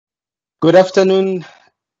Good afternoon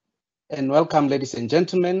and welcome, ladies and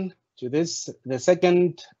gentlemen, to the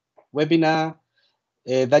second webinar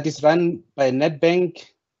that is run by Nedbank,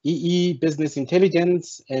 EE Business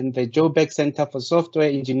Intelligence, and the Joburg Center for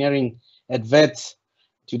Software Engineering at Wits.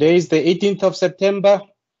 Today is the 18th of September,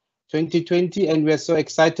 2020, and we are so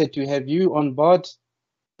excited to have you on board,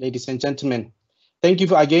 ladies and gentlemen. Thank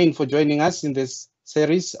you again for joining us in this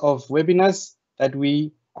series of webinars that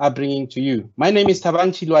we are bringing to you. My name is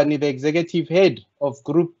Thabang Chilwani, the Executive Head of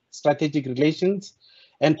Group Strategic Relations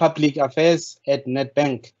and Public Affairs at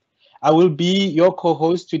Nedbank. I will be your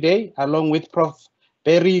co-host today, along with Prof.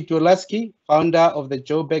 Barry Dwolaski, founder of the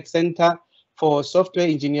Joburg Center for Software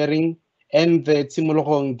Engineering and the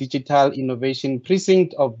Tshimolohong Digital Innovation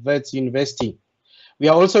Precinct of Wits University. We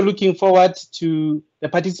are also looking forward to the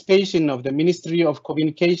participation of the Ministry of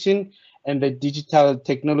Communication and the Digital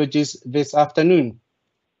Technologies this afternoon.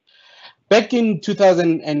 Back in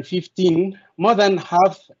 2015, more than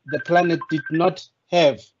half the planet did not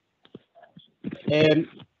have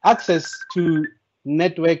access to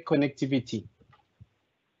network connectivity.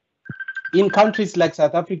 In countries like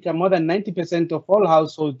South Africa, more than 90% of all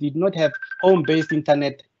households did not have home-based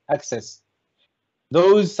internet access.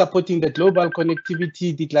 Those supporting the Global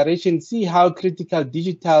Connectivity Declaration see how critical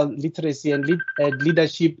digital literacy and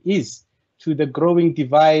leadership is to the growing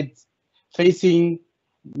divide facing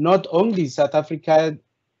not only South Africa,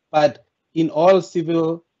 but in all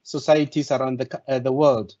civil societies around the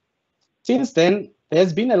world. Since then,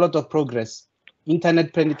 there's been a lot of progress.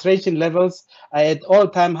 Internet penetration levels are at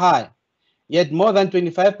all-time high, yet more than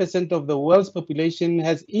 25% of the world's population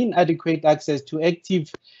has inadequate access to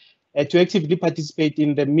actively participate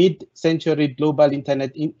in the mid-century global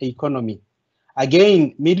internet economy.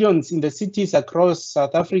 Again, millions in the cities across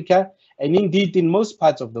South Africa, and indeed in most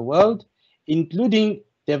parts of the world, including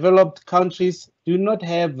developed countries, do not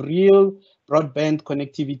have real broadband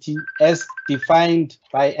connectivity as defined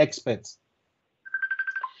by experts.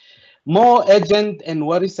 More urgent and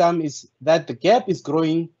worrisome is that the gap is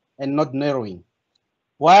growing and not narrowing.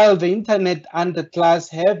 While the internet underclass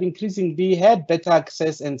have increasingly had better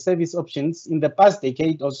access and service options in the past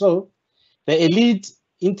decade or so, the elite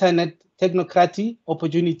internet technocracy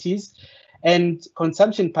opportunities and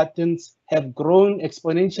consumption patterns have grown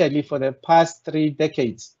exponentially for the past 3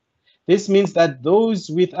 decades. This means that those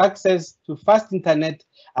with access to fast internet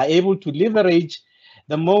are able to leverage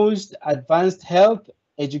the most advanced health,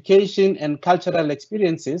 education, and cultural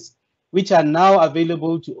experiences, which are now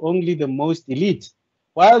available to only the most elite,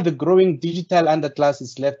 while the growing digital underclass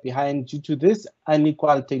is left behind due to this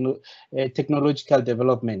unequal technological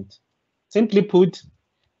development. Simply put,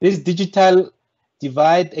 this digital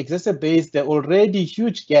divide exacerbates the already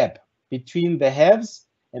huge gap between the haves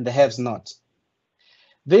and the have-not.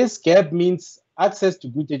 This gap means access to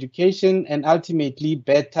good education and ultimately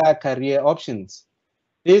better career options.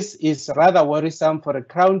 This is rather worrisome for a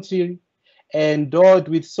country endowed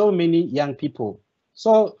with so many young people.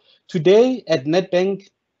 So today at Nedbank,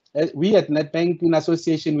 we at Nedbank, in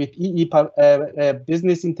association with EE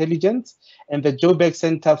Business Intelligence and the Joburg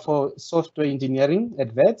Center for Software Engineering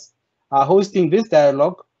at Wits, are hosting this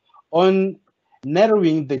dialogue on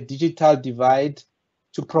narrowing the digital divide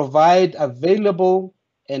to provide available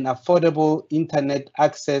and affordable internet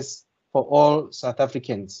access for all South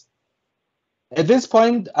Africans. At this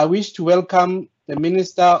point, I wish to welcome the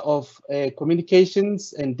Minister of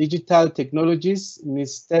Communications and Digital Technologies,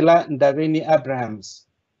 Ms. Stella Ndabeni-Abrahams.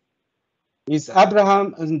 Ms.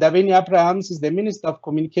 Ndabeni-Abrahams is the Minister of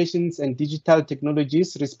Communications and Digital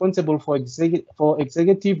Technologies, responsible for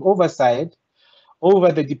executive oversight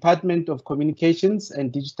over the Department of Communications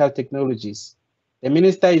and Digital Technologies. The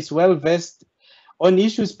Minister is well versed on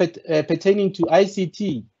issues pertaining to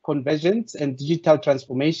ICT, convergence, and digital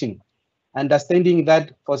transformation, understanding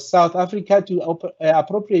that for South Africa to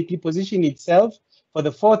appropriately position itself for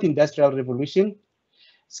the fourth industrial revolution,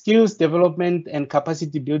 skills development and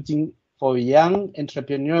capacity building for young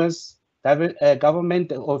entrepreneurs,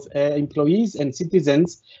 government of employees and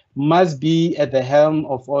citizens must be at the helm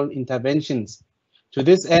of all interventions. To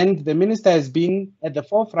this end, the Minister has been at the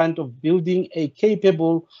forefront of building a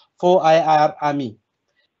capable 4IR army.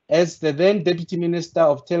 As the then Deputy Minister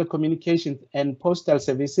of Telecommunications and Postal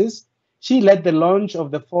Services, she led the launch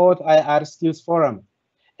of the 4th IR Skills Forum,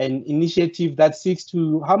 an initiative that seeks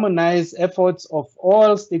to harmonize efforts of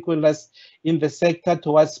all stakeholders in the sector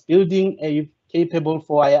towards building a capable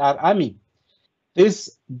 4IR army.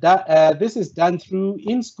 This is done through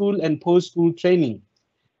in-school and post-school training,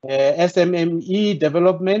 SMME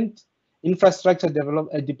development, infrastructure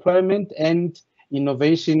deployment, and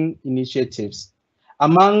innovation initiatives.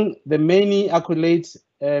 Among the many accolades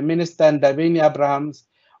Minister Ndabeni Abrahams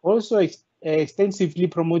also extensively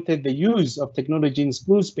promoted the use of technology in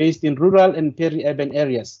schools based in rural and peri-urban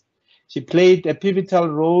areas. She played a pivotal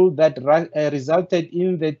role that resulted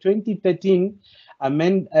in the 2013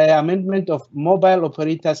 amendment of mobile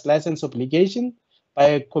operators license obligation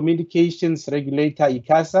by communications regulator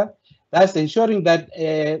ICASA, thus ensuring that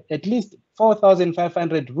at least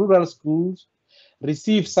 4,500 rural schools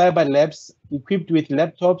receive cyber labs equipped with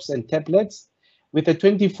laptops and tablets with a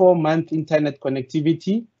 24-month internet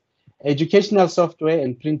connectivity, educational software,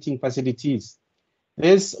 and printing facilities.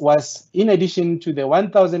 This was in addition to the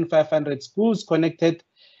 1,500 schools connected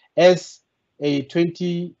as a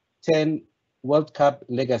 2010 World Cup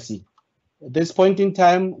legacy. At this point in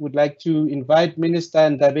time, we'd like to invite Minister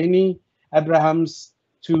Ndabeni Abrahams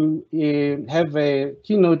to have a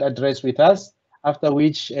keynote address with us, after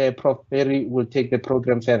which Prof. Berry will take the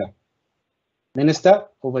program further. Minister,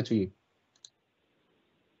 over to you.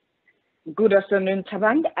 Good afternoon,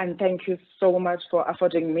 Thabang, and thank you so much for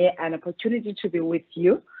affording me an opportunity to be with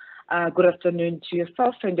you. Good afternoon to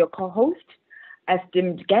yourself and your co-host.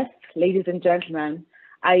 Esteemed guests, ladies and gentlemen,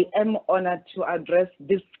 I am honored to address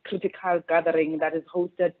this critical gathering that is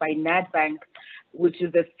hosted by Nedbank, which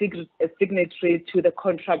is a signatory to the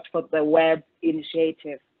Contract for the Web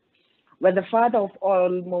initiative. When the father of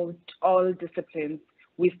almost all disciplines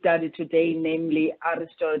we study today, namely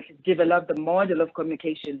Aristotle, developed the model of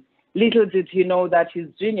communication, little did he know that his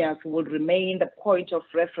genius would remain the point of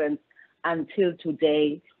reference until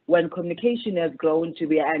today, when communication has grown to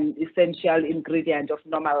be an essential ingredient of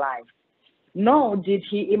normal life. Nor did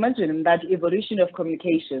he imagine that evolution of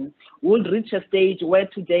communication would reach a stage where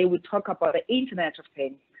today we talk about the Internet of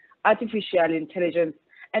Things, artificial intelligence,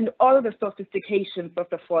 and all the sophistications of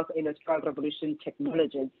the fourth industrial revolution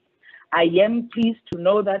technologies. I am pleased to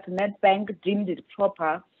know that Nedbank deemed it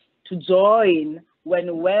proper to join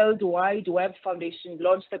when World Wide Web Foundation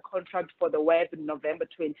launched the Contract for the Web in November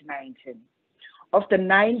 2019. Of the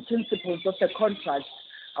 9 principles of the contract,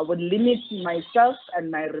 I would limit myself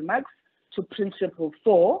and my remarks to principle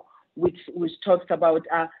 4, which talks about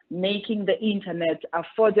making the internet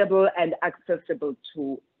affordable and accessible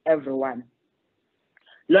to everyone.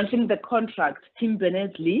 Launching the contract, Tim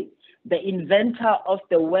Berners-Lee, the inventor of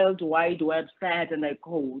the World Wide Web, said, and I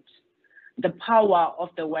quote, "The power of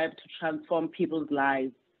the web to transform people's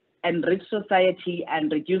lives, enrich society,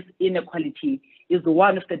 and reduce inequality is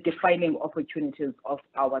one of the defining opportunities of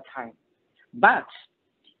our time. But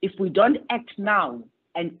if we don't act now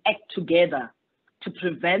and act together to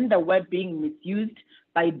prevent the web being misused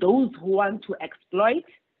by those who want to exploit,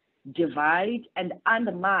 divide, and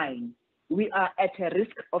undermine, we are at a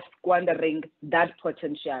risk of squandering that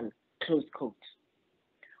potential," close quote.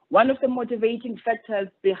 One of the motivating factors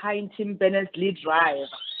behind Tim Berners-Lee's drive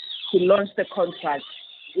to launch the contract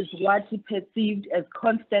is what he perceived as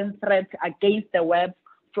constant threat against the web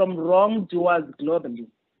from wrongdoers globally.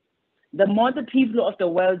 The more the people of the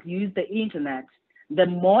world use the internet, the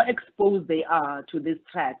more exposed they are to this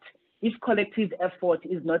threat if collective effort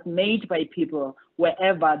is not made by people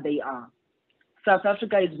wherever they are. South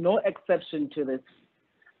Africa is no exception to this.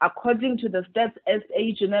 According to the Stats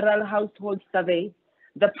SA General Household Survey,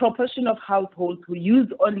 the proportion of households who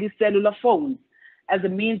use only cellular phones as a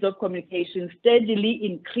means of communication steadily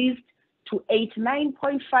increased to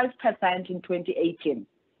 89.5% in 2018.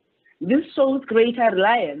 This shows greater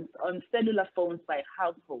reliance on cellular phones by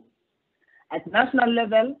households. At national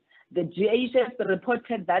level, the GHS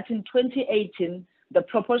reported that in 2018, the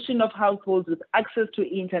proportion of households with access to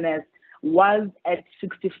internet was at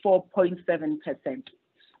 64.7%,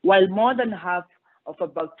 while more than half of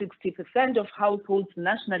about 60% of households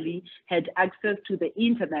nationally had access to the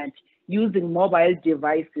internet using mobile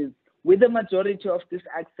devices, with the majority of this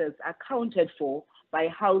access accounted for by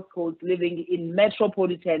households living in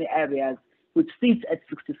metropolitan areas, which sits at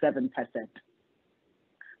 67%.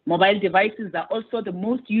 Mobile devices are also the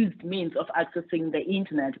most used means of accessing the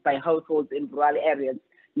internet by households in rural areas,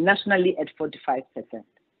 nationally at 45%.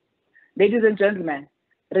 Ladies and gentlemen,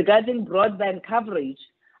 regarding broadband coverage,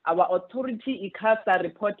 our authority ICASA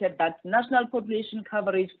reported that national population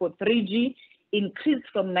coverage for 3G increased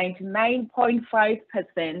from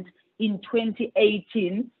 99.5% in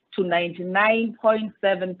 2018 to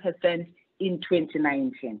 99.7% in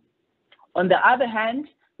 2019. On the other hand,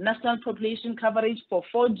 national population coverage for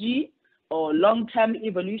 4G or long-term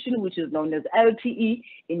evolution, which is known as LTE,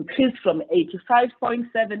 increased from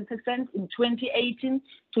 85.7% in 2018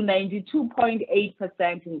 to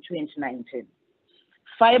 92.8% in 2019.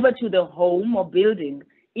 Fiber to the home or building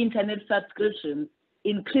internet subscriptions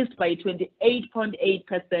increased by 28.8%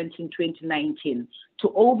 in 2019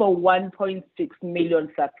 to over 1.6 million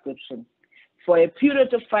subscriptions. For a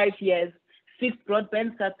period of 5 years, fixed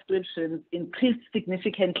broadband subscriptions increased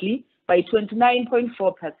significantly by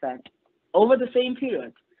 29.4%. Over the same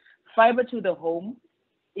period, fiber to the home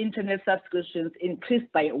internet subscriptions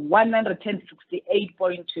increased by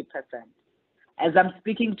 168.2%. As I'm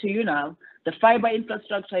speaking to you now, the fiber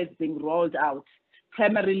infrastructure is being rolled out,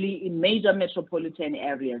 primarily in major metropolitan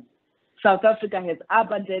areas. South Africa has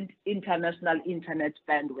abundant international internet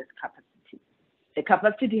bandwidth capacity. The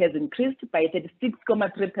capacity has increased by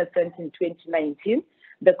 36.3% in 2019.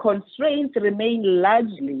 The constraints remain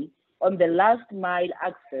largely on the last mile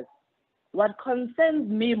access. What concerns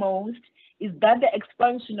me most is that the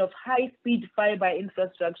expansion of high-speed fiber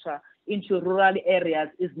infrastructure into rural areas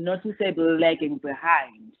is noticeably lagging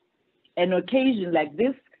behind. An occasion like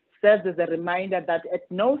this serves as a reminder that at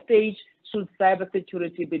no stage should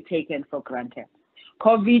cybersecurity be taken for granted.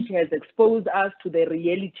 COVID has exposed us to the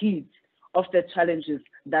realities of the challenges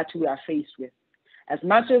that we are faced with. As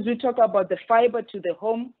much as we talk about the fiber to the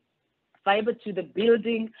home, fiber to the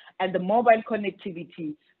building, and the mobile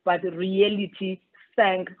connectivity, but the reality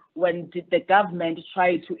sank when the government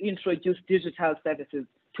tried to introduce digital services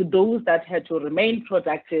to those that had to remain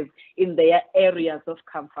productive in their areas of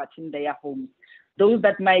comfort, in their homes. Those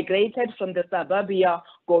that migrated from the suburbia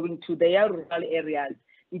going to their rural areas,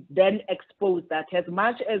 it then exposed that as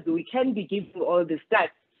much as we can be giving all the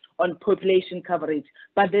stats on population coverage,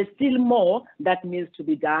 but there's still more that needs to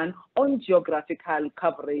be done on geographical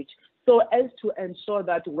coverage, so as to ensure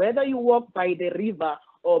that whether you walk by the river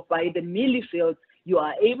or by the mealie fields, you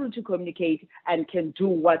are able to communicate and can do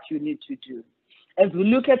what you need to do. As we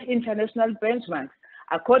look at international benchmarks,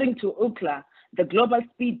 according to Ookla, the global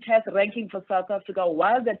speed test ranking for South Africa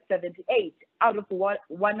was at 78 out of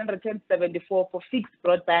 174 for fixed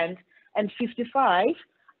broadband and 55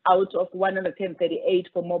 out of 138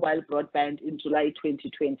 for mobile broadband in July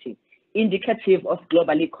 2020, indicative of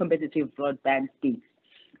globally competitive broadband speeds.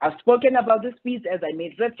 I've spoken about the speeds as I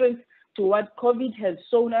made reference to what COVID has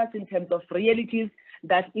shown us in terms of realities,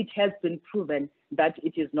 that it has been proven that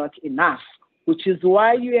it is not enough, which is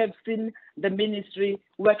why you have seen the ministry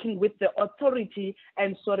working with the authority,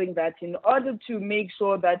 ensuring that in order to make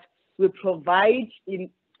sure that we provide in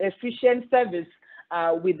efficient service,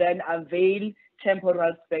 we then avail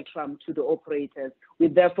temporal spectrum to the operators. We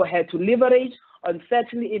therefore had to leverage on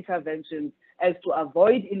certain interventions as to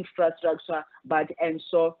avoid infrastructure, but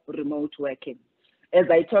ensure remote working. As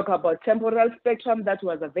I talk about temporal spectrum that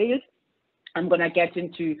was availed, I'm going to get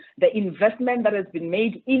into the investment that has been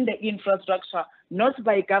made in the infrastructure, not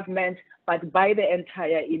by government, but by the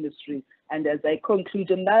entire industry. And as I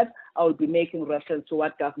conclude on that, I will be making reference to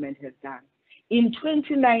what government has done. In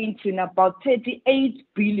 2019, about 38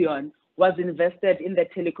 billion was invested in the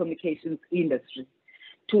telecommunications industry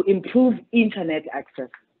to improve internet access.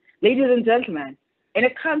 Ladies and gentlemen, in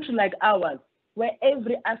a country like ours, where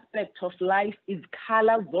every aspect of life is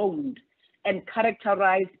color-zoned and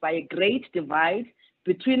characterized by a great divide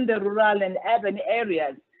between the rural and urban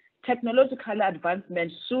areas, technological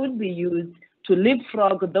advancements should be used to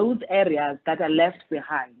leapfrog those areas that are left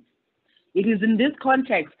behind. It is in this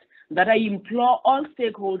context that I implore all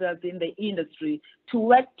stakeholders in the industry to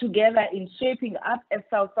work together in shaping up a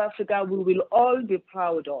South Africa we will all be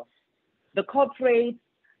proud of. The corporate,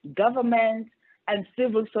 government, and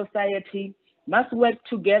civil society must work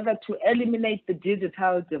together to eliminate the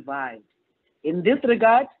digital divide. In this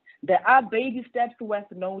regard, there are baby steps worth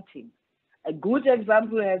noting. A good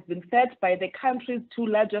example has been set by the country's two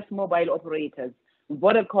largest mobile operators,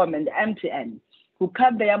 Vodacom and MTN, who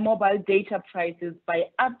cut their mobile data prices by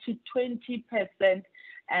up to 20%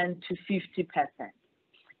 and to 50%.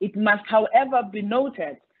 It must, however, be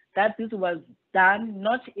noted that this was done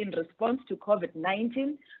not in response to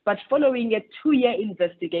COVID-19, but following a 2-year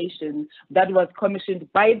investigation that was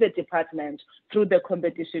commissioned by the department through the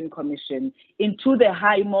Competition Commission into the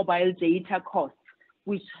high mobile data costs,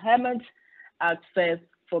 which hammered access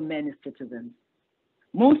for many citizens.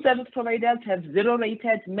 Most service providers have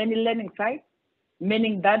zero-rated many learning sites,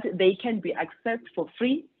 meaning that they can be accessed for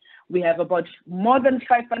free. We have about more than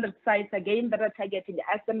 500 sites again that are targeting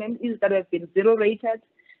SMMEs that have been zero-rated.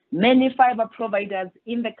 Many fiber providers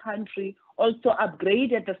in the country also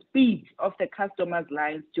upgraded the speed of the customers'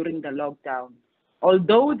 lines during the lockdown,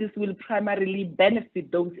 although this will primarily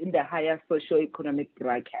benefit those in the higher socioeconomic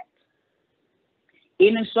bracket.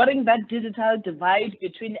 In ensuring that digital divide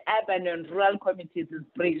between urban and rural communities is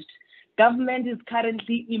bridged, government is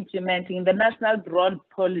currently implementing the National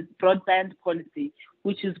Broadband Policy,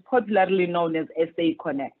 which is popularly known as SA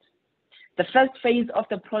Connect. The first phase of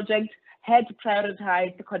the project had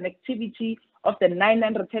prioritized the connectivity of the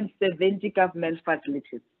 970 government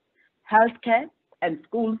facilities, healthcare, and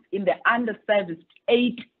schools in the underserviced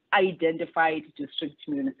 8 identified district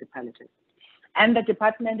municipalities. And the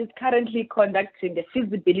department is currently conducting the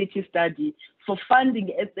feasibility study for funding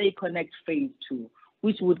SA Connect Phase 2,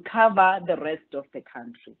 which would cover the rest of the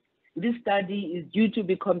country. This study is due to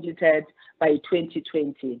be completed by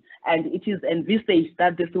 2020, and it is envisaged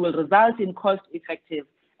that this will result in cost-effective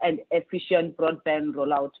and efficient broadband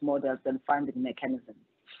rollout models and funding mechanisms.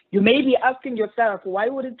 You may be asking yourself, why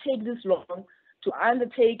would it take this long to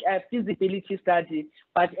undertake a feasibility study?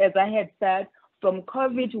 But as I had said, from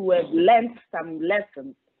COVID, we have learned some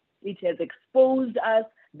lessons. It has exposed us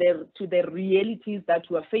to the realities that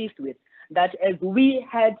we are faced with, that as we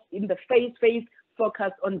had in the phase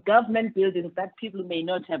focus on government buildings, that people may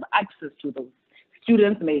not have access to those.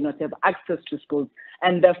 Students may not have access to schools,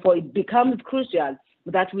 and therefore it becomes crucial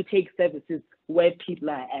that we take services where people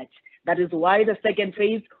are at. That is why the second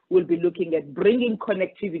phase will be looking at bringing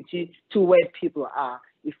connectivity to where people are.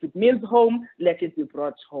 If it means home, let it be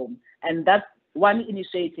brought home. And that's one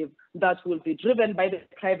initiative that will be driven by the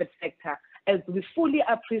private sector, as we fully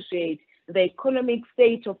appreciate the economic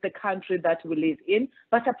state of the country that we live in,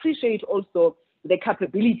 but appreciate also the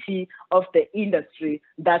capability of the industry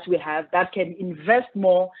that we have that can invest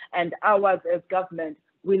more, and ours as government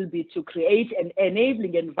will be to create an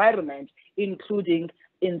enabling environment, including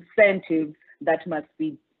incentives that must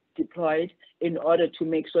be deployed in order to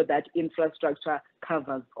make sure that infrastructure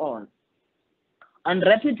covers all. On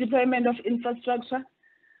rapid deployment of infrastructure,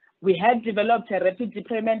 we had developed a rapid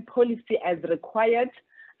deployment policy as required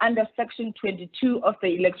under Section 22 of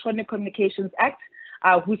the Electronic Communications Act,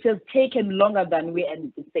 which has taken longer than we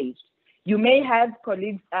envisaged. You may have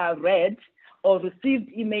colleagues read or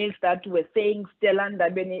received emails that were saying Stella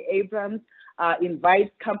Ndabeni-Abrams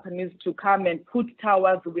invites companies to come and put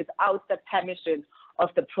towers without the permission of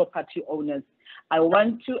the property owners. I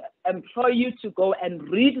want to implore you to go and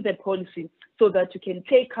read the policy so that you can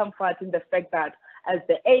take comfort in the fact that as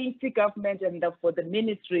the ANC government and therefore the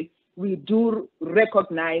ministry, we do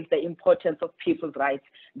recognize the importance of people's rights.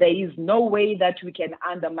 There is no way that we can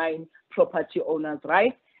undermine property owners'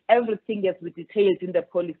 rights. Everything as we detailed in the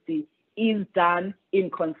policy is done in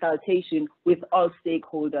consultation with all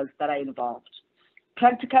stakeholders that are involved.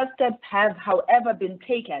 Practical steps have, however, been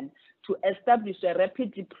taken to establish a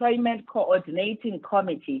rapid deployment coordinating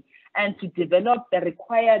committee and to develop the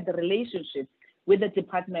required relationships with the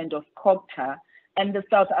Department of COGTA and the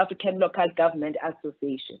South African Local Government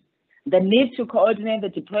Association. The need to coordinate the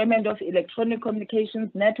deployment of electronic communications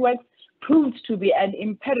networks proved to be an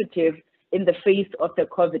imperative in the face of the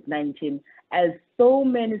COVID-19, as so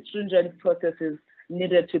many stringent processes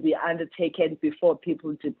needed to be undertaken before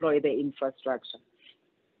people deploy the infrastructure.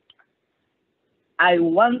 I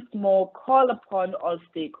once more call upon all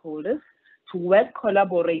stakeholders to work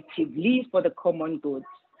collaboratively for the common good.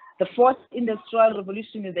 The fourth industrial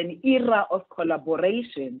revolution is an era of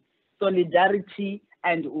collaboration, solidarity,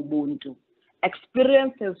 and Ubuntu.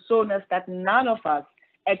 Experience has shown us that none of us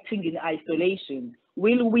acting in isolation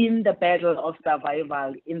will win the battle of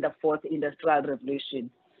survival in the fourth industrial revolution.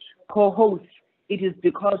 Co-hosts, it is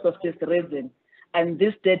because of this reason and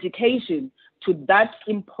this dedication to that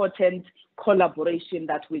important collaboration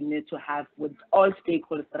that we need to have with all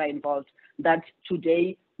stakeholders that are involved, that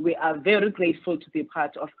today we are very grateful to be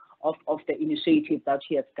part of the initiative that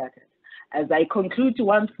we have started. As I conclude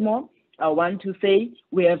once more, I want to say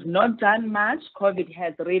we have not done much. COVID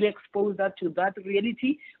has really exposed us to that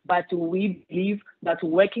reality, but we believe that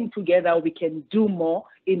working together we can do more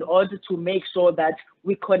in order to make sure that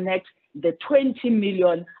we connect the 20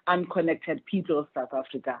 million unconnected people of South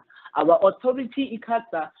Africa. Our authority,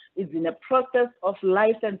 ICASA, is in a process of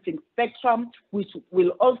licensing spectrum, which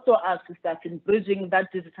will also assist us in bridging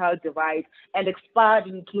that digital divide and expand,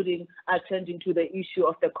 including attending to the issue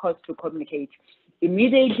of the cost to communicate.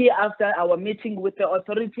 Immediately after our meeting with the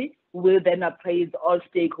authority, we'll then appraise all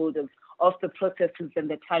stakeholders of the processes and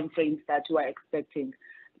the timeframes that we are expecting.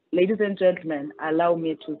 Ladies and gentlemen, allow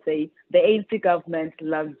me to say the ANC government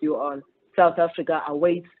loves you all. South Africa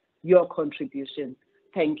awaits your contribution.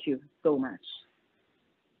 Thank you so much.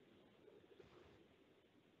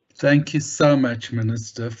 Thank you so much,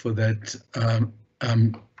 Minister, for that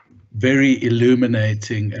very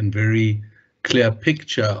illuminating and very clear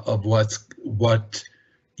picture of what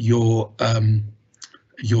your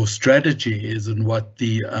strategy is and what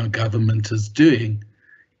the government is doing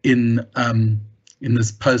in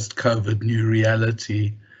this post-COVID new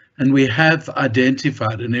reality. And we have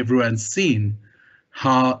identified, and everyone's seen,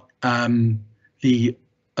 how the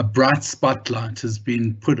a bright spotlight has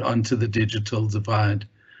been put onto the digital divide.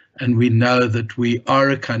 And we know that we are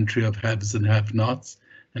a country of haves and have-nots.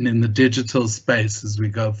 And in the digital space, as we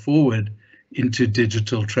go forward into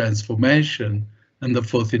digital transformation and the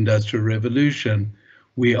fourth industrial revolution,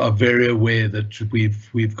 we are very aware that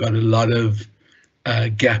we've got a lot of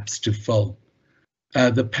gaps to fill.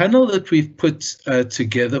 The panel that we've put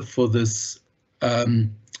together for this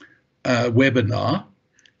webinar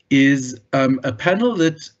is a panel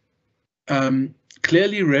that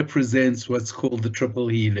clearly represents what's called the triple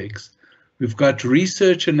helix. We've got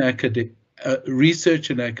research and academia,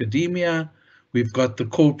 we've got the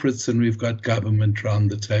corporates, and we've got government around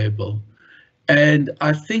the table. And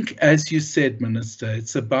I think, as you said, Minister,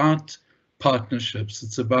 it's about partnerships.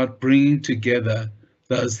 It's about bringing together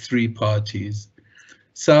those three parties.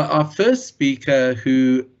 So our first speaker,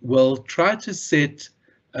 who will try to set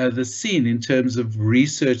the scene in terms of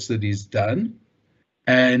research that he's done,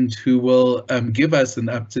 and who will give us an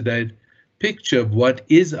up-to-date picture of what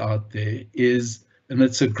is out there is, and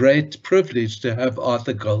it's a great privilege to have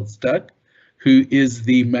Arthur Goldstuck, who is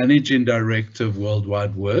the Managing Director of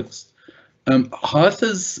Worldwide Works.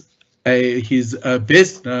 Arthur's he's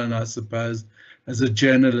best known, I suppose, as a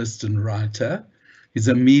journalist and writer. He's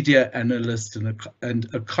a media analyst and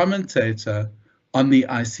a commentator on the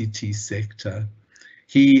ICT sector.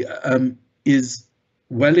 He is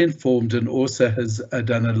well informed and also has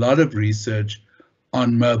done a lot of research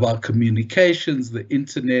on mobile communications, the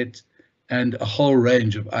internet, and a whole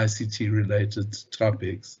range of ICT related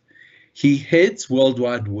topics. He heads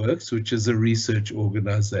Worldwide Works, which is a research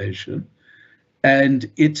organization,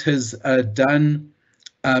 and it has done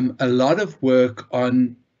a lot of work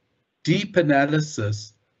on deep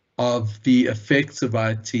analysis of the effects of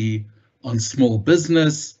IT on small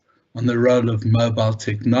business, on the role of mobile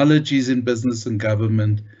technologies in business and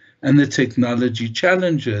government, and the technology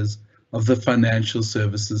challenges of the financial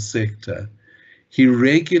services sector. He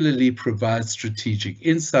regularly provides strategic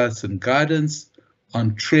insights and guidance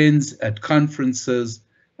on trends at conferences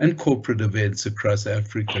and corporate events across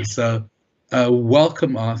Africa. So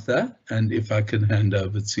welcome, Arthur, and if I can hand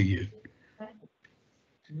over to you.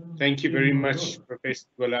 Thank you very much, Professor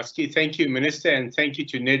Golowski. Thank you, Minister, and thank you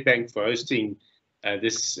to Nedbank for hosting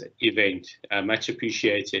this event. Much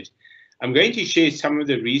appreciated. I'm going to share some of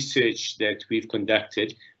the research that we've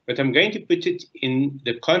conducted, but I'm going to put it in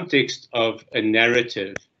the context of a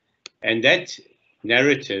narrative. And that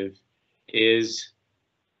narrative is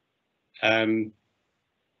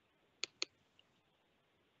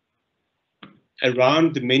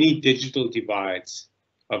around the many digital divides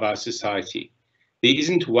of our society. There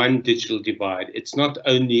isn't one digital divide. It's not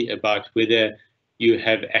only about whether you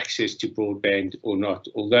have access to broadband or not,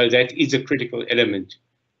 although that is a critical element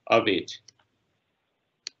of it.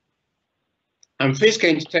 I'm first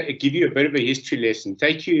going to give you a bit of a history lesson,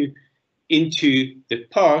 take you into the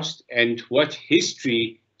past and what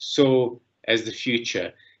history saw as the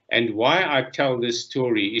future. And why I tell this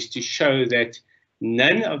story is to show that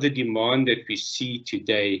none of the demand that we see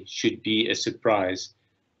today should be a surprise,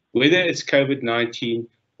 whether it's COVID-19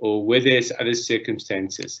 or whether it's other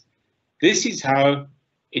circumstances. This is how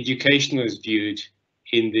education was viewed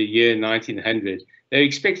in the year 1900. They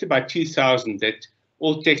expected by 2000 that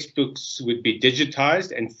all textbooks would be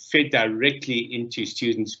digitized and fed directly into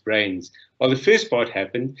students' brains. Well, the first part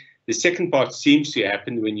happened. The second part seems to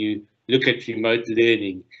happen when you look at remote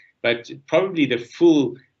learning, but probably the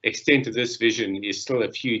full extent of this vision is still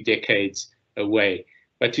a few decades away.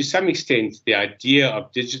 But to some extent, the idea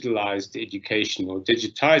of digitalized education or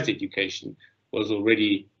digitized education was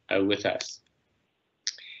already with us.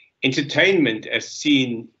 Entertainment, as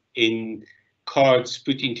seen in cards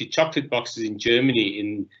put into chocolate boxes in Germany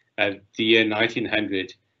in the year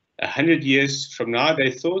 1900. 100 years from now,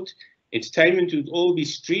 they thought entertainment would all be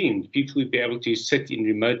streamed. People would be able to sit in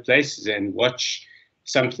remote places and watch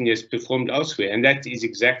something that's performed elsewhere. And that is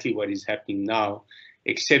exactly what is happening now,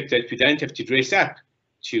 except that we don't have to dress up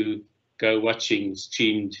to go watching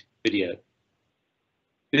streamed video.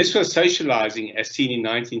 This was socializing as seen in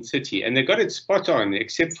 1930, and they got it spot on,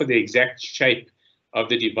 except for the exact shape of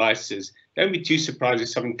the devices. Don't be too surprised if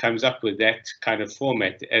someone comes up with that kind of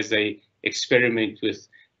format as they experiment with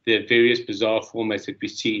the various bizarre formats that we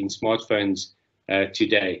see in smartphones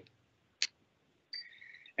today.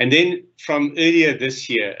 And then from earlier this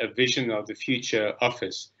year, a vision of the future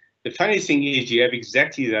office. The funny thing is you have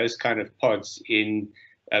exactly those kind of pods in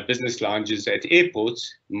business lounges at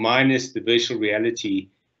airports, minus the virtual reality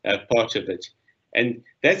part of it. And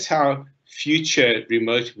that's how future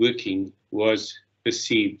remote working was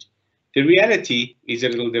perceived. The reality is a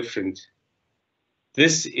little different.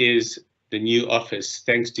 This is the new office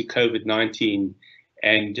thanks to COVID-19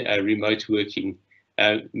 and remote working.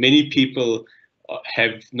 Many people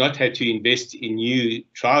have not had to invest in new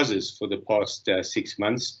trousers for the past 6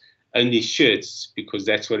 months, only shirts, because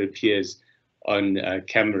that's what appears on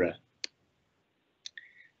camera.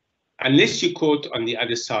 Unless you're caught on the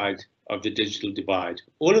other side of the digital divide,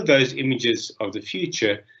 all of those images of the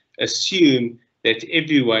future assume that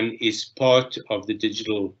everyone is part of the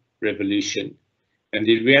digital revolution. And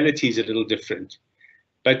the reality is a little different.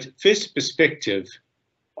 But first perspective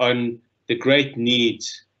on the great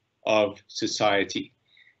needs of society.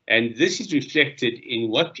 And this is reflected in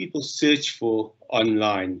what people search for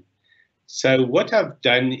online. So what I've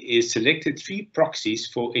done is selected 3 proxies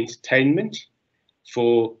for entertainment,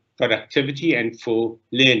 for productivity, and for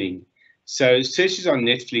learning. So searches on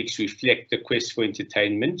Netflix reflect the quest for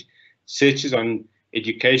entertainment, searches on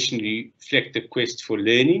education reflect the quest for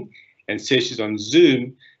learning, and searches on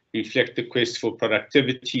Zoom reflect the quest for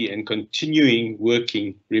productivity and continuing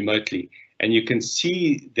working remotely. And you can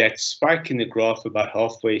see that spike in the graph about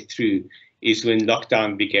halfway through is when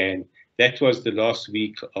lockdown began. That was the last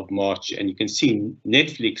week of March, and you can see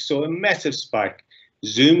Netflix saw a massive spike.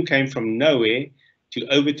 Zoom came from nowhere to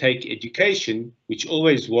overtake education, which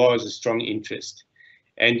always was a strong interest.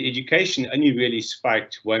 And education only really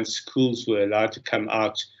spiked once schools were allowed to come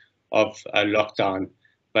out of lockdown.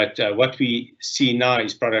 But what we see now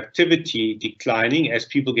is productivity declining as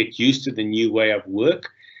people get used to the new way of work.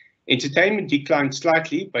 Entertainment declined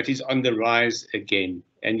slightly, but is on the rise again.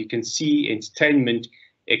 And you can see entertainment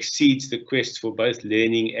exceeds the quest for both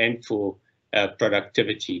learning and for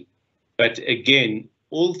productivity. But again,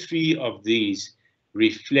 all 3 of these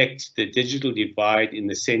reflect the digital divide in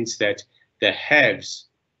the sense that the haves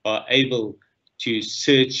are able to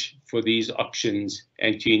search for these options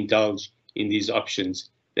and to indulge in these options.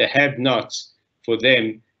 The have-nots, for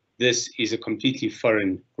them, this is a completely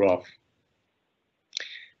foreign graph.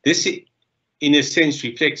 This, in a sense,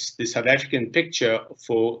 reflects the South African picture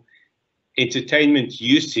for entertainment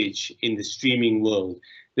usage in the streaming world.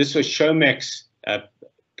 This was Showmax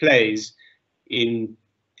plays in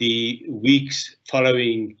the weeks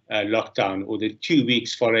following lockdown, or the 2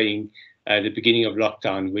 weeks following the beginning of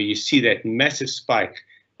lockdown, where you see that massive spike,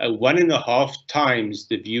 1.5 times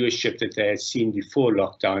the viewership that they had seen before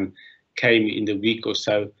lockdown came in the week or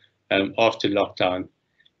so after lockdown.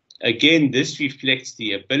 Again, this reflects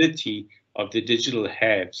the ability of the digital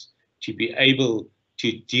haves to be able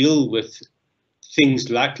to deal with things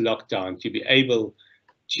like lockdown, to be able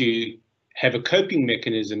to have a coping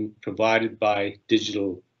mechanism provided by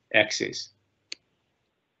digital access.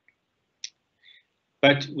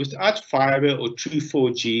 But without fiber or true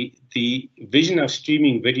 4G, the vision of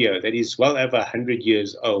streaming video that is well over 100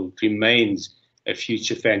 years old remains a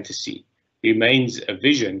future fantasy, remains a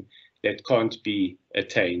vision that can't be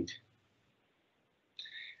attained.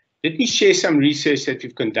 Let me share some research that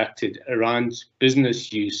we've conducted around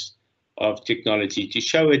business use of technology to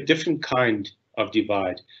show a different kind of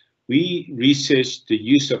divide. We researched the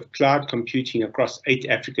use of cloud computing across 8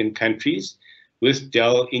 African countries, with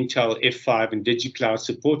Dell, Intel, F5, and DigiCloud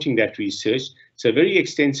supporting that research. It's a very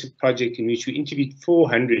extensive project in which we interviewed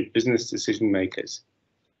 400 business decision makers.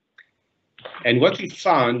 And what we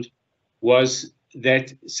found was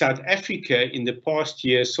that South Africa in the past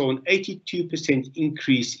year saw an 82%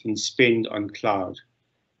 increase in spend on cloud.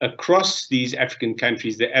 Across these African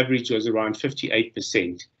countries, the average was around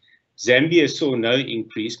 58%. Zambia saw no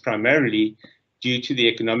increase, primarily due to the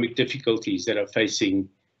economic difficulties that are facing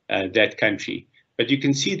that country. But you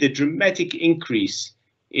can see the dramatic increase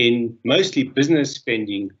in mostly business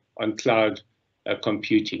spending on cloud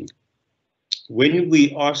computing. When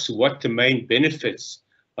we asked what the main benefits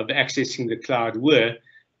of accessing the cloud were,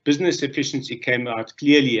 business efficiency came out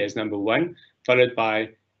clearly as number 1, followed by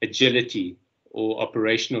agility or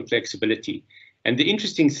operational flexibility. And the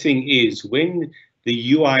interesting thing is, when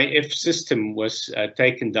the UIF system was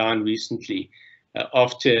taken down recently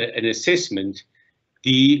after an assessment,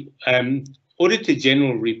 the Auditor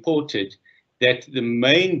General reported that the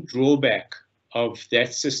main drawback of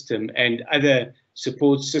that system and other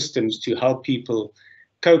support systems to help people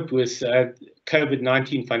cope with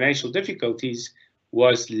COVID-19 financial difficulties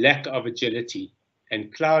was lack of agility.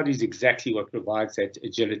 And cloud is exactly what provides that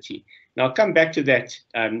agility. Now, I'll come back to that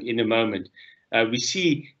in a moment. We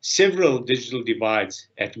see several digital divides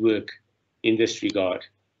at work in this regard.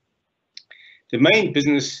 The main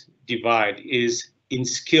business divide is in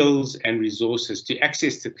skills and resources to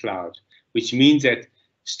access the cloud, which means that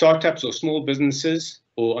startups or small businesses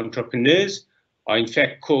or entrepreneurs are in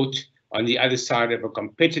fact caught on the other side of a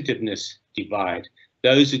competitiveness divide.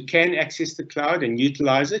 Those who can access the cloud and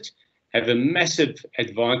utilize it have a massive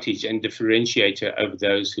advantage and differentiator over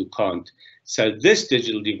those who can't. So this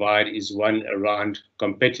digital divide is one around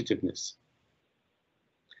competitiveness.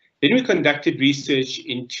 Then we conducted research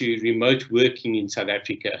into remote working in South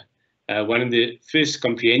Africa. One of the first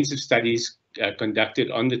comprehensive studies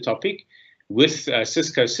conducted on the topic with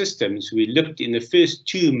Cisco Systems. We looked in the first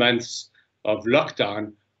 2 months of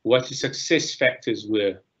lockdown what the success factors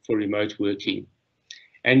were for remote working.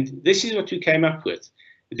 And this is what we came up with.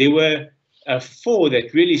 There were 4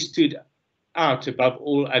 that really stood out above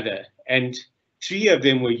all other, and 3 of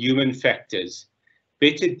them were human factors: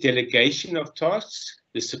 better delegation of tasks,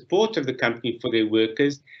 the support of the company for their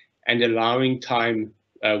workers, and allowing time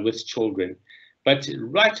with children. But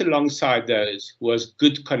right alongside those was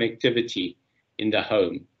good connectivity in the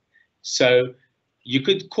home. So you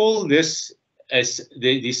could call this, as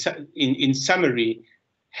in summary,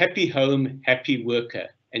 happy home, happy worker.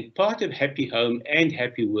 And part of happy home and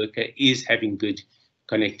happy worker is having good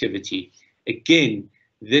connectivity. Again,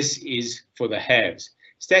 this is for the haves.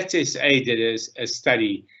 StatsSA did a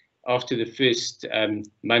study after the first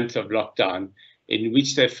month of lockdown, in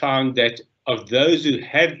which they found that of those who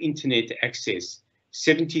have internet access,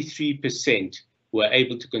 73% were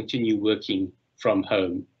able to continue working from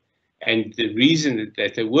home. And the reason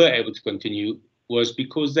that they were able to continue was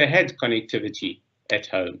because they had connectivity at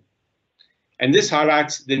home. And this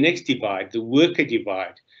highlights the next divide, the worker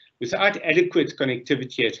divide. Without adequate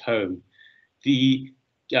connectivity at home, the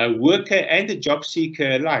worker and the job seeker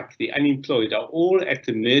alike, the unemployed, are all at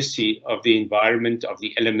the mercy of the environment, of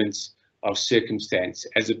the elements of circumstance,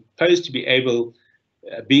 as opposed to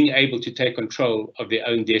being able to take control of their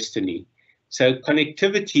own destiny. So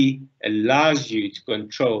connectivity allows you to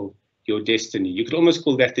control your destiny. You could almost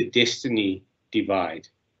call that the destiny divide.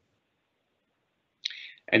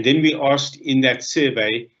 And then we asked in that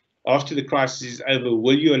survey, after the crisis is over,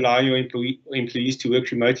 will you allow your employees to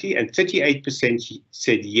work remotely? And 38%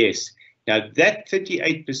 said yes. Now that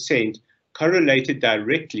 38% correlated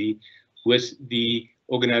directly with the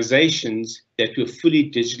organizations that were fully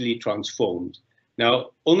digitally transformed.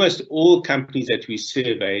 Now, almost all companies that we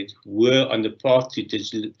surveyed were on the path to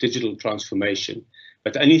digital transformation,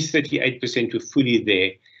 but only 38% were fully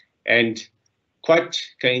there. And quite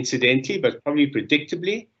coincidentally, but probably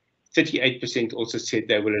predictably, 38% also said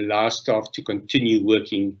they will allow staff to continue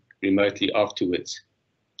working remotely afterwards.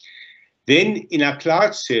 Then in our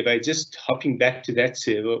cloud survey, just hopping back to that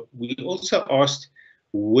survey, we also asked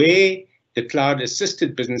where the cloud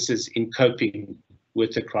assisted businesses in coping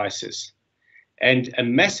with the crisis. And a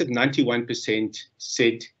massive 91%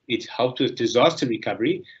 said it helped with disaster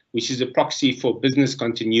recovery, which is a proxy for business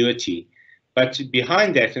continuity. But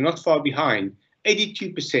behind that, and not far behind,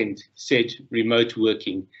 82% said remote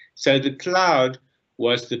working. So the cloud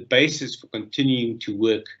was the basis for continuing to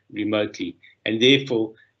work remotely, and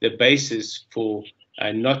therefore the basis for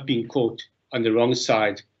not being caught on the wrong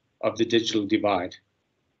side of the digital divide.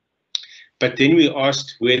 But then we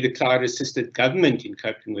asked where the cloud assisted government in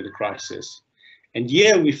coping with the crisis. And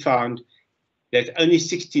here we found that only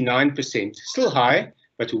 69%, still high,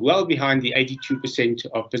 but well behind the 82%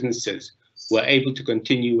 of businesses, were able to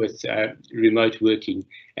continue with remote working.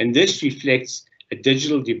 And this reflects a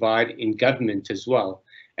digital divide in government as well.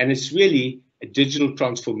 And it's really a digital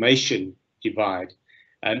transformation divide.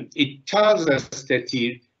 It tells us that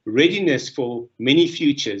the readiness for many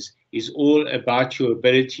futures is all about your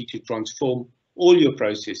ability to transform all your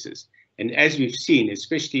processes. And as we've seen,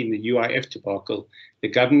 especially in the UIF debacle, the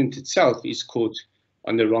government itself is caught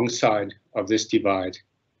on the wrong side of this divide.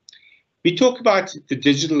 We talk about the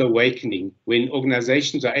digital awakening, when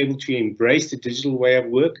organizations are able to embrace the digital way of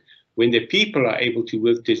work, when the people are able to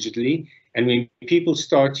work digitally, and when people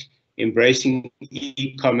start embracing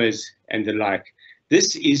e-commerce and the like.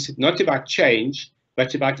 This is not about change,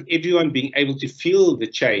 but about everyone being able to feel the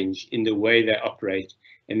change in the way they operate.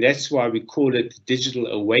 And that's why we call it the digital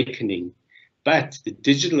awakening. But the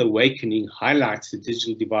digital awakening highlights the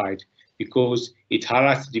digital divide, because it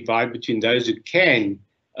highlights the divide between those who can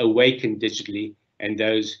awaken digitally and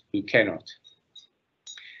those who cannot.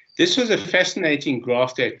 This was a fascinating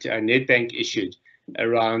graph that Nedbank issued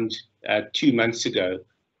around 2 months ago,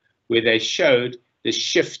 where they showed the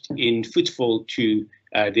shift in footfall to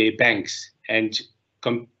their banks and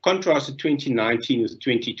contrasted 2019 with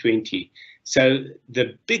 2020. So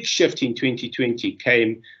the big shift in 2020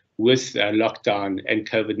 came with lockdown and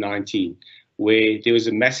COVID-19, where there was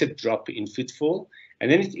a massive drop in footfall, and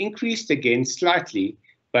then it increased again slightly,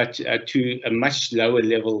 but to a much lower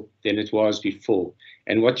level than it was before.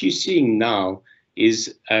 And what you're seeing now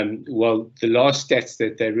is, well, the last stats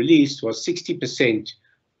that they released was 60%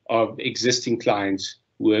 of existing clients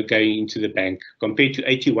were going into the bank, compared to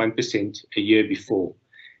 81% a year before.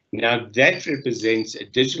 Now, that represents a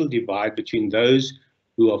digital divide between those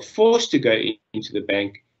who are forced to go into the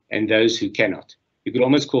bank and those who cannot. You could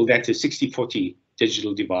almost call that a 60-40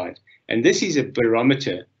 digital divide. And this is a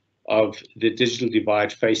barometer of the digital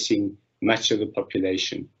divide facing much of the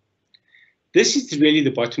population. This is really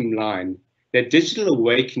the bottom line, that digital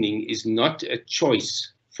awakening is not a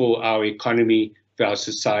choice for our economy, for our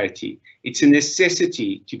society. It's a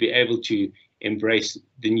necessity to be able to embrace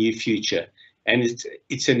the new future. And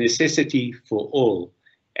it's a necessity for all.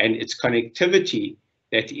 And it's connectivity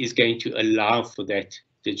that is going to allow for that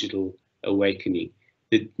digital awakening.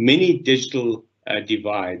 The many digital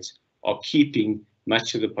divides are keeping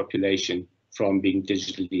much of the population from being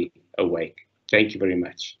digitally awake. Thank you very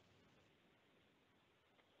much.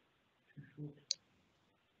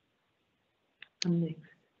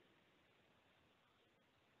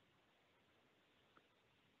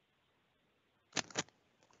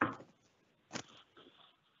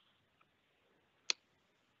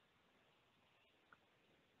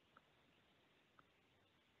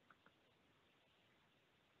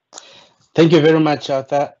 Thank you very much,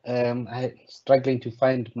 Arthur. I'm struggling to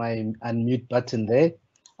find my unmute button there.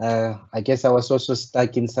 I guess I was also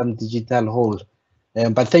stuck in some digital hole.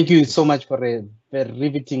 But thank you so much for a very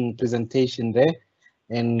riveting presentation there.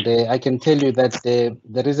 And I can tell you that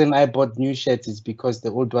the reason I bought new shirts is because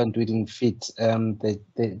the old one didn't fit.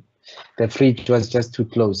 The fridge was just too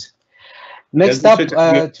close. Next up,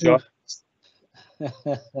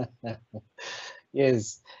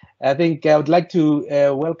 yes. I think I would like to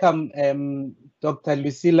welcome Dr.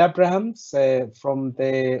 Lucille Abrahams from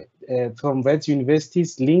Wits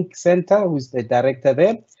University's Link Center, who's the director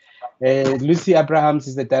there. Lucy Abrahams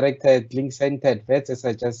is the director at Link Center at Wits, as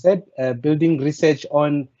I just said, building research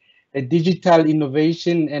on digital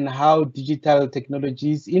innovation and how digital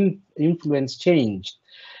technologies influence change.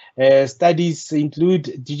 Studies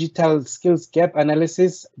include digital skills gap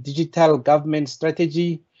analysis, digital government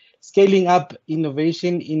strategy, scaling up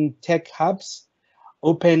innovation in tech hubs,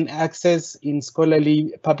 open access in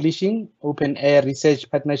scholarly publishing, open air research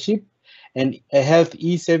partnership, and a health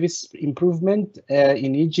e-service improvement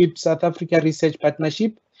in Egypt, South Africa research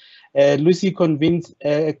partnership. Lucy convinced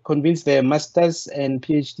their master's and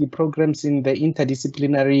PhD programs in the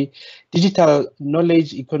interdisciplinary digital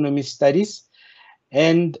knowledge economy studies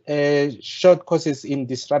and short courses in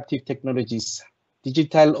disruptive technologies,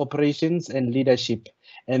 digital operations and leadership,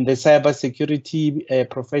 and the cybersecurity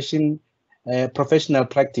professional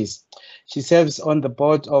practice. She serves on the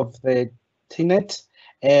board of the TINET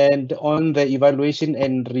and on the evaluation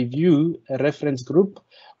and review reference group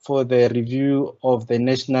for the review of the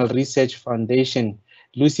National Research Foundation.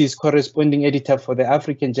 Lucy is corresponding editor for the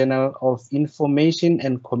African Journal of Information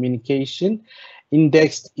and Communication,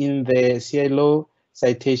 indexed in the CILO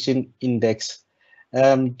Citation Index.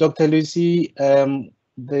 Dr. Lucy,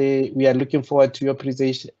 we are looking forward to your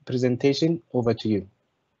presentation. Over to you.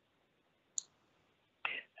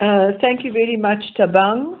 Thank you very much,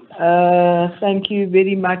 Tabang. Thank you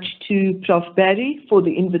very much to Prof. Barry for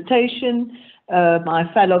the invitation, my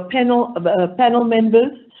fellow panel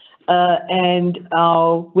members, and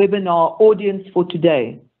our webinar audience for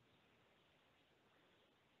today.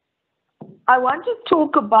 I want to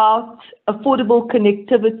talk about affordable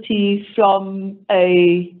connectivity from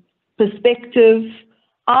a perspective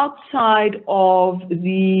outside of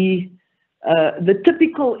the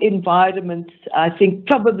typical environment, I think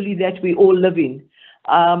probably that we all live in.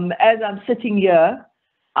 As I'm sitting here,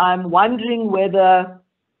 I'm wondering whether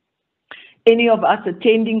any of us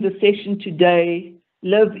attending the session today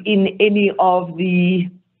live in any of the,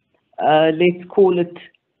 let's call it,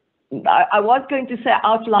 I was going to say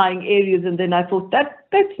outlying areas, and then I thought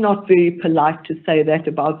that's not very polite to say that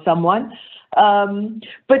about someone.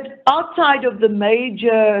 But outside of the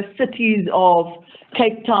major cities of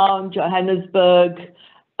Cape Town, Johannesburg,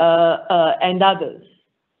 and others.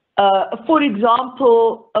 For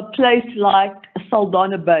example, a place like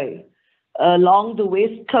Saldanha Bay, along the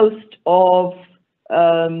west coast of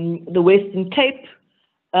the Western Cape,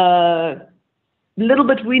 a little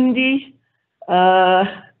bit windy,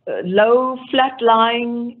 low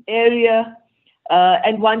flat-lying area,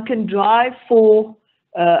 and one can drive for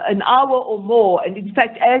an hour or more. And in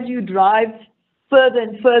fact, as you drive further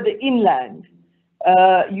and further inland,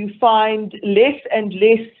 you find less and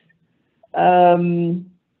less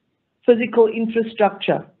physical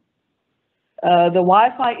infrastructure. The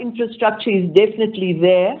Wi-Fi infrastructure is definitely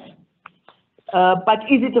there, but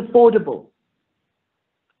is it affordable?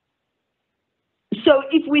 So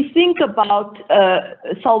if we think about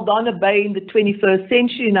Saldanha Bay in the 21st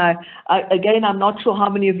century, now, again, I'm not sure how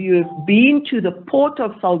many of you have been to the port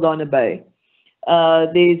of Saldanha Bay.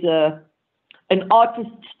 There's an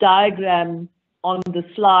artist's diagram on the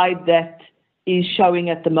slide that is showing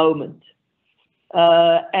at the moment.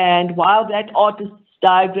 And while that artist's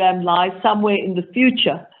diagram lies somewhere in the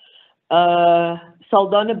future,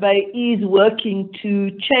 Saldanha Bay is working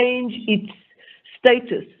to change its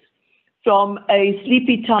status from a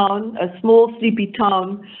sleepy town, a small sleepy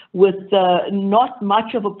town with not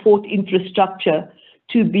much of a port infrastructure,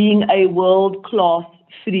 to being a world-class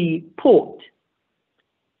free port.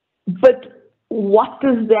 But what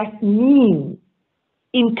does that mean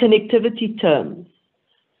in connectivity terms?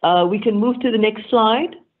 We can move to the next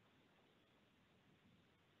slide.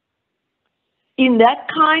 In that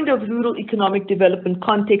kind of rural economic development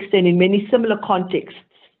context and in many similar contexts,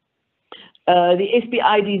 the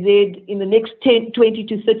SPIDZ in the next 20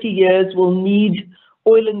 to 30 years will need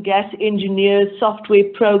oil and gas engineers, software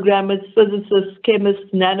programmers, physicists,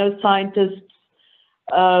 chemists, nanoscientists,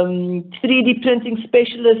 3D printing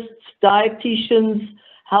specialists, dietitians,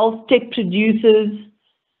 health tech producers,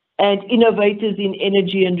 and innovators in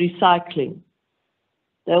energy and recycling.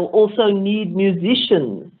 They'll also need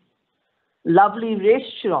musicians, lovely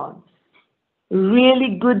restaurants,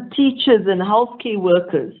 really good teachers and healthcare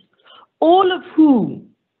workers, all of whom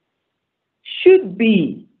should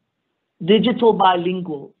be digital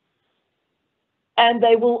bilingual. And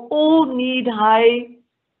they will all need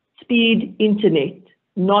high-speed internet,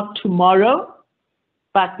 not tomorrow,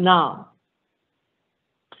 but now.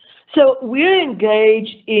 So we're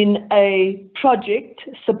engaged in a project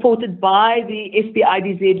supported by the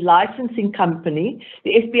SPIDZ licensing company.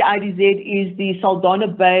 The SPIDZ is the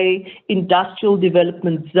Saldanha Bay Industrial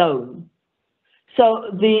Development Zone.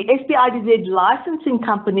 So the SPIDZ licensing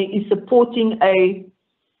company is supporting a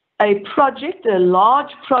project, a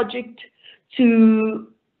large project to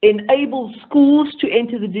enable schools to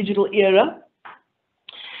enter the digital era.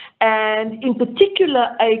 And in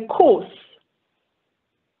particular, a course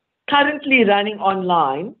currently running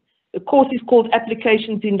online. The course is called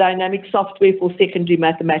Applications in Dynamic Software for Secondary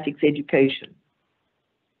Mathematics Education.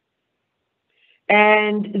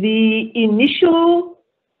 And the initial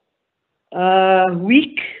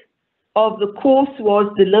week of the course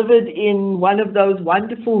was delivered in one of those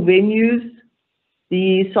wonderful venues,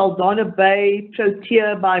 the Saldanha Bay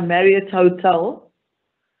Protea by Marriott Hotel.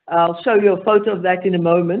 I'll show you a photo of that in a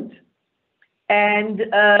moment. And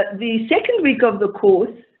the second week of the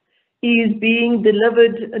course is being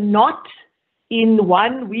delivered not in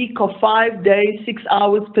 1 week or 5 days, 6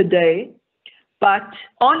 hours per day, but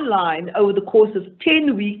online over the course of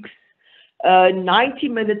 10 weeks, 90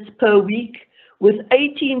 minutes per week, with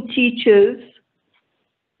 18 teachers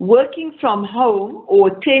working from home or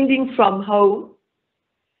attending from home,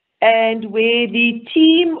 and where the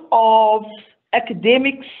team of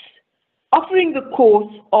academics offering the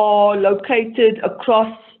course are located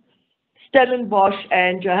across Stellenbosch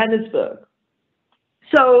and Johannesburg.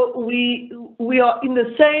 So we are in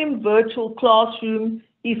the same virtual classroom,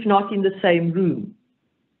 if not in the same room.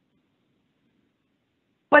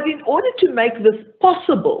 But in order to make this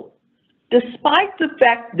possible, despite the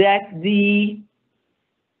fact that the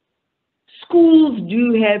schools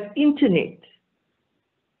do have internet,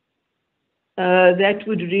 that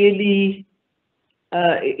would really,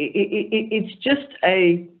 it's just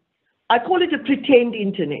I call it a pretend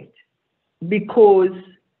internet, because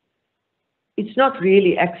it's not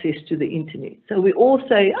really access to the internet. So we all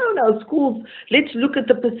say, oh no, schools, let's look at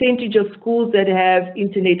the percentage of schools that have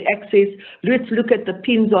internet access. Let's look at the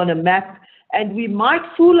pins on a map, and we might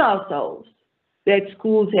fool ourselves that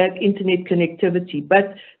schools have internet connectivity.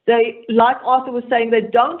 But they, like Arthur was saying, they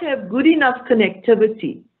don't have good enough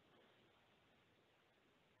connectivity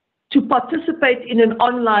to participate in an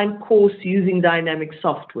online course using dynamic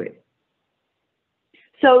software.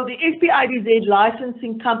 So the SPIDZ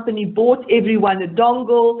licensing company bought everyone a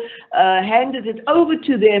dongle, handed it over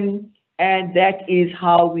to them, and that is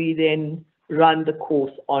how we then run the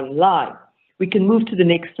course online. We can move to the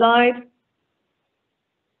next slide.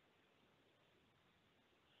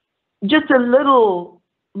 Just a little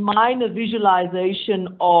minor visualization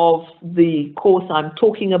of the course I'm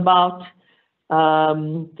talking about.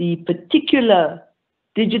 The particular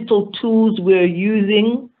digital tools we're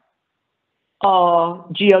using are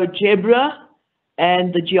GeoGebra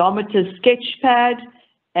and the Geometer Sketchpad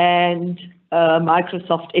and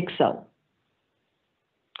Microsoft Excel.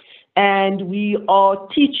 And we are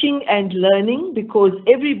teaching and learning, because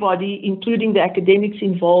everybody, including the academics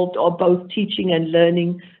involved, are both teaching and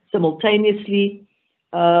learning simultaneously.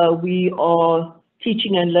 We are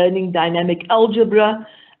teaching and learning dynamic algebra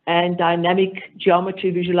and dynamic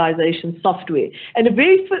geometry visualization software. And a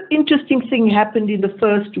very interesting thing happened in the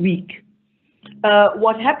first week.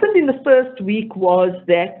 What happened in the first week was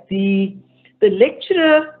that the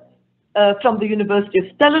lecturer from the University of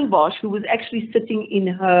Stellenbosch, who was actually sitting in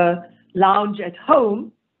her lounge at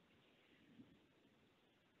home,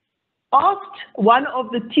 asked one of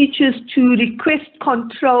the teachers to request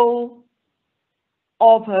control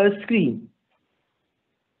of her screen,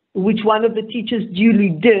 which one of the teachers duly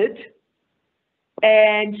did,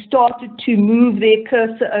 and started to move their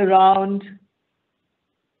cursor around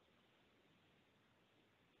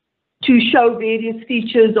to show various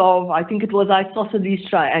features of, I think it was isosceles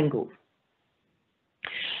triangles.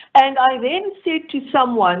 And I then said to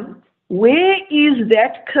someone, where is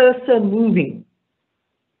that cursor moving?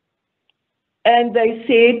 And they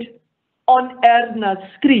said, on Erna's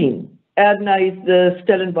screen. Erna is the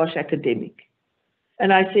Stellenbosch academic.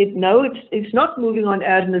 And I said, no, it's not moving on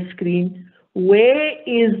Erna's screen. Where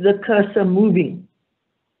is the cursor moving?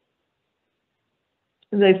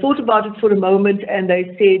 And they thought about it for a moment and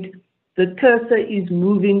they said, the cursor is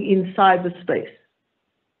moving in cyberspace.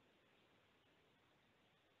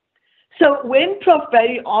 So when Prof.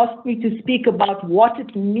 Barry asked me to speak about what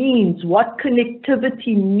it means, what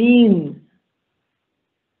connectivity means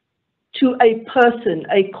to a person,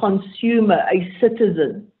 a consumer, a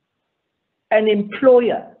citizen, an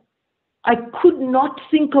employer, I could not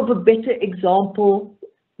think of a better example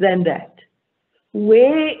than that.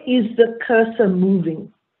 Where is the cursor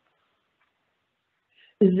moving?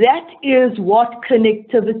 That is what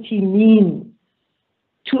connectivity means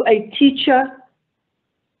to a teacher,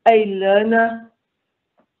 a learner,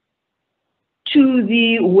 to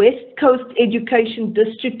the West Coast Education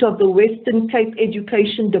District of the Western Cape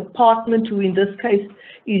Education Department, who in this case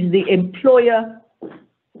is the employer,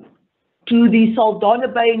 to the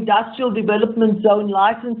Saldanha Bay Industrial Development Zone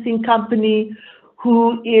Licensing Company,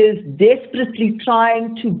 who is desperately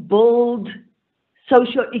trying to build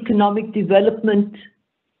socio-economic development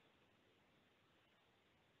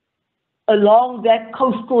along that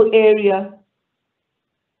coastal area,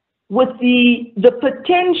 with the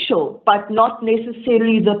potential, but not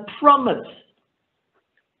necessarily the promise,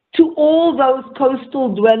 to all those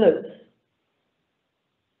coastal dwellers,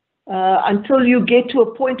 until you get to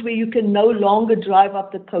a point where you can no longer drive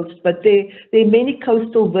up the coast. But there are many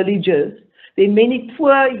coastal villages, there are many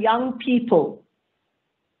poor young people,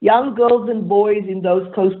 young girls and boys in those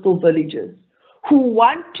coastal villages, who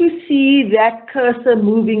want to see that cursor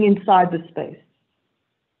moving in cyberspace.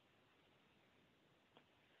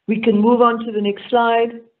 We can move on to the next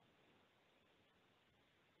slide.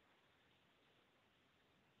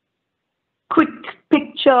 Quick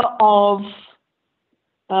picture of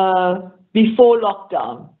before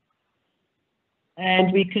lockdown.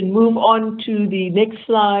 And we can move on to the next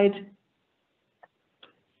slide.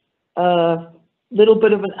 Little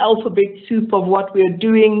bit of an alphabet soup of what we're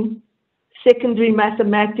doing. Secondary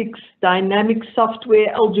mathematics, dynamic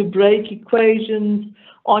software, algebraic equations,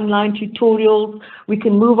 online tutorials. We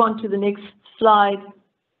can move on to the next slide.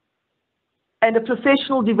 And a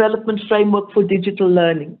professional development framework for digital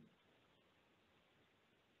learning.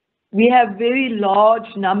 We have very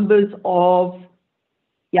large numbers of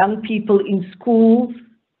young people in schools,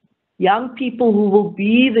 young people who will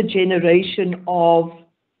be the generation of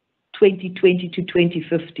 2020 to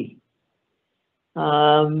 2050.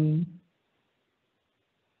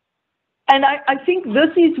 And I think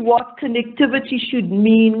this is what connectivity should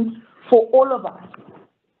mean for all of us,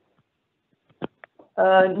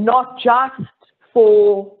 not just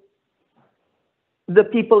for the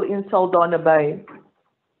people in Saldanha Bay,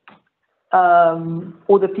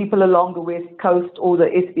 or the people along the West Coast or the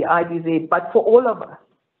SBIDZ, but for all of us.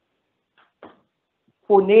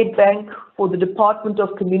 For Nedbank, for the Department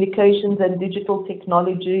of Communications and Digital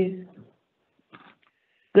Technologies.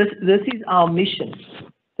 This is our mission.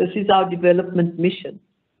 This is our development mission.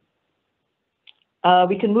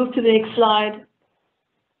 We can move to the next slide,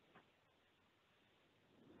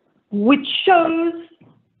 which shows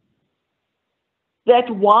that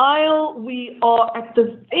while we are at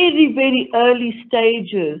the very, very early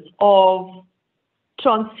stages of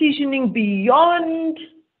transitioning beyond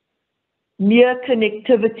mere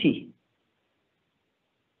connectivity,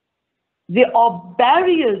 there are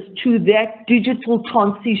barriers to that digital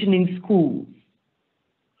transition in schools,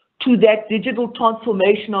 to that digital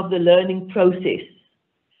transformation of the learning process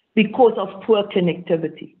because of poor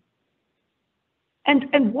connectivity.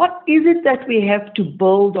 And what is it that we have to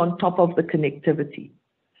build on top of the connectivity?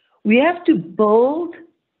 We have to build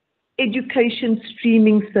education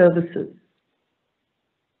streaming services.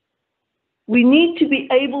 We need to be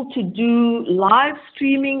able to do live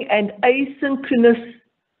streaming and asynchronous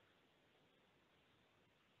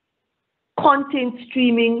content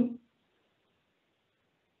streaming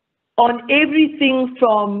on everything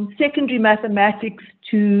from secondary mathematics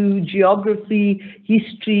to geography,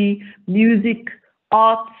 history, music,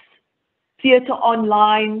 arts, theatre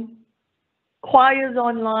online, choirs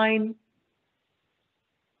online.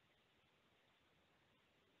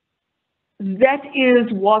 That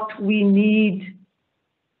is what we need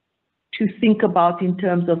to think about in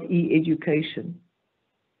terms of e-education.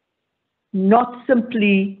 Not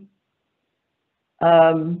simply,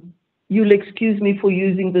 you'll excuse me for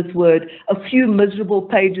using this word, a few miserable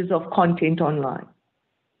pages of content online.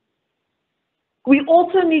 We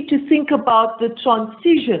also need to think about the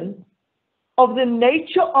transition of the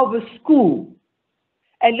nature of a school.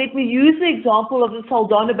 And let me use the example of the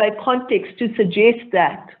Saldanha Bay context to suggest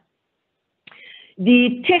that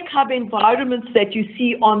the tech hub environments that you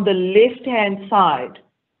see on the left-hand side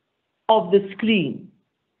of the screen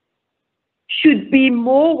should be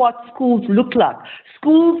more what schools look like.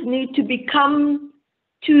 Schools need to become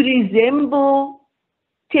to resemble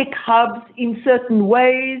tech hubs in certain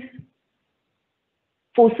ways,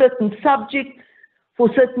 for certain subjects, for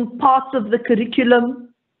certain parts of the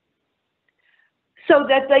curriculum, so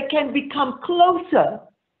that they can become closer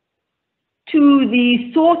to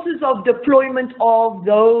the sources of deployment of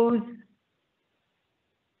those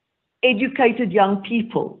educated young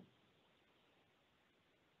people,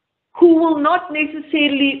 who will not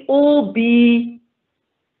necessarily all be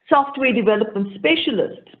software development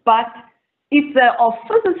specialists, but if they are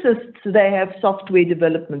physicists, they have software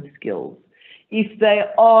development skills. If they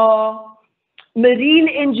are marine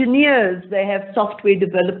engineers, they have software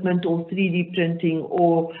development or 3D printing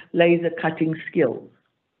or laser cutting skills.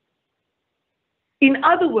 In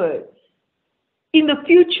other words, in the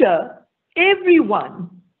future,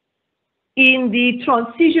 everyone in the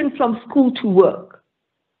transition from school to work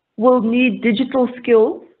will need digital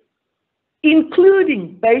skills,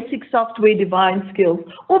 including basic software design skills,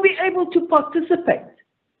 or be able to participate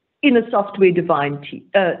in a software design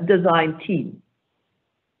team,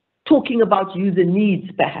 talking about user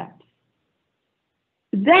needs perhaps.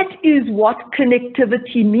 That is what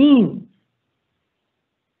connectivity means.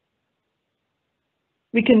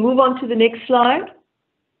 We can move on to the next slide,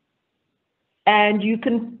 and you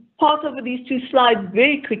can pass over these two slides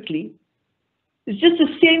very quickly. It's just a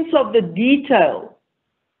sense of the detail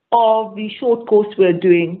of the short course we're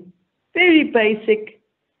doing. Very basic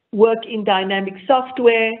work in dynamic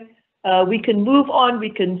software. We can move on, we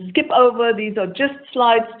can skip over. These are just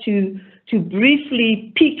slides to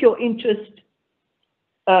briefly pique your interest.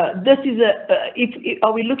 This is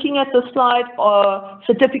are we looking at the slide or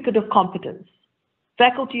certificate of competence?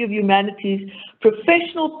 Faculty of Humanities,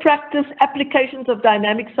 professional practice applications of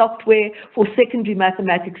dynamic software for secondary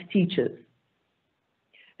mathematics teachers.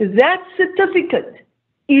 That certificate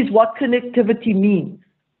is what connectivity means,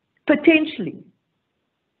 potentially,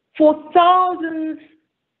 for thousands,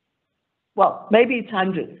 well, maybe it's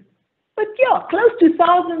hundreds, but yeah, close to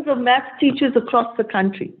thousands of maths teachers across the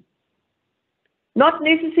country. Not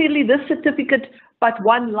necessarily this certificate, but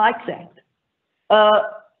one like that.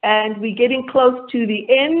 And we're getting close to the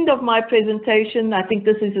end of my presentation. I think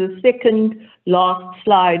this is the second last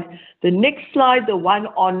slide. The next slide, the one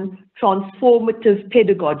on transformative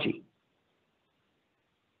pedagogy.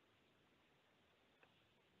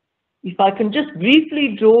 If I can just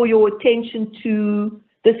briefly draw your attention to,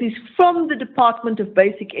 this is from the Department of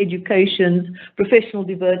Basic Education's Professional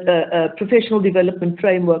Development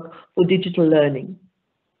Framework for Digital Learning.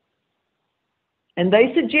 And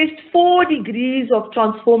they suggest 4 degrees of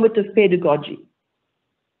transformative pedagogy.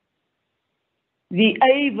 The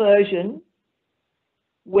A version,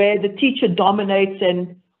 where the teacher dominates,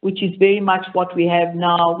 and which is very much what we have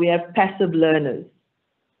now, we have passive learners.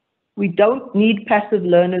 We don't need passive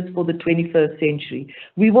learners for the 21st century.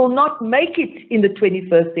 We will not make it in the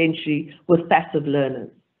 21st century with passive learners.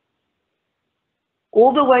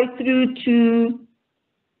 All the way through to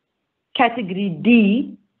category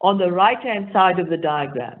D, on the right-hand side of the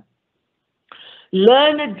diagram.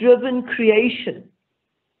 Learner-driven creation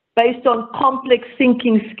based on complex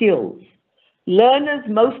thinking skills. Learners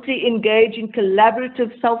mostly engage in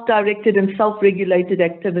collaborative, self-directed and self-regulated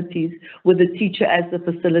activities with the teacher as the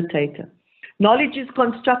facilitator. Knowledge is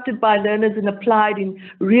constructed by learners and applied in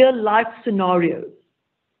real-life scenarios.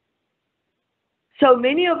 So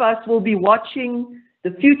many of us will be watching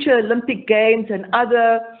the future Olympic Games and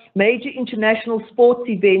other major international sports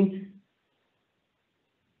events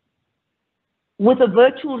with a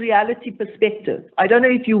virtual reality perspective. I don't know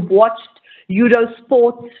if you've watched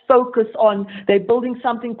Eurosports focus on, they're building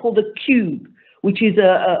something called the Cube, which is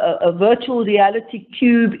a virtual reality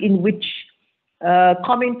cube in which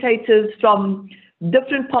commentators from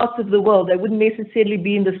different parts of the world, they wouldn't necessarily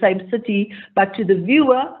be in the same city, but to the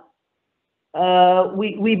viewer,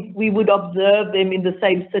 we would observe them in the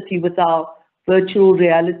same city with our virtual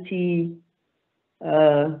reality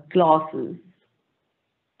glasses,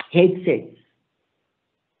 headsets.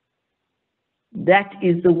 That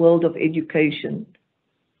is the world of education.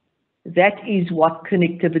 That is what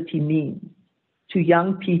connectivity means to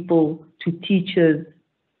young people, to teachers,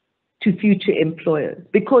 to future employers.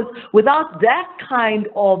 Because without that kind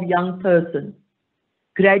of young person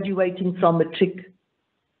graduating from matric,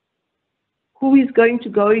 who is going to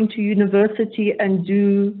go into university and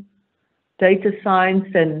do data science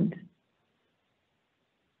and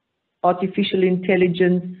artificial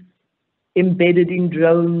intelligence embedded in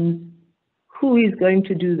drones? Who is going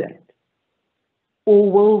to do that?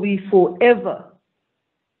 Or will we forever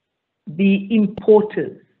be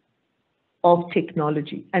importers of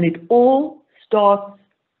technology? And it all starts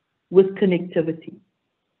with connectivity.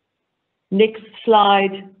 Next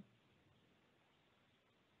slide.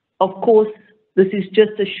 Of course, this is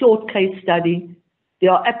just a short case study.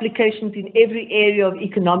 There are applications in every area of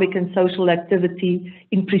economic and social activity,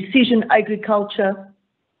 in precision agriculture.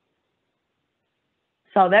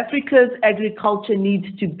 South Africa's agriculture needs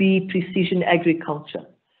to be precision agriculture.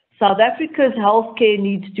 South Africa's healthcare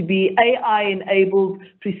needs to be AI-enabled,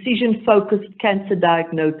 precision-focused cancer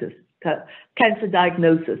diagnosis. South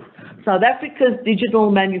Africa's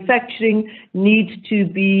digital manufacturing needs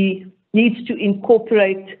to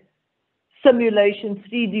incorporate simulation,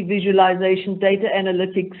 3D visualization, data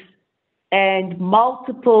analytics, and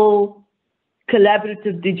multiple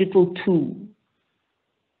collaborative digital tools,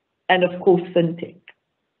 and of course, fintech.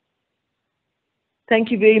 Thank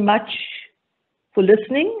you very much for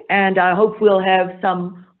listening, and I hope we'll have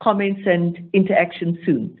some comments and interaction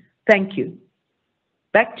soon. Thank you.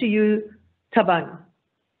 Back to you, Thabang.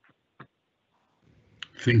 I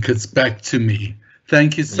think it's back to me.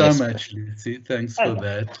 Thank you so much, Lucy. Thanks for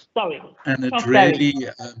that. Sorry. And it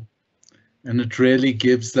really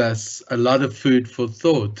gives us a lot of food for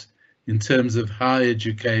thought in terms of how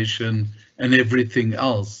education and everything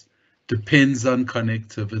else depends on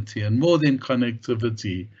connectivity, and more than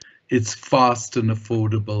connectivity, it's fast and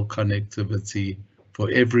affordable connectivity for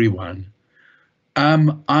everyone.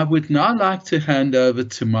 I would now like to hand over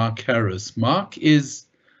to Mark Harris. Mark is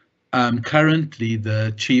currently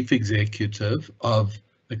the chief executive of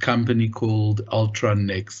a company called Ultron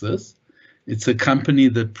Nexus. It's a company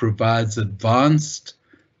that provides advanced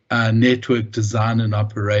network design and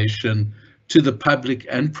operation to the public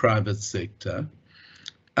and private sector.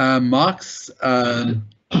 Mark's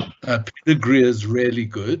pedigree is really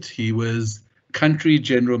good. He was country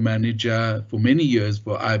general manager for many years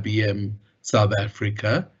for IBM South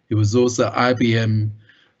Africa. He was also IBM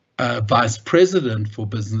vice president for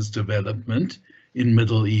business development in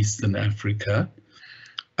Middle East and Africa.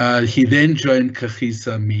 He then joined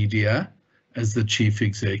Kagiso Media as the chief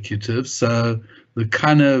executive. So the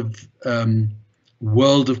kind of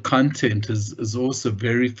world of content is also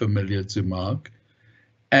very familiar to Mark.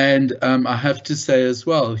 And I have to say as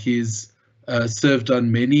well, he's served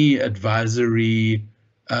on many advisory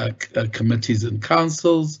committees and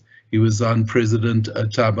councils. He was on President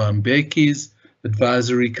Thabo Mbeki's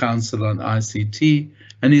advisory council on ICT,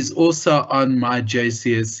 and he's also on my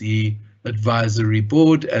JCSE advisory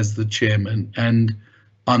board as the chairman and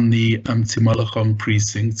on the Tshimologong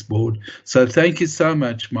Precincts board. So thank you so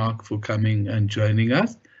much, Mark, for coming and joining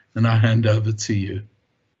us, and I hand over to you.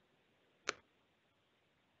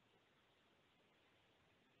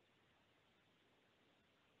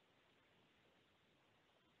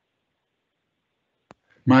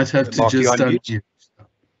 Might have to Mark, just unmute.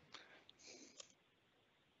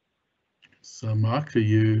 So Mark, are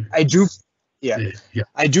you? I do, yeah. Yeah.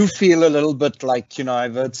 I do feel a little bit like,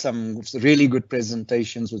 I've heard some really good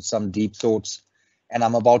presentations with some deep thoughts, and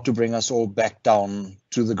I'm about to bring us all back down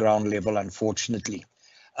to the ground level, unfortunately.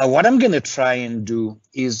 What I'm going to try and do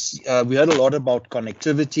is, we heard a lot about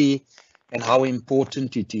connectivity and how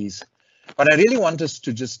important it is. But I really want us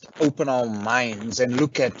to just open our minds and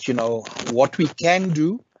look at, what we can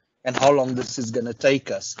do and how long this is going to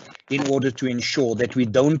take us in order to ensure that we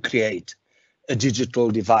don't create a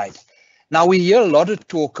digital divide. Now, we hear a lot of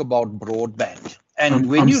talk about broadband. And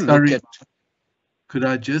when you look at... Could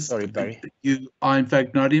I just... Sorry, Barry. You are, in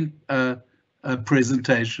fact, not in a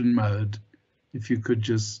presentation mode. If you could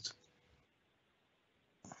just...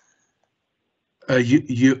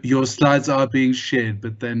 your slides are being shared,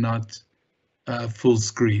 but they're not full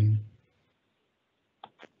screen.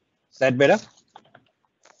 that better?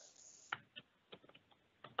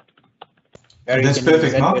 Barry, That's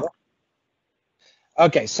perfect, Mark.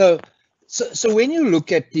 Okay, so when you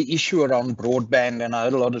look at the issue around broadband, and I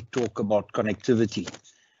heard a lot of talk about connectivity,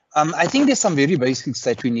 I think there's some very basics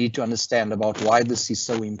that we need to understand about why this is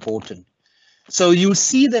so important. So you'll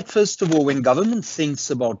see that, first of all, when government thinks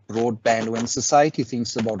about broadband, when society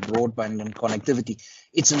thinks about broadband and connectivity,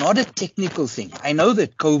 it's not a technical thing. I know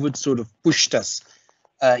that COVID sort of pushed us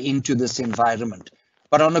into this environment,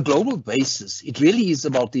 but on a global basis, it really is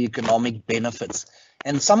about the economic benefits.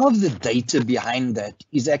 And some of the data behind that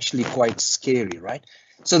is actually quite scary, right?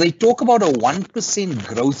 So they talk about a 1%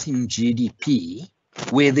 growth in GDP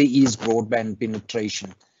where there is broadband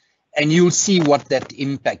penetration. And you'll see what that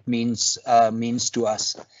impact means to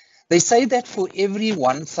us. They say that for every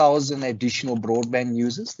 1,000 additional broadband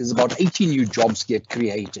users, there's about 80 new jobs get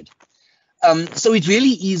created. So it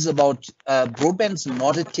really is about, broadband's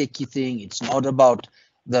not a techie thing. It's not about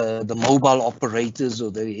the mobile operators or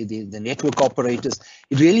the network operators.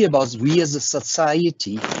 It's really about we as a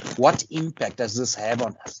society, what impact does this have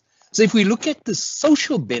on us? So if we look at the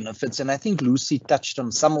social benefits, and I think Lucy touched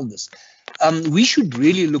on some of this, we should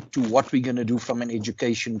really look to what we're going to do from an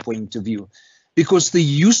education point of view, because the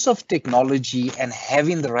use of technology and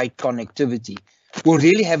having the right connectivity will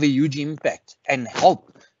really have a huge impact and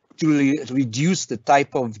help to reduce the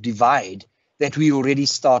type of divide that we're already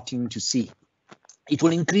starting to see. It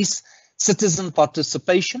will increase citizen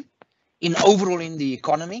participation overall in the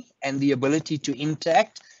economy and the ability to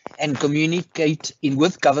interact and communicate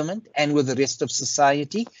with government and with the rest of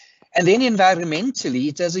society. And then environmentally,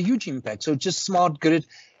 it has a huge impact. So just smart grid,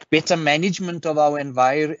 better management of our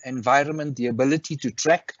environment, the ability to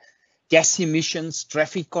track gas emissions,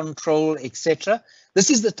 traffic control, etc. This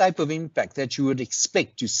is the type of impact that you would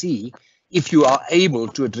expect to see if you are able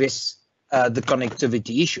to address the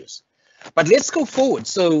connectivity issues. But let's go forward.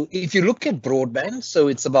 So if you look at broadband, so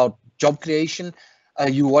it's about job creation.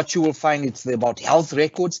 What you will find, it's about health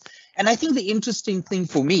records. And I think the interesting thing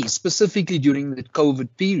for me, specifically during the COVID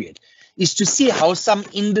period, is to see how some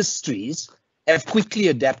industries have quickly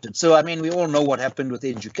adapted. So, I mean, we all know what happened with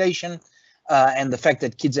education and the fact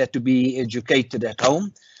that kids had to be educated at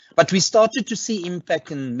home. But we started to see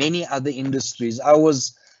impact in many other industries. I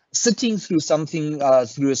was sitting through something,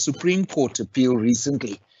 through a Supreme Court appeal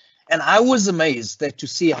recently, and I was amazed to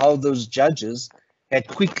see how those judges had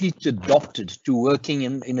quickly adopted to working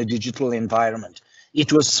in a digital environment.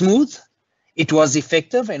 It was smooth, it was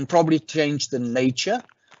effective, and probably changed the nature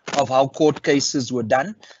of how court cases were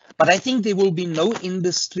done. But I think there will be no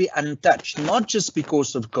industry untouched, not just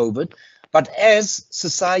because of COVID, but as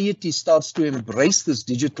society starts to embrace this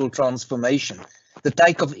digital transformation, the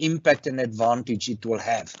type of impact and advantage it will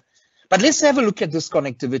have. But let's have a look at this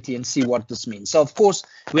connectivity and see what this means. So, of course,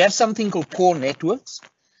 we have something called core networks.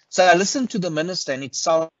 So I listened to the minister, and it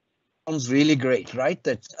sounds really great, right?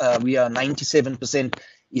 That we are 97%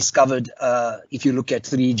 is covered if you look at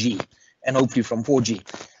 3G and hopefully from 4G.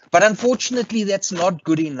 But unfortunately, that's not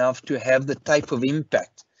good enough to have the type of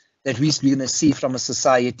impact that we're going to see from a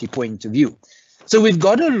society point of view. So we've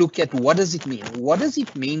got to look at what does it mean? What does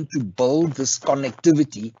it mean to build this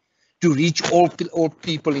connectivity to reach all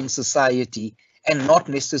people in society and not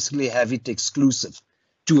necessarily have it exclusive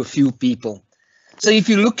to a few people? So if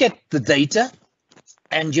you look at the data,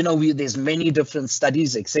 and there's many different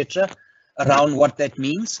studies, etc., around what that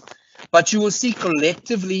means, but you will see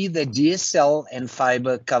collectively that DSL and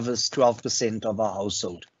fiber covers 12% of our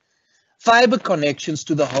household. Fiber connections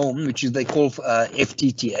to the home, which they call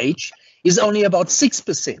FTTH, is only about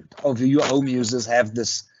 6% of your home users have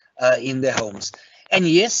this in their homes. And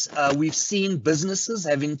yes, we've seen businesses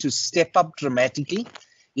having to step up dramatically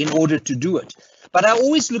in order to do it. But I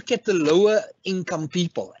always look at the lower income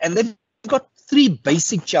people, and they've got three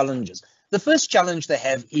basic challenges. The first challenge they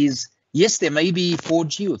have is, yes, there may be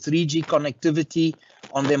 4G or 3G connectivity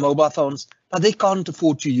on their mobile phones, but they can't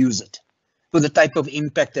afford to use it for the type of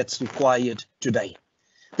impact that's required today.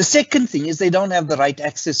 The second thing is they don't have the right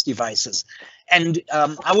access devices. And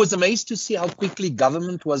I was amazed to see how quickly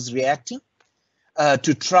government was reacting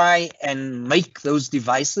to try and make those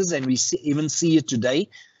devices, and we even see it today,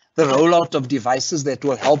 the rollout of devices that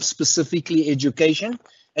will help specifically education.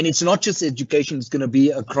 And it's not just education, it's going to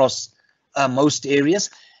be across most areas.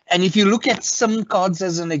 And if you look at SIM cards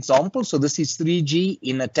as an example, so this is 3G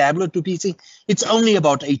in a tablet to PC, it's only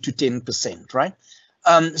about 8 to 10%, right?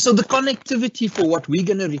 So the connectivity for what we're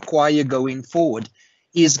going to require going forward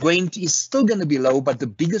is still going to be low, but the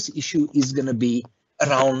biggest issue is going to be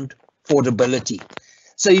around affordability.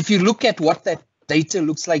 So if you look at what that data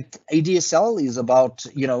looks like, ADSL is about,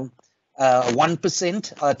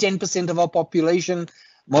 1%, 10% of our population.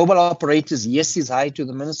 Mobile operators, yes, is high to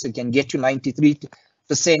the minister, can get to 93%.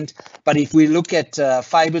 But if we look at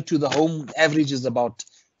fiber to the home, average is about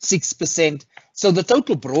 6%. So the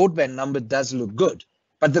total broadband number does look good.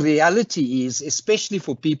 But the reality is, especially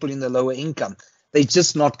for people in the lower income, they're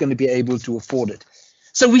just not going to be able to afford it.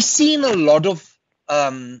 So we've seen a lot of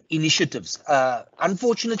initiatives.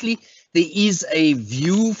 Unfortunately, there is a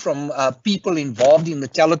view from people involved in the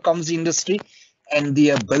telecoms industry and the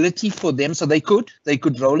ability for them, so they could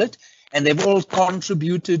roll it, and they've all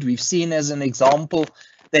contributed. We've seen as an example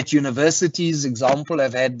that universities,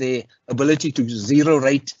 have had the ability to zero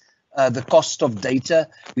rate the cost of data.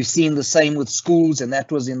 We've seen the same with schools, and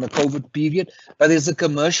that was in the COVID period. But there's a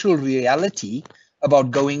commercial reality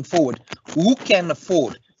about going forward. Who can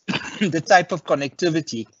afford the type of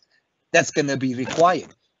connectivity that's going to be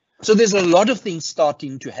required? So there's a lot of things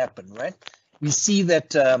starting to happen, right? We see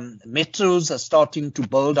that metros are starting to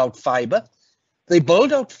build out fiber. They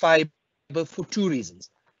build out fiber for two reasons.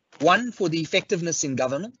 One, for the effectiveness in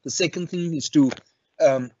government. The second thing is to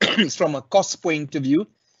is from a cost point of view.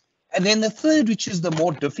 And then the third, which is the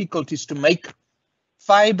more difficult, is to make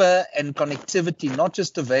fiber and connectivity not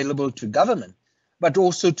just available to government, but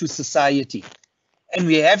also to society. And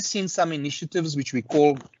we have seen some initiatives which we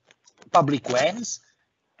call public WANs.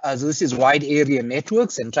 So this is wide area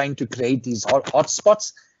networks and trying to create these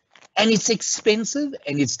hotspots. And it's expensive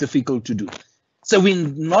and it's difficult to do. So we're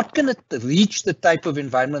not going to reach the type of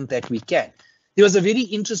environment that we can. There was a very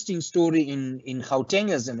interesting story in Gauteng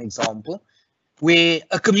as an example, where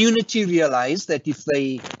a community realized that if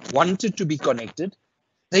they wanted to be connected,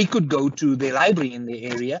 they could go to their library in the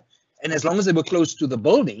area. And as long as they were close to the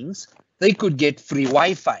buildings, they could get free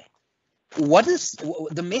Wi-Fi. What is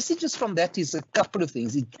the messages from that is a couple of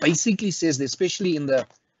things. It basically says, especially in the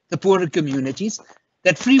poorer communities,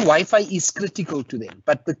 that free Wi-Fi is critical to them,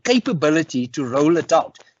 but the capability to roll it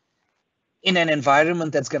out in an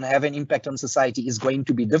environment that's going to have an impact on society is going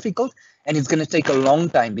to be difficult, and it's going to take a long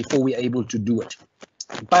time before we're able to do it.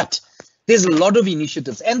 But there's a lot of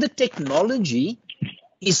initiatives, and the technology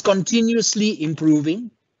is continuously improving.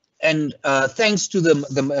 And thanks to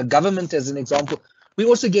the government, as an example, we're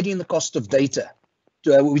also getting the cost of data,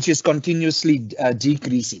 which is continuously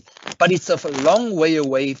decreasing. But it's a long way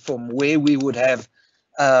away from where we would have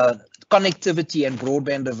connectivity and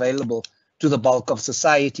broadband available to the bulk of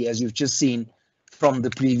society, as you've just seen from the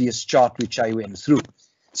previous chart, which I went through.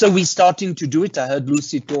 So we're starting to do it. I heard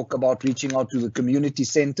Lucy talk about reaching out to the community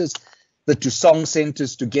centers, the Tusong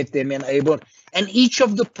centers, to get them enabled. And each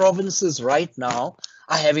of the provinces right now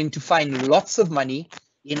are having to find lots of money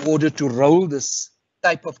in order to roll this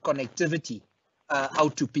type of connectivity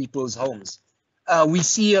out to people's homes. We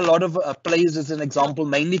see a lot of players, as an example,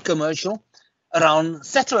 mainly commercial, around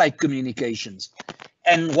satellite communications.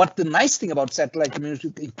 And what the nice thing about satellite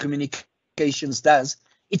communications does,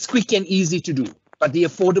 it's quick and easy to do. But the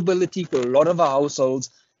affordability for a lot of our households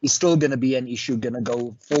is still going to be an issue going to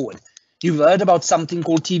go forward. You've heard about something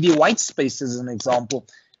called TV white space as an example,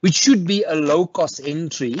 which should be a low-cost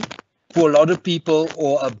entry for a lot of people,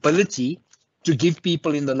 or ability to give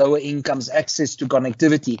people in the lower incomes access to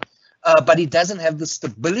connectivity. But it doesn't have the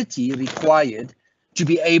stability required to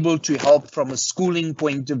be able to help from a schooling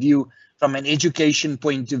point of view, from an education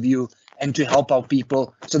point of view, and to help our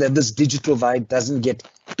people so that this digital divide doesn't get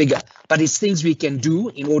bigger. But it's things we can do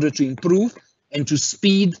in order to improve and to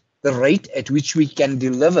speed the rate at which we can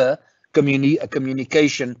deliver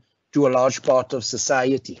communication to a large part of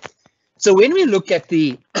society. So when we look at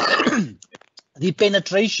the the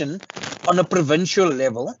penetration on a provincial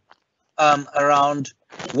level around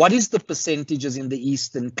what is the percentages in the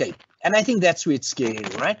Eastern Cape, and I think that's where it's scary,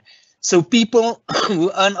 right? So people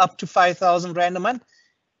who earn up to 5,000 Rand a month,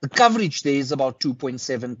 the coverage there is about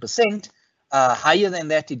 2.7%. Higher than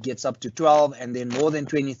that, it gets up to 12, and then more than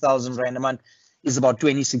 20,000 Rand a month is about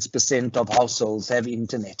 26% of households have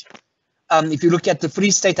internet. If you look at the Free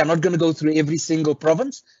State, I'm not going to go through every single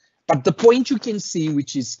province, but the point you can see,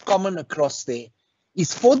 which is common across there,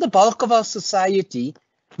 is for the bulk of our society,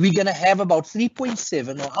 we're going to have about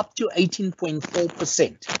 3.7 or up to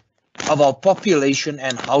 18.4% of our population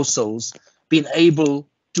and households being able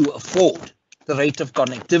to afford the rate of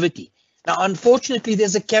connectivity. Now, unfortunately,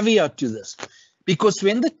 there's a caveat to this, because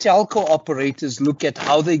when the telco operators look at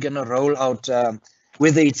how they're going to roll out,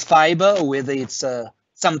 whether it's fiber or whether it's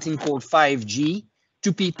something called 5G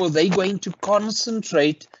to people, they're going to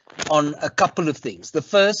concentrate on a couple of things. The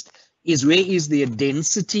first is, where is there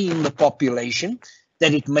density in the population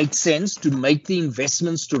that it makes sense to make the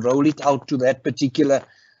investments to roll it out to that particular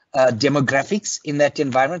demographics in that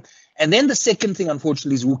environment. And then the second thing,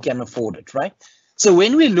 unfortunately, is who can afford it, right? So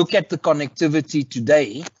when we look at the connectivity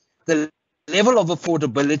today, the level of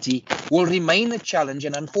affordability will remain a challenge.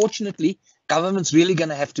 And unfortunately, government's really going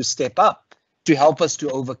to have to step up to help us to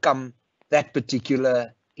overcome that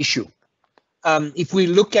particular issue. If we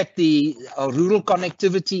look at the rural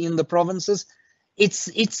connectivity in the provinces, it's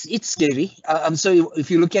scary. So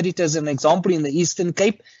if you look at it as an example, in the Eastern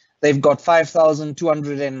Cape, they've got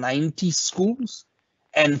 5,290 schools,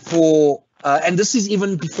 and this is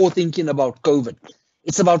even before thinking about COVID.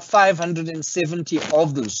 It's about 570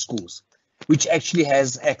 of those schools which actually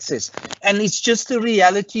has access, and it's just a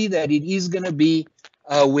reality that it is going to be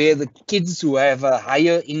where the kids who have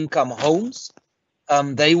higher income homes,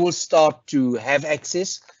 they will start to have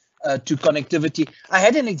access to connectivity. I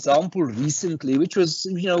had an example recently, which was,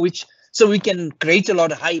 so we can create a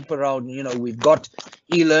lot of hype around, we've got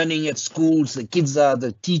e-learning at schools,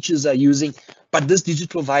 the teachers are using, but this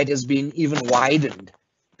digital divide has been even widened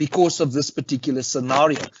because of this particular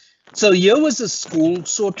scenario. So here was a school,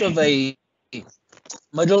 sort of a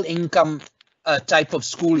middle income type of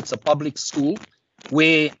school. It's a public school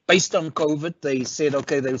where, based on COVID, they said,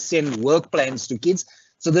 okay, they'll send work plans to kids.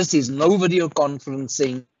 So this is no video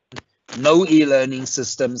conferencing, no e-learning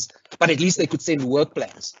systems, but at least they could send work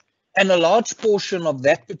plans. And a large portion of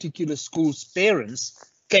that particular school's parents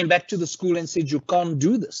came back to the school and said, you can't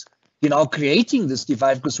do this. Creating this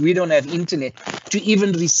divide because we don't have internet to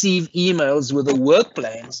even receive emails with the work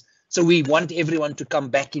plans. So we want everyone to come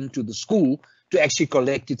back into the school to actually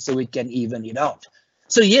collect it so we can even it out.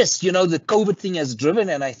 So yes, the COVID thing has driven,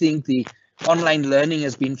 and I think the online learning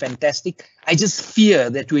has been fantastic. I just fear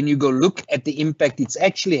that when you go look at the impact it's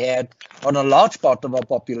actually had on a large part of our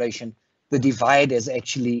population, the divide has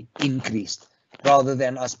actually increased rather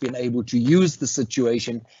than us being able to use the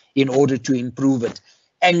situation in order to improve it.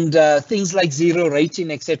 And things like zero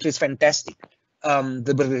rating, etc., is fantastic.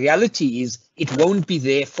 The reality is it won't be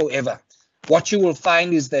there forever. What you will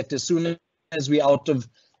find is that as soon as we're out of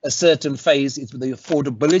a certain phase, the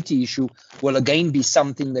affordability issue will again be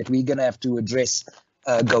something that we're going to have to address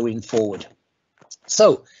going forward.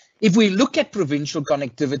 So if we look at provincial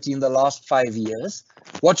connectivity in the last 5 years,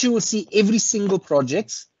 what you will see, every single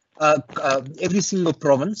project, every single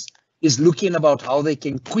province is looking about how they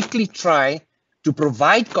can quickly try to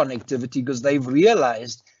provide connectivity because they've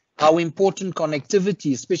realized how important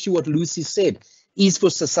connectivity, especially what Lucy said, is for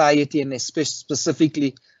society and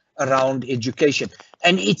specifically around education.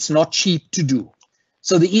 And it's not cheap to do.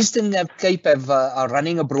 So the Eastern Cape are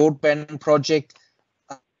running a broadband project,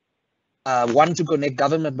 one to connect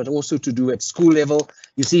government, but also to do at school level.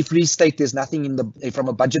 You see Free State, there's nothing from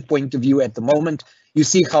a budget point of view at the moment. You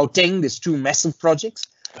see Gauteng, there's 2 massive projects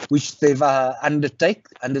which they've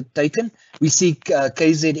undertaken. We see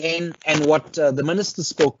KZN, and what the minister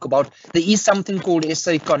spoke about. There is something called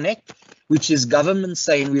SA Connect, which is government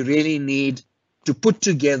saying we really need to put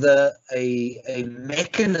together a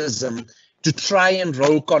mechanism to try and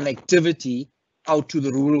roll connectivity out to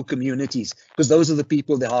the rural communities, because those are the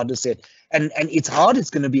people the hardest hit. And it's hard, it's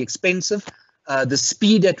going to be expensive. The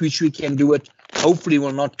speed at which we can do it hopefully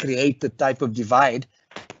will not create the type of divide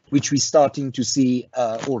which we're starting to see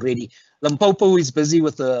already. Limpopo is busy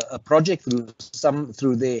with a project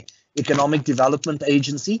through their Economic Development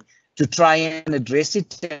Agency to try and address it.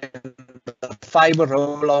 The fiber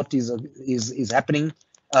rollout is happening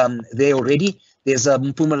there already. There's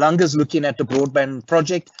Mpumalanga's looking at the broadband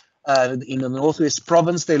project. In the Northwest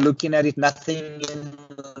Province, they're looking at it, nothing in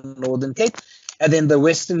the Northern Cape. And then the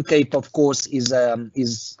Western Cape, of course, is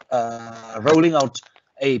rolling out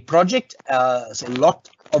a project. There's a lot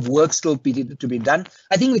of work still to be done.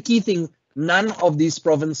 I think the key thing, none of these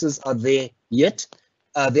provinces are there yet.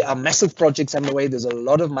 There are massive projects underway. There's a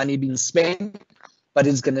lot of money being spent, but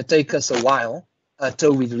it's going to take us a while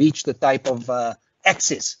till we reach the type of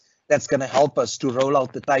access that's going to help us to roll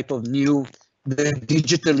out the type of the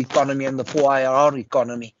digital economy and the 4IR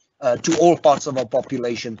economy to all parts of our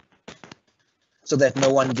population, so that no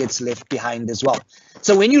one gets left behind as well.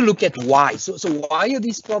 So when you look at why, so why are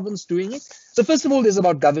these provinces doing it? So first of all, there's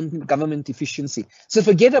about government efficiency. So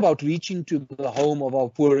forget about reaching to the home of our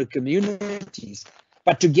poorer communities,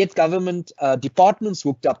 but to get government departments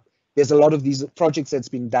hooked up, there's a lot of these projects that's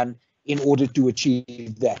been done in order to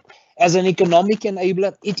achieve that. As an economic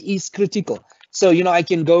enabler, it is critical. So, I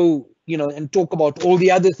can go, and talk about all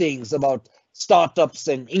the other things about startups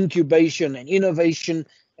and incubation and innovation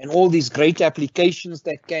and all these great applications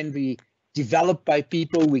that can be developed by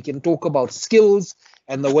people. We can talk about skills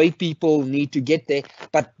and the way people need to get there.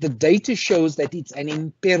 But the data shows that it's an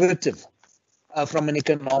imperative from an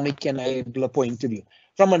economic enabler point of view.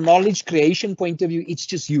 from a knowledge creation point of view, it's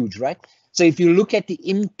just huge, right? So if you look at the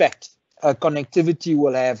impact connectivity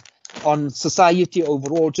will have on society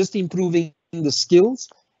overall, just improving the skills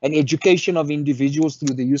and education of individuals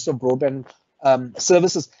through the use of broadband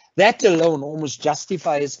services, that alone almost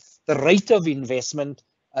justifies the rate of investment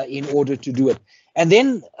in order to do it. And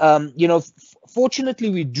then, you know, fortunately,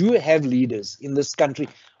 we do have leaders in this country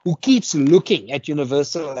who keeps looking at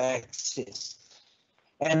universal access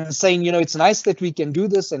and saying, you know, it's nice that we can do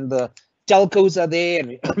this, and the telcos are there,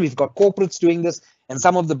 and we've got corporates doing this, and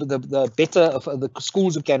some of the better of the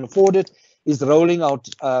schools who can afford it is rolling out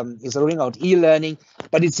e-learning.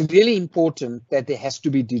 But it's really important that there has to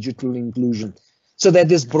be digital inclusion, so that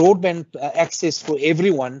there's broadband access for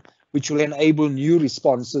everyone, which will enable new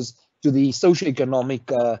responses to the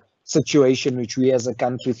socioeconomic situation which we as a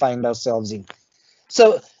country find ourselves in.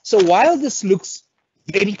 So while this looks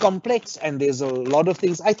very complex and there's a lot of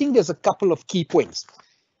things, I think there's a couple of key points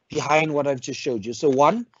behind what I've just showed you. So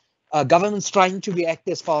one, government's trying to react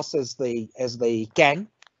as fast as they can.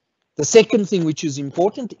 The second thing which is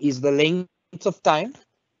important is the length of time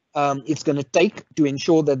it's going to take to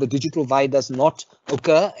ensure that the digital divide does not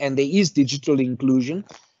occur and there is digital inclusion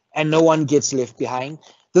and no one gets left behind.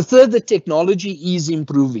 The third, the technology is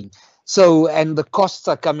improving. So, and the costs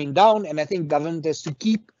are coming down, and I think government has to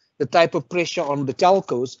keep the type of pressure on the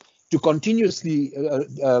telcos to continuously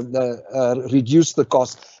reduce the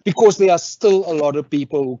cost, because there are still a lot of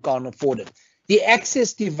people who can't afford it. The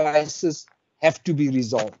access devices have to be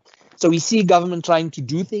resolved. So we see government trying to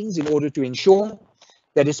do things in order to ensure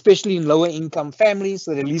that, especially in lower income families,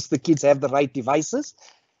 that at least the kids have the right devices,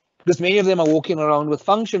 because many of them are walking around with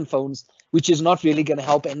function phones, which is not really going to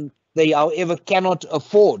help, and they, however, cannot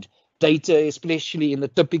afford data, especially in the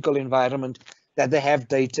typical environment that they have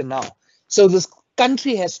data now. So this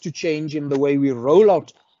country has to change in the way we roll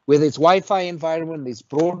out, whether it's Wi-Fi environment, it's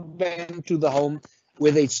broadband to the home,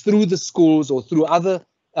 whether it's through the schools or through other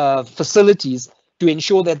facilities, to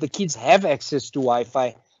ensure that the kids have access to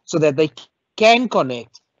Wi-Fi so that they can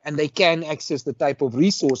connect and they can access the type of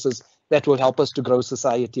resources that will help us to grow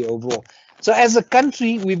society overall. So as a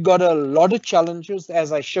country, we've got a lot of challenges,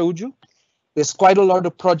 as I showed you. There's quite a lot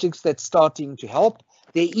of projects that's starting to help.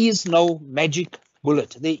 There is no magic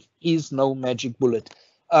bullet. There is no magic bullet.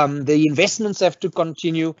 The investments have to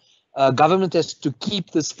continue. Government has to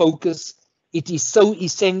keep this focus. It is so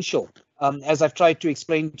essential, as I've tried to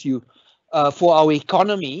explain to you, for our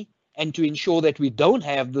economy, and to ensure that we don't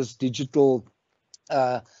have this digital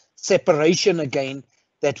separation again,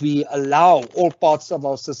 that we allow all parts of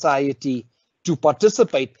our society to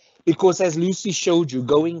participate. Because as Lucy showed you,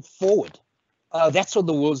 going forward, that's what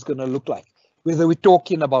the world's going to look like. Whether we're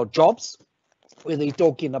talking about jobs, whether we're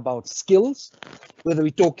talking about skills, whether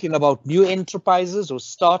we're talking about new enterprises or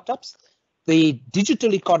startups, the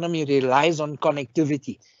digital economy relies on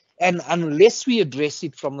connectivity. And unless we address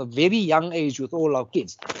it from a very young age with all our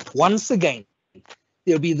kids, once again,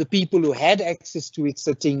 there'll be the people who had access to it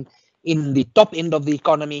sitting in the top end of the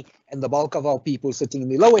economy, and the bulk of our people sitting in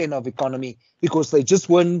the lower end of the economy, because they just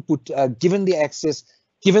weren't given the access,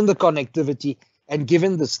 given the connectivity, and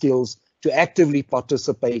given the skills to actively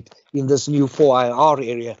participate in this new 4IR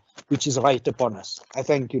area, which is right upon us. I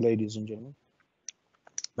thank you, ladies and gentlemen.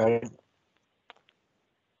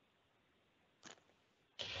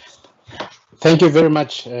 Thank you very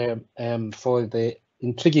much for the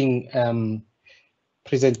intriguing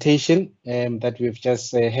presentation that we've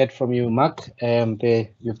just heard from you, Mark.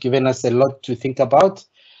 You've given us a lot to think about.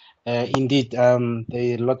 Indeed, there are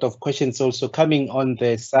a lot of questions also coming on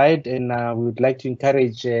the side, and we would like to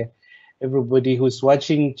encourage everybody who's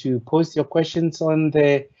watching to post your questions on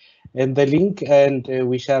the link, and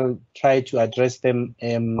we shall try to address them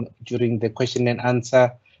during the question and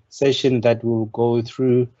answer session that we'll go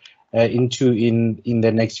through into in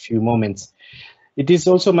the next few moments. It is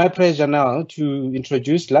also my pleasure now to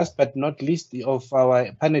introduce, last but not least, of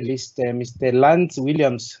our panelists, Mr. Lance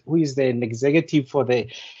Williams, who is an executive for the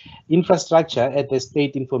infrastructure at the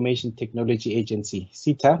State Information Technology Agency,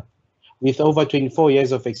 SITA, with over 24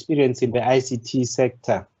 years of experience in the ICT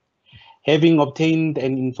sector. Having obtained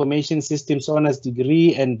an Information Systems Honours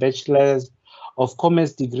degree and Bachelor's of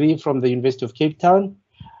Commerce degree from the University of Cape Town,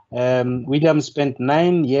 Williams spent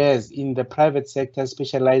 9 years in the private sector,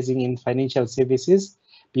 specializing in financial services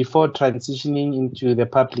before transitioning into the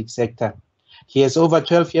public sector. He has over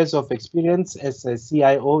 12 years of experience as a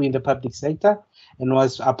CIO in the public sector and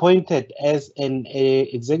was appointed as an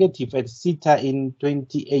executive at SITA in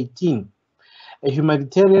 2018. A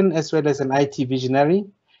humanitarian as well as an IT visionary,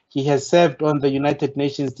 he has served on the United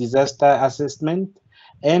Nations Disaster Assessment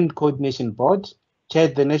and Coordination Board,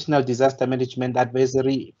 chaired the National Disaster Management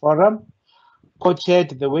Advisory Forum,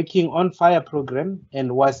 co-chaired the Working on Fire program,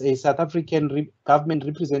 and was a South African government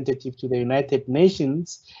representative to the United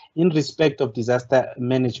Nations in respect of disaster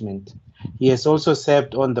management. He has also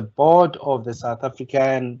served on the board of the South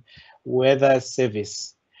African Weather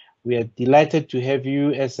Service. We are delighted to have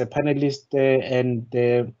you as a panelist,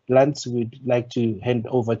 and Lance, we'd like to hand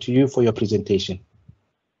over to you for your presentation.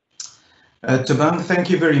 Thabang, thank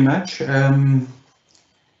you very much.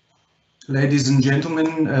 Ladies and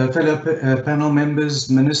gentlemen, fellow panel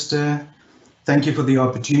members, Minister, thank you for the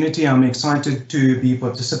opportunity. I'm excited to be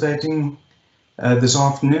participating this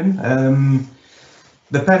afternoon.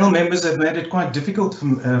 The panel members have made it quite difficult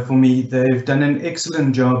for me. They've done an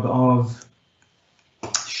excellent job of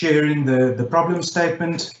sharing the problem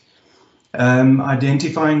statement,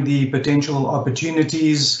 identifying the potential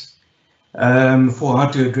opportunities for how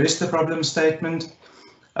to address the problem statement.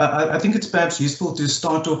 I think it's perhaps useful to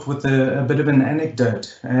start off with a bit of an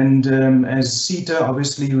anecdote. And as CETA,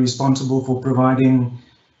 obviously responsible for providing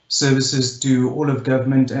services to all of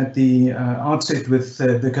government at the outset with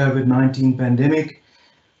the COVID-19 pandemic,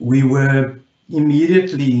 we were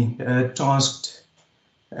immediately tasked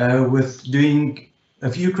with doing a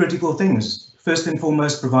few critical things. First and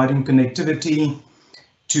foremost, providing connectivity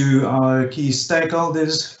to our key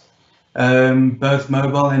stakeholders, both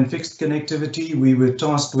mobile and fixed connectivity. We were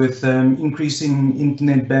tasked with increasing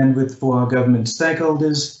internet bandwidth for our government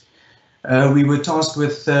stakeholders. We were tasked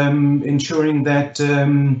with ensuring that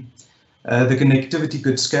the connectivity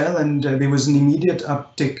could scale, and there was an immediate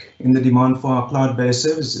uptick in the demand for our cloud-based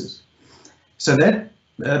services. So that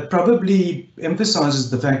probably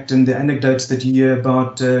emphasizes the fact in the anecdotes that you hear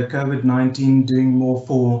about COVID-19 doing more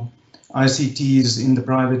for ICTs in the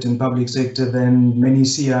private and public sector than many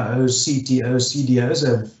CIOs, CTOs, CDOs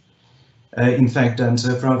have in fact done.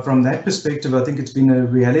 So from that perspective, I think it's been a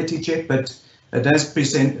reality check, but it has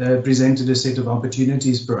presented a set of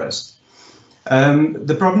opportunities for us.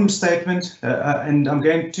 The problem statement, and I'm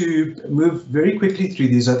going to move very quickly through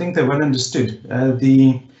these. I think they're well understood.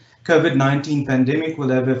 The COVID-19 pandemic will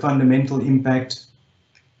have a fundamental impact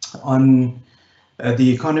on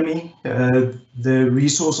the economy. The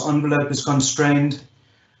resource envelope is constrained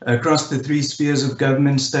across the three spheres of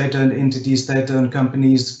government, state-owned entities, state-owned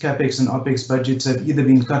companies. CapEx and OpEx budgets have either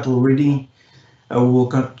been cut already or will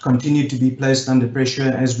continue to be placed under pressure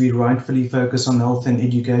as we rightfully focus on health and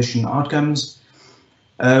education outcomes.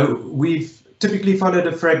 We've typically followed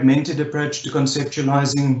a fragmented approach to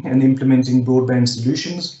conceptualizing and implementing broadband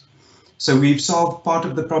solutions. So we've solved part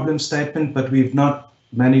of the problem statement, but we've not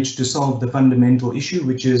managed to solve the fundamental issue,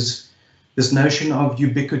 which is this notion of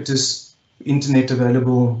ubiquitous internet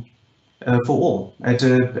available for all at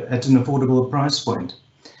an affordable price point.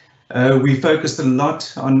 We focused a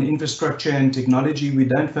lot on infrastructure and technology. We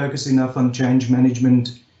don't focus enough on change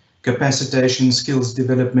management, capacitation, skills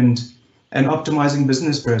development, and optimizing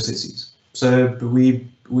business processes. So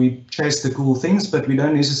we chase the cool things, but we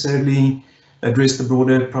don't necessarily address the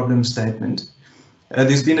broader problem statement.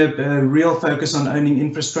 There's been a real focus on owning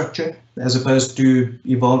infrastructure as opposed to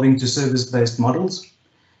evolving to service-based models.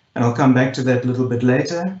 And I'll come back to that a little bit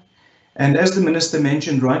later. And as the Minister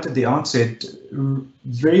mentioned right at the outset,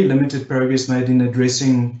 very limited progress made in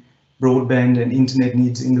addressing broadband and internet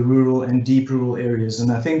needs in the rural and deep rural areas.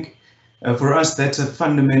 And I think for us, that's a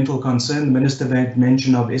fundamental concern. The Minister made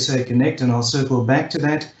mention of SA Connect, and I'll circle back to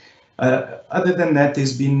that. Other than that,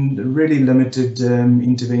 there's been really limited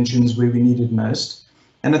interventions where we need it most.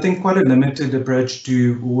 And I think quite a limited approach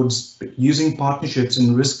towards using partnerships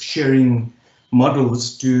and risk-sharing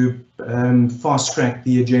models to fast-track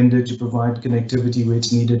the agenda to provide connectivity where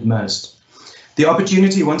it's needed most. The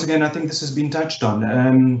opportunity, once again, I think this has been touched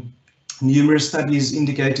on. Numerous studies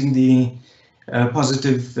indicating the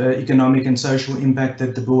positive economic and social impact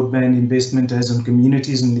that the broadband investment has on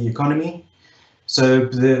communities and the economy. So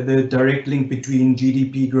the direct link between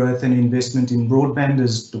GDP growth and investment in broadband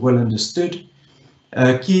is well understood.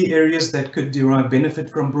 Key areas that could derive benefit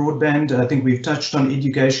from broadband, I think we've touched on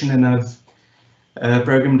education, and I've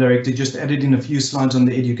Program Director just added in a few slides on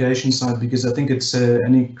the education side because I think it's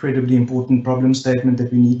an incredibly important problem statement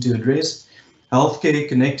that we need to address. Healthcare,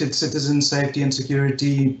 connected citizens, safety and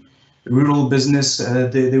security, rural business,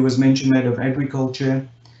 there was mention made of agriculture.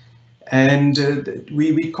 And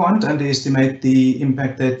we can't underestimate the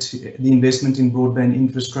impact that the investment in broadband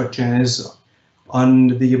infrastructure has on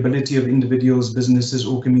the ability of individuals, businesses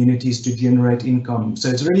or communities to generate income. So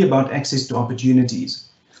it's really about access to opportunities.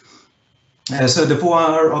 So the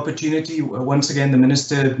 4-hour opportunity, once again, the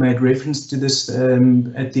Minister made reference to this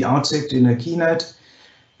at the outset in a keynote.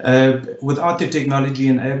 Without the technology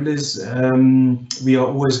enablers, we are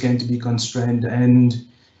always going to be constrained, and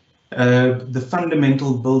the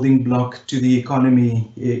fundamental building block to the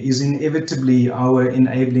economy is inevitably our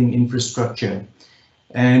enabling infrastructure.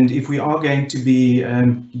 And if we are going to be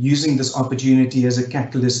using this opportunity as a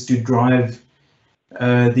catalyst to drive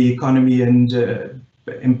the economy and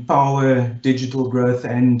empower digital growth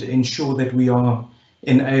and ensure that we are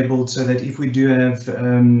enabled so that if we do have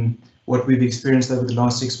what we've experienced over the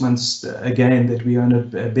last 6 months, again, that we are in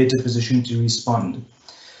a better position to respond.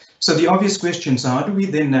 So the obvious question, so how do we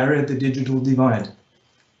then narrow the digital divide?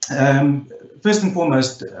 First and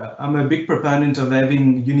foremost, I'm a big proponent of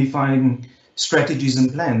having unifying strategies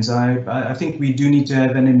and plans. I think we do need to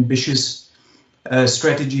have an ambitious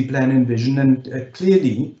strategy, plan and vision, and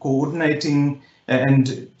clearly coordinating.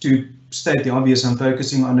 And to state the obvious, I'm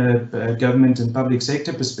focusing on a government and public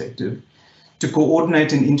sector perspective, to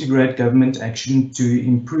coordinate and integrate government action to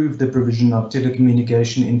improve the provision of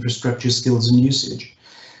telecommunication infrastructure skills and usage.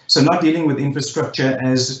 So not dealing with infrastructure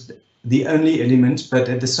as the only element, but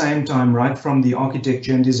at the same time, right from the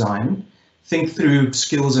architecture and design, think through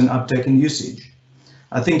skills and uptake and usage.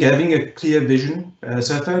 I think having a clear vision,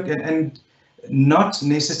 and not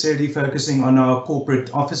necessarily focusing on our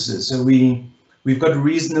corporate offices. So we've got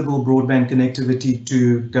reasonable broadband connectivity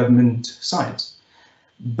to government sites.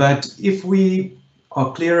 But if we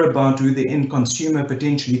are clear about who the end consumer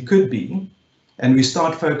potentially could be, and we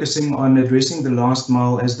start focusing on addressing the last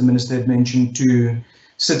mile, as the Minister had mentioned, to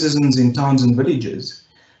citizens in towns and villages,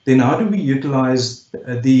 then how do we utilize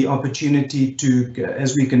the opportunity to,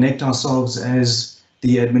 as we connect ourselves as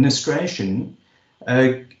the administration,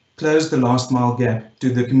 close the last mile gap to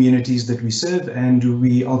the communities that we serve and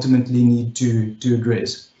we ultimately need to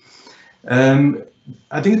address?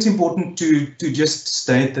 I think it's important to just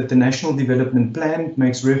state that the National Development Plan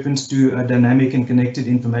makes reference to a dynamic and connected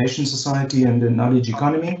information society and a knowledge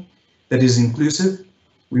economy that is inclusive.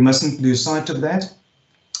 We mustn't lose sight of that.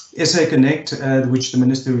 SA Connect, which the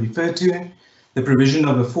Minister referred to, the provision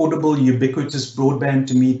of affordable, ubiquitous broadband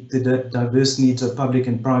to meet the diverse needs of public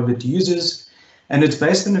and private users. And it's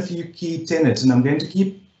based on a few key tenets, and I'm going to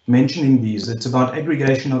keep mentioning these. It's about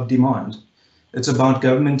aggregation of demand. It's about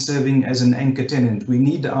government serving as an anchor tenant. We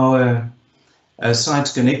need our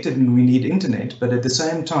sites connected and we need internet, but at the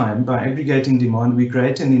same time, by aggregating demand, we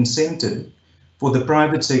create an incentive for the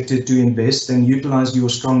private sector to invest and utilize your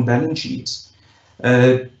strong balance sheets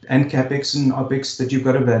and CapEx and OpEx that you've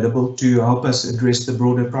got available to help us address the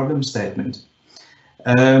broader problem statement.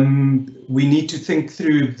 We need to think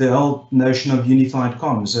through the whole notion of unified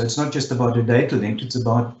comms. So it's not just about a data link, it's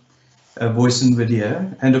about voice and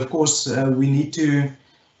video. And of course, we need to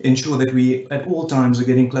ensure that we at all times are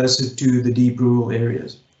getting closer to the deep rural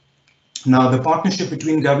areas. Now, the partnership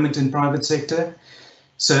between government and private sector.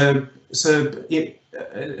 So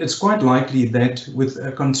it's quite likely that with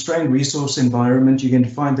a constrained resource environment, you're going to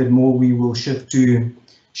find that more we will shift to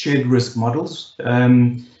shared risk models.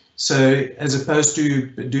 So as opposed to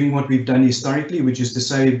doing what we've done historically, which is to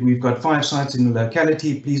say we've got 5 sites in the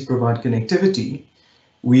locality, please provide connectivity.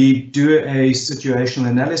 We do a situational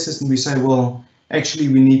analysis and we say, well, actually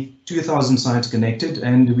we need 2,000 sites connected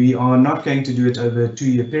and we are not going to do it over a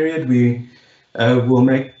 2-year period. We will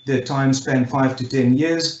make the time span 5 to 10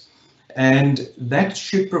 years. And that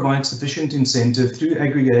should provide sufficient incentive through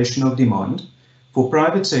aggregation of demand for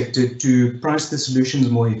private sector to price the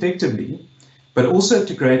solutions more effectively, but also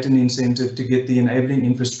to create an incentive to get the enabling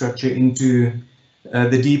infrastructure into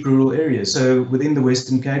the deep rural areas. So within the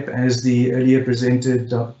Western Cape, as the earlier presenter,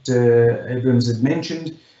 Dr. Abrams had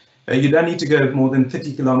mentioned, you don't need to go more than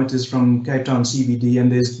 30 kilometers from Cape Town CBD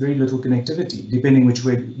and there's very little connectivity, depending which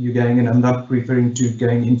way you're going, and I'm not referring to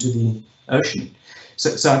going into the ocean.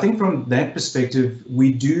 So I think from that perspective,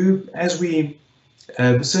 we do, as we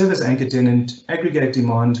serve as anchor tenant, aggregate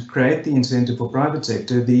demand, create the incentive for private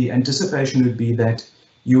sector, the anticipation would be that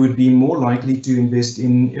you would be more likely to invest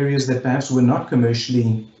in areas that perhaps were not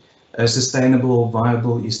commercially sustainable or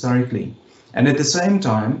viable historically. And at the same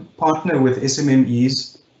time, partner with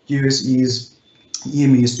SMMEs, QSEs,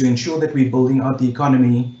 EMEs to ensure that we're building out the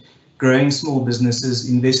economy, growing small businesses,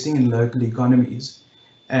 investing in local economies,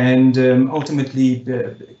 and ultimately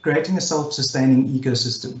creating a self-sustaining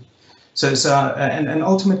ecosystem. And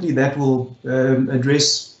ultimately that will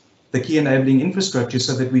address the key enabling infrastructure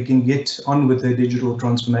so that we can get on with the digital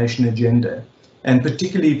transformation agenda, and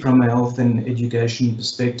particularly from a health and education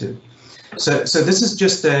perspective. So this is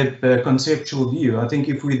just a conceptual view. I think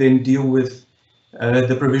if we then deal with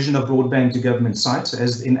the provision of broadband to government sites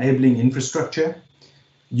as enabling infrastructure,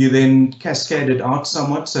 you then cascade it out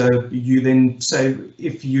somewhat. So you then say,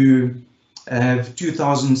 if you have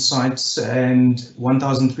 2,000 sites and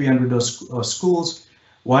 1,300 are schools.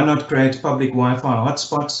 Why not create public Wi-Fi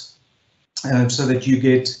hotspots so that you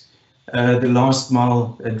get the last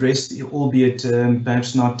mile addressed, albeit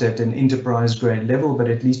perhaps not at an enterprise grade level, but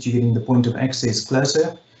at least you're getting the point of access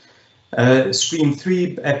closer. Stream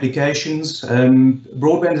 3 applications.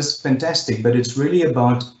 Broadband is fantastic, but it's really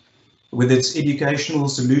about, with its educational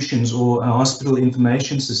solutions or a hospital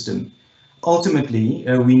information system, ultimately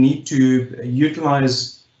we need to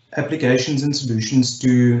utilize applications and solutions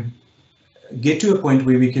to get to a point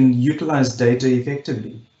where we can utilize data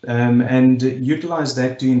effectively and utilize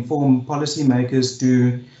that to inform policymakers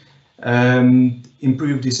to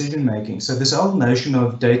improve decision making. So this whole notion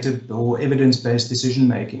of data or evidence-based decision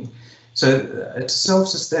making. So it's a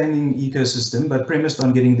self-sustaining ecosystem, but premised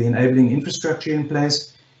on getting the enabling infrastructure in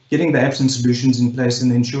place, getting the apps and solutions in place,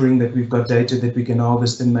 and ensuring that we've got data that we can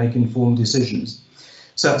harvest and make informed decisions.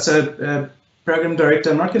 So Program Director,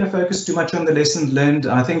 I'm not going to focus too much on the lessons learned.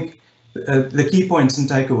 I think the key points and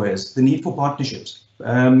takeaways, the need for partnerships.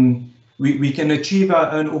 We can achieve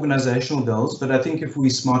our own organizational goals, but I think if we're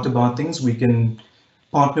smart about things, we can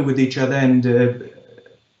partner with each other and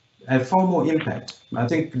have far more impact. I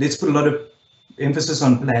think let's put a lot of emphasis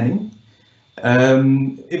on planning.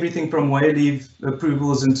 Everything from way leave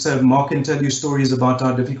approvals, and so Mark can tell you stories about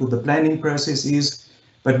how difficult the planning process is,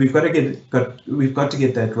 but we've got to get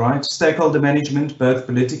that right. Stakeholder management, both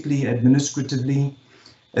politically, administratively.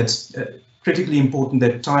 It's critically important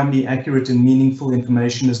that timely, accurate and meaningful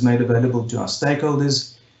information is made available to our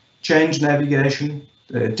stakeholders. Change navigation.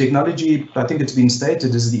 Technology, I think it's been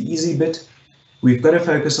stated, is the easy bit. We've got to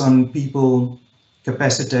focus on people,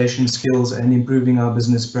 capacitation, skills, and improving our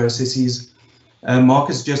business processes. Mark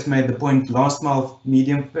has just made the point, last mile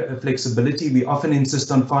medium flexibility. We often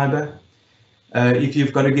insist on fiber. If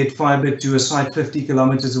you've got to get fiber to a site 50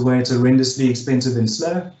 kilometers away, it's horrendously expensive and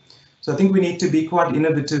slow. So I think we need to be quite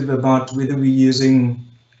innovative about whether we're using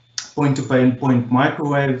point-to-point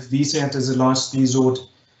microwave, VSAT as a last resort.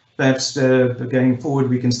 Perhaps going forward,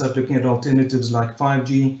 we can start looking at alternatives like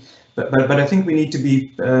 5G. But I think we need to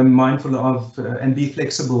be mindful of and be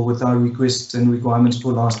flexible with our requests and requirements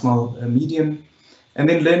for last mile medium. And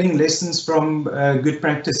then learning lessons from good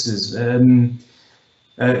practices.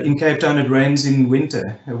 In Cape Town, it rains in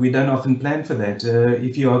winter. We don't often plan for that.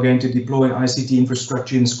 If you are going to deploy ICT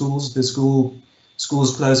infrastructure in schools, the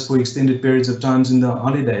schools close for extended periods of times in the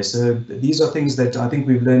holidays. So these are things that I think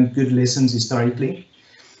we've learned good lessons historically.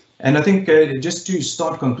 And I think just to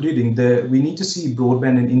start concluding, we need to see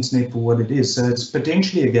broadband and internet for what it is. So it's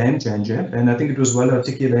potentially a game changer, and I think it was well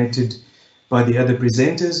articulated by the other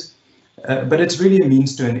presenters, but it's really a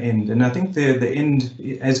means to an end. And I think the end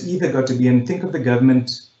has either got to be, and think of the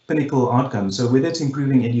government pinnacle outcomes. So whether it's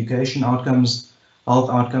improving education outcomes,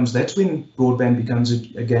 health outcomes, that's when broadband becomes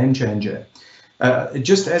a game changer.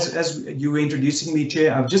 Just as you were introducing me,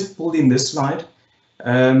 Chair, I've just pulled in this slide.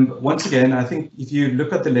 Once again, I think if you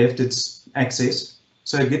look at the left, it's access.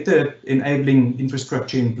 So get the enabling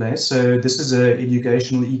infrastructure in place. So this is an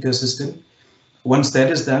educational ecosystem. Once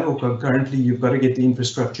that is done, or concurrently, you've got to get the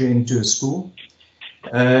infrastructure into a school.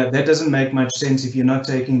 That doesn't make much sense if you're not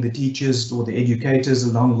taking the teachers or the educators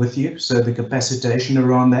along with you. So the capacitation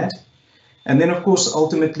around that. And then, of course,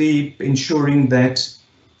 ultimately ensuring that,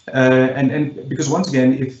 and because once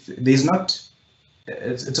again, if there's not,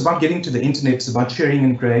 it's about getting to the internet, it's about sharing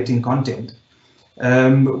and creating content.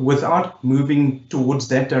 Without moving towards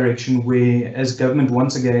that direction where, as government,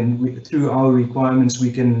 once again, through our requirements,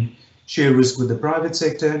 we can share risk with the private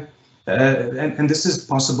sector. And this is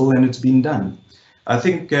possible, and it's been done. I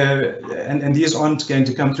think, and these aren't going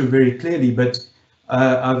to come through very clearly, but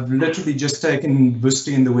I've literally just taken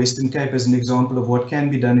Worcester in the Western Cape as an example of what can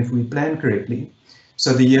be done if we plan correctly.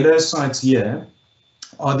 So the yellow sites here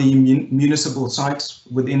are the municipal sites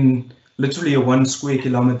within literally a 1 square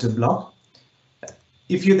kilometer block.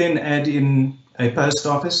 If you then add in a post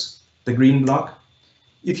office, the green block,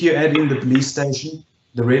 if you add in the police station,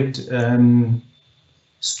 the red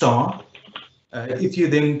star, if you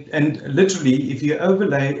then, and literally, if you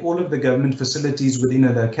overlay all of the government facilities within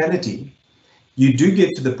a locality, you do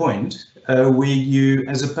get to the point where you,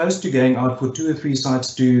 as opposed to going out for 2 or 3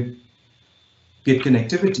 sites to get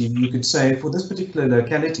connectivity, you could say for this particular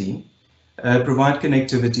locality, provide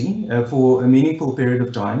connectivity for a meaningful period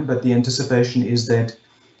of time, but the anticipation is that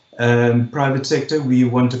private sector, we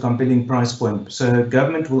want a compelling price point. So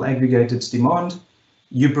government will aggregate its demand,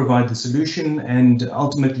 you provide the solution, and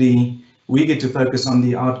ultimately we get to focus on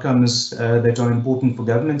the outcomes that are important for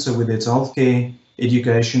government. So whether it's healthcare,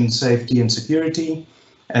 education, safety and security,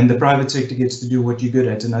 and the private sector gets to do what you're good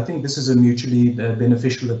at. And I think this is a mutually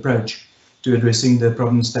beneficial approach to addressing the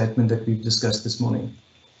problem statement that we've discussed this morning.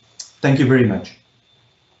 Thank you very much.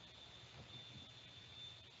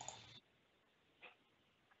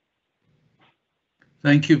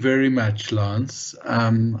 Thank you very much, Lance.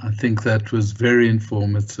 I think that was very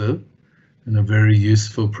informative and a very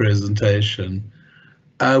useful presentation.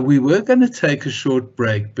 We were going to take a short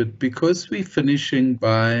break, but because we're finishing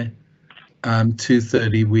by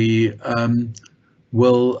 2:30, we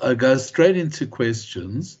will go straight into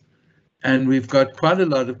questions. And we've got quite a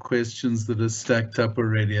lot of questions that are stacked up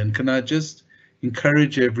already. And can I just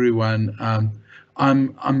encourage everyone?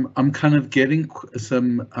 I'm kind of getting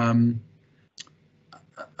some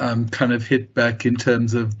kind of hit back in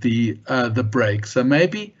terms of the break. So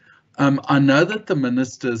maybe I know that the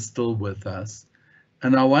minister is still with us,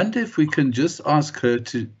 and I wonder if we can just ask her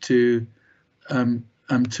to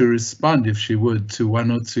respond, if she would, to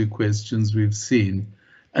one or two questions we've seen.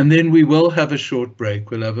 And then we will have a short break.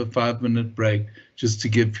 We'll have a 5-minute break just to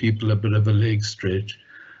give people a bit of a leg stretch.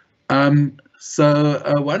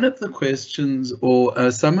 So one of the questions, or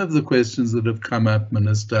some of the questions that have come up,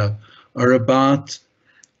 Minister, are about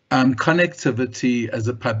connectivity as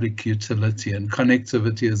a public utility and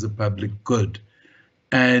connectivity as a public good,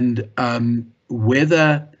 and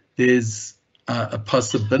whether there's a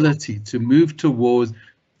possibility to move towards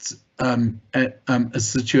a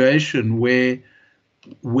situation where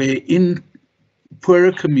in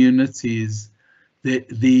poorer communities the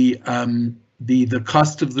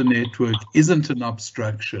cost of the network isn't an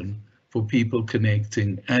obstruction for people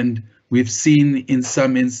connecting, and we've seen in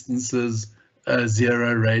some instances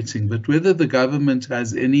zero rating, but whether the government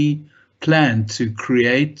has any plan to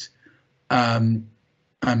create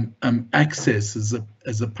access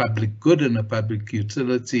as a public good and a public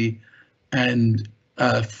utility, and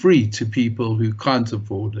free to people who can't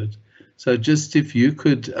afford it. So just if you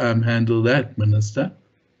could handle that, Minister,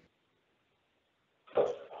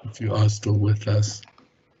 if you are still with us.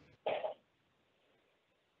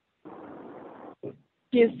 Thank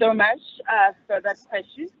you so much for that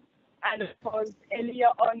question. And of course, earlier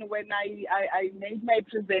on when I made my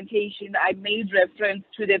presentation, I made reference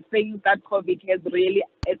to the things that COVID has really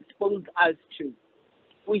exposed us to,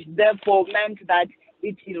 which therefore meant that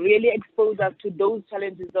it really exposed us to those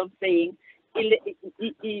challenges of saying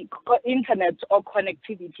internet or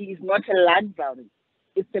connectivity is not a luxury.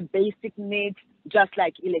 It's a basic need, just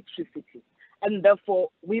like electricity. And therefore,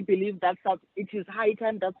 we believe that it is high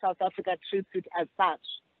time that South Africa treats it as such.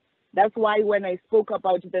 That's why when I spoke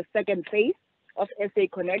about the second phase of SA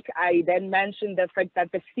Connect, I then mentioned the fact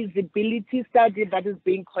that the feasibility study that is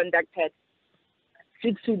being conducted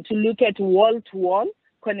seeks to look at wall-to-wall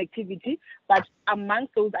connectivity, but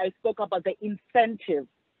amongst those, I spoke about the incentives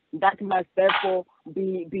that must therefore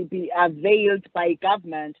be availed by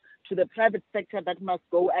government to the private sector that must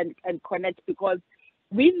go and connect, because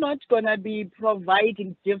we're not going to be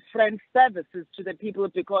providing different services to the people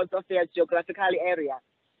because of their geographical area.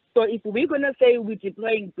 So if we're going to say we're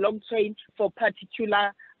deploying blockchain for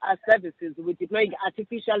particular services, we're deploying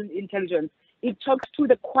artificial intelligence, it talks to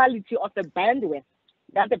the quality of the bandwidth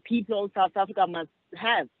that the people of South Africa must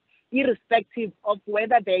have, irrespective of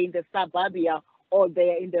whether they're in the suburbia or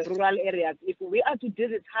they're in the rural areas. If we are to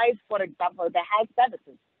digitize, for example, the health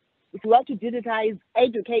services, if we are to digitize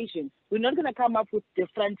education, we're not going to come up with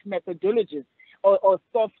different methodologies or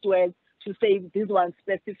softwares to say this one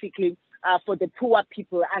specifically for the poor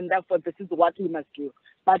people, and therefore this is what we must do.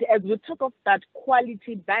 But as we talk of that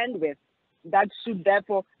quality bandwidth that should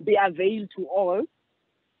therefore be availed to all,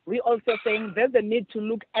 we're also saying there's a need to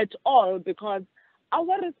look at all, because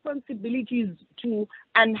our responsibility is to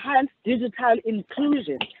enhance digital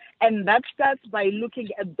inclusion. And that starts by looking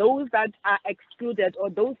at those that are excluded or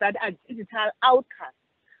those that are digital outcasts,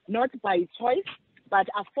 not by choice, but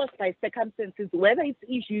are forced by circumstances, whether it's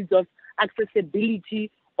issues of accessibility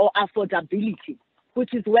or affordability,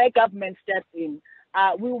 which is where government steps in.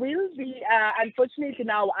 We will be, unfortunately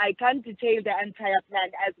now, I can't detail the entire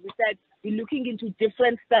plan. As we said, we're looking into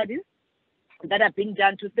different studies that are being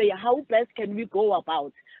done to say how best can we go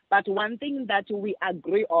about. But one thing that we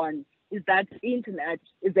agree on is that internet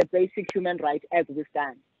is a basic human right as we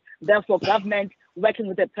stand. Therefore, government working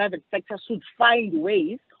with the private sector should find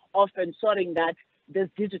ways of ensuring that there's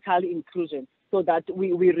digital inclusion, so that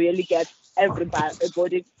we really get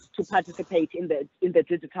everybody to participate in the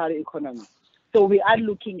digital economy. So we are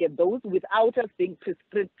looking at those without us being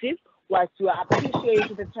prescriptive, whilst we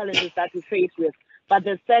appreciate the challenges that we face with. But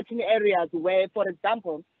there's certain areas where, for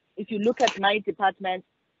example, if you look at my department,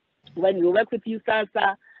 when we work with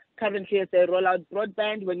USASA, currently as they roll out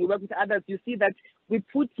broadband, when you work with others, you see that we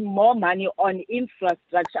put more money on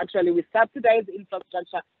infrastructure. Actually, we subsidize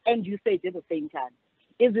infrastructure and usage at the same time.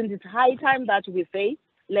 Isn't it high time that we say,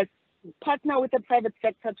 let's partner with the private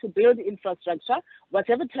sector to build infrastructure,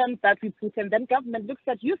 whatever terms that we put, and then government looks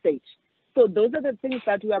at usage. So those are the things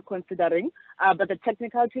that we are considering, but the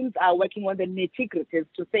technical teams are working on the nitty-gritties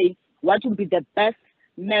to say what would be the best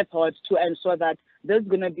method to ensure that there's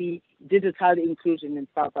going to be digital inclusion in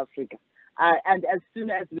South Africa. And as soon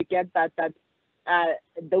as we get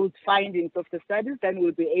those findings of the studies, then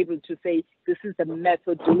we'll be able to say this is the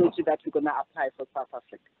methodology that we're going to apply for South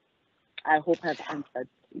Africa. I hope I've answered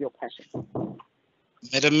your question.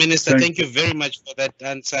 Madam Minister, thank you very much for that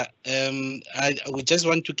answer. We just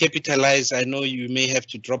want to capitalize. I know you may have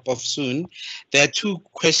to drop off soon. There are two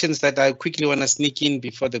questions that I quickly want to sneak in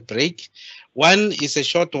before the break. One is a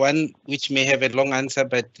short one, which may have a long answer,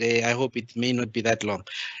 but I hope it may not be that long.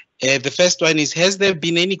 The first one is, has there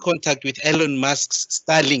been any contact with Elon Musk's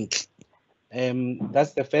Starlink?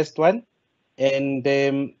 That's the first one. And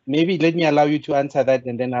maybe let me allow you to answer that,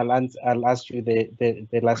 and then I'll ask you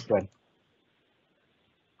the last one.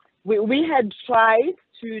 We had tried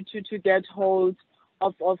to get hold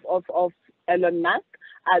of Elon Musk,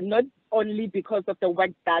 not only because of the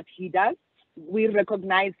work that he does. We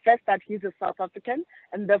recognize first that he's a South African,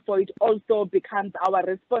 and therefore it also becomes our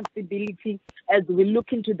responsibility as we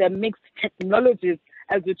look into the mixed technologies,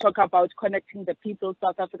 as we talk about connecting the people of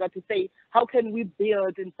South Africa, to say, how can we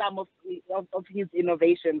build in some of his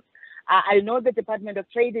innovations? I know the Department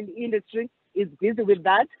of Trade and Industry is busy with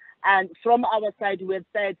that. And from our side, we have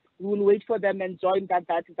said we'll wait for them and join that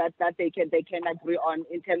they can agree on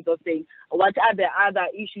in terms of saying what are the other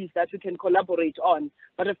issues that we can collaborate on.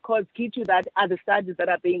 But of course, key to that are the studies that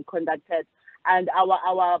are being conducted. And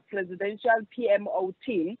our presidential PMO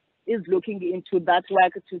team is looking into that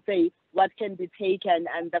work to say what can be taken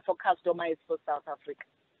and therefore customized for South Africa.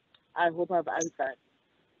 I hope I've answered.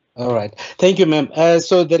 All right. Thank you, ma'am.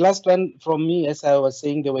 So the last one from me, as I was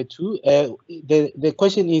saying, there were two. The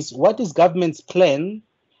question is, what is government's plan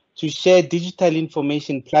to share digital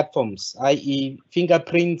information platforms, i.e.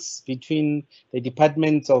 fingerprints between the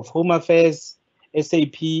Departments of Home Affairs,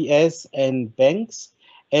 SAPS, and banks,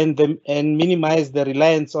 and minimize the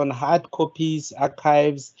reliance on hard copies,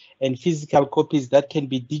 archives, and physical copies that can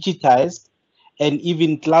be digitized and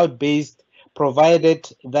even cloud-based,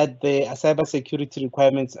 provided that the cybersecurity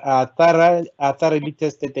requirements are thoroughly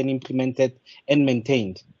tested and implemented and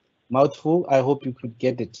maintained? Mouthful, I hope you could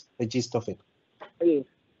get it, the gist of it. Yes.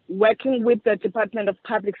 Working with the Department of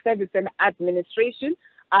Public Service and Administration,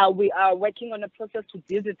 we are working on a process to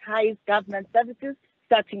digitize government services,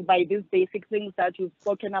 starting by these basic things that you've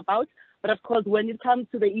spoken about. But of course, when it comes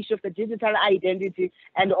to the issue of the digital identity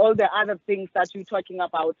and all the other things that you're talking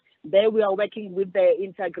about, there we are working with the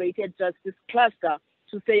integrated justice cluster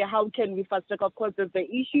to say how can we fast track. Of course, there's the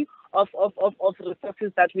issue of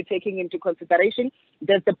resources that we're taking into consideration.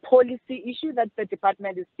 There's the policy issue that the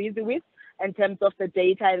department is busy with in terms of the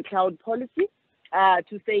data and cloud policy.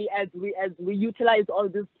 To say as we utilize all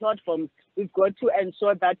these platforms, we've got to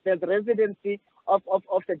ensure that there's residency of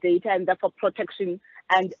the data and therefore protection.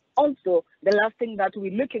 And also the last thing that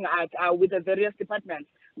we're looking at with the various departments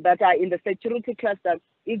that are in the security cluster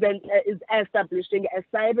is establishing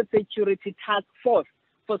a cyber security task force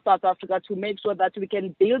for South Africa to make sure that we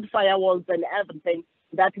can build firewalls and everything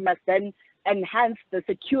that must then enhance the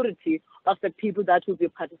security of the people that will be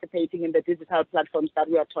participating in the digital platforms that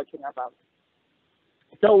we are talking about.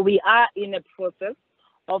 So we are in a process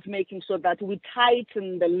of making sure that we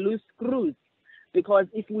tighten the loose screws, because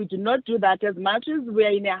if we do not do that, as much as we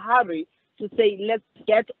are in a hurry to say, let's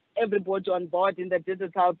get everybody on board in the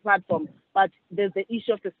digital platform, but there's the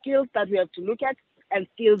issue of the skills that we have to look at, and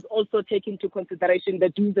skills also take into consideration the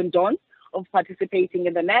do's and don'ts of participating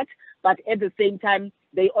in the net. But at the same time,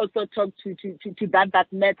 they also talk to that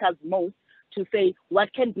matters most, to say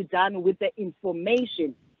what can be done with the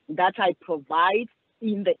information that I provide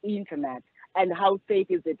in the internet, and how safe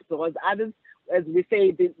is it? Because others, as we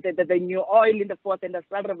say, the new oil in the fourth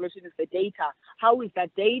industrial revolution is the data. How is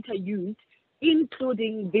that data used,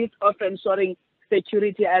 including this of ensuring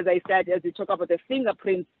security, as I said, as we talk about the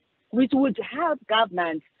fingerprints, which would help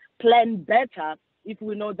government plan better if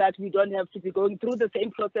we know that we don't have to be going through the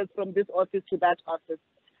same process from this office to that office.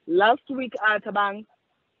 Last week at Tabang,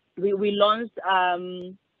 we launched,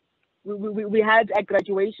 we had a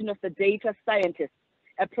graduation of the data scientists,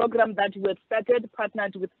 a program that we have started,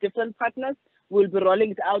 partnered with different partners. We'll be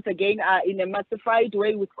rolling it out again in a massified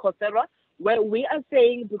way with Coursera, where we are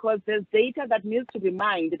saying, because there's data that needs to be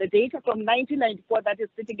mined, the data from 1994 that is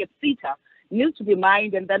sitting at CETA needs to be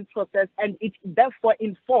mined and then processed, and it therefore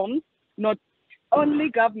informs not only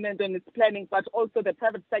government on its planning, but also the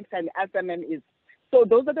private sector and SMM is. So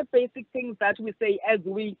those are the basic things that we say as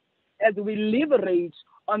we leverage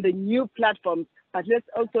on the new platforms, but let's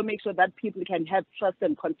also make sure that people can have trust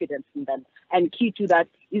and confidence in them. And key to that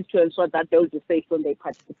is to ensure that they will be safe when they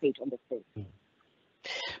participate on the stage.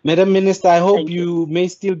 Madam Minister, I hope you may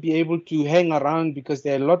still be able to hang around because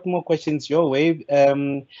there are a lot more questions your way.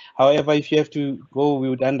 However, if you have to go, we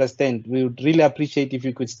would understand. We would really appreciate if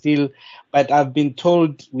you could still, but I've been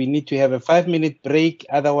told we need to have a 5-minute break.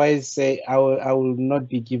 Otherwise, I will not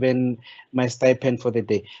be given my stipend for the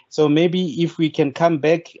day. So maybe if we can come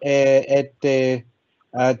back at 10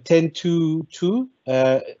 to 2,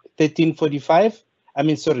 13:45,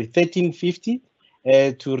 13:50.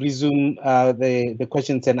 To resume the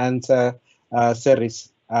questions and answer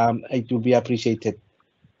series. It will be appreciated.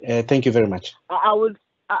 Thank you very much. I would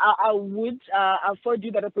afford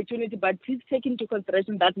you that opportunity, but please take into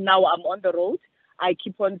consideration that now I'm on the road. I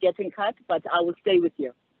keep on getting cut, but I will stay with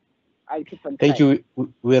you. I'll keep on. Thank you.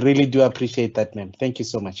 We really do appreciate that, ma'am. Thank you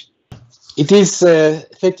so much. It is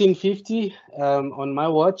 13:50 on my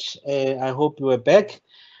watch. I hope you are back.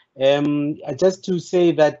 Just to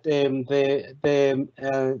say that the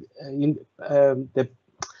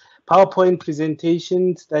PowerPoint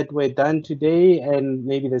presentations that were done today and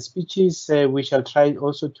maybe the speeches, we shall try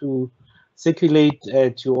also to circulate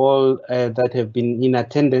to all that have been in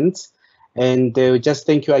attendance. And just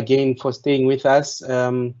thank you again for staying with us.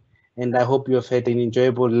 And I hope you have had an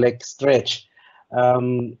enjoyable leg stretch.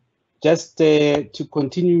 Just to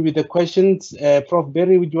continue with the questions, Prof.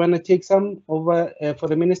 Berry, would you want to take some over for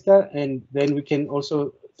the Minister, and then we can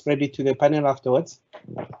also spread it to the panel afterwards?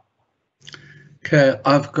 Okay,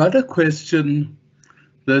 I've got a question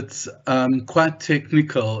that's quite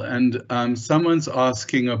technical, and someone's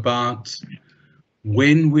asking about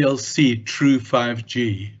when we'll see true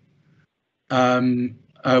 5G,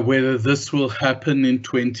 whether this will happen in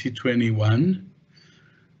 2021.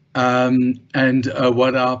 And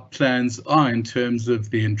what our plans are in terms of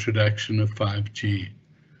the introduction of 5G,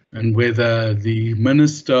 and whether the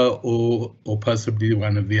Minister or possibly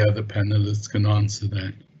one of the other panelists can answer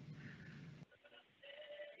that.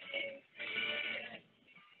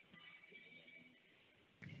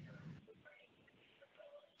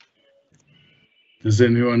 Does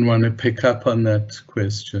anyone want to pick up on that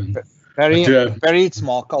question? Very, it's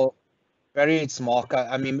Mark.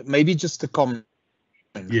 I mean, maybe just a comment.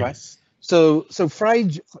 Yes. Right? So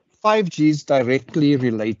 5G is directly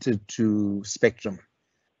related to spectrum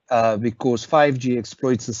because 5G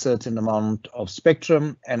exploits a certain amount of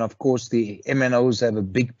spectrum, and of course the MNOs have a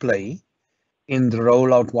big play in the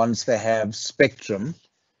rollout once they have spectrum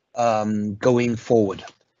going forward.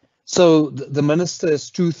 So the Minister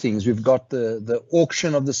has two things. We've got the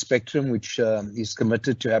auction of the spectrum, which is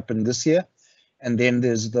committed to happen this year, and then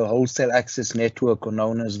there's the wholesale access network, or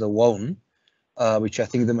known as the WOAN, which I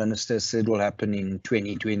think the Minister said will happen in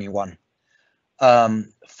 2021.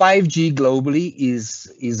 5G globally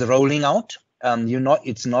is rolling out.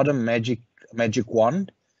 It's not a magic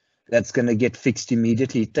wand that's going to get fixed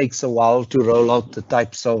immediately. It takes a while to roll out the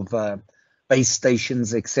types of base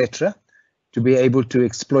stations, etc., to be able to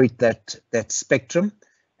exploit that spectrum.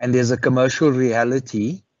 And there's a commercial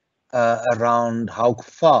reality around how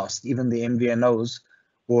fast even the MVNOs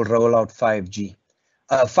will roll out 5G.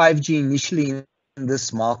 5G initially in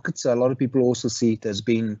this market, so a lot of people also see it as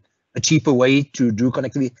being a cheaper way to do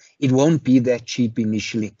connectivity. It won't be that cheap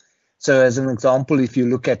initially. So as an example, if you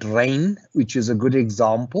look at Rain, which is a good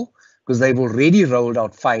example, because they've already rolled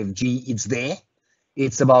out 5G, it's there.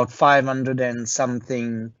 It's about 500 and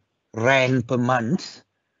something rand per month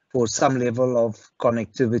for some level of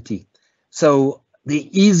connectivity. So the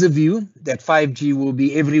ease of view that 5G will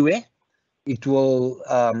be everywhere. It will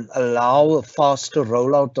allow a faster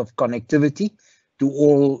rollout of connectivity to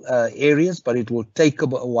all areas, but it will take a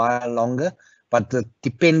while longer. But the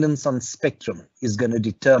dependence on spectrum is going to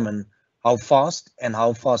determine how fast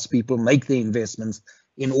people make the investments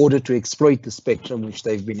in order to exploit the spectrum which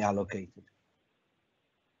they've been allocated.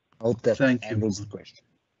 I hope that answers the question.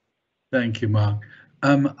 Thank you, Mark.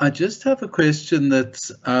 I just have a question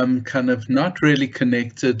that's kind of not really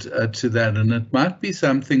connected to that, and it might be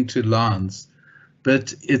something to Lance,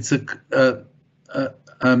 but it's a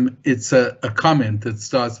comment that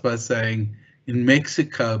starts by saying, in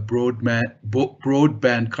Mexico,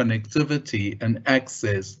 broadband connectivity and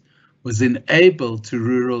access was enabled to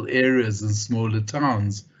rural areas and smaller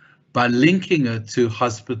towns by linking it to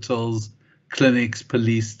hospitals, clinics,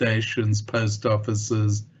 police stations, post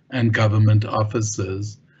offices, and government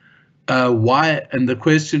offices. Why? And the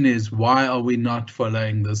question is, why are we not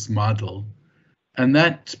following this model? And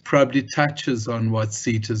that probably touches on what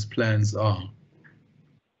SETA's plans are.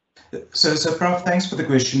 So Prof, thanks for the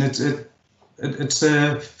question. It's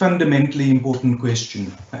a fundamentally important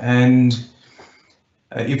question, and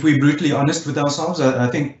if we're brutally honest with ourselves, I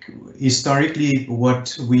think historically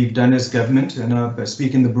what we've done as government, and I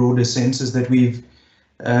speak in the broader sense, is that we've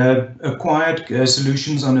acquired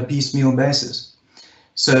solutions on a piecemeal basis.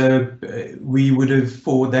 So we would have,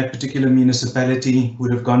 for that particular municipality,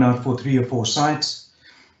 would have gone out for 3 or 4 sites.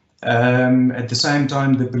 At the same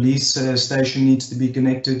time, the police station needs to be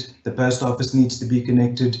connected, the post office needs to be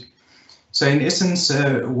connected. So in essence,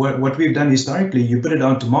 what we've done historically, you put it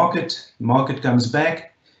out to market comes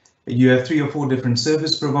back, you have 3 or 4 different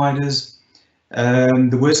service providers.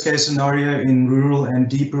 The worst case scenario in rural and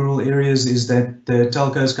deep rural areas is that the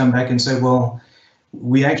telcos come back and say, well,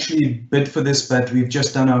 we actually bid for this, but we've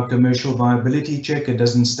just done our commercial viability check, it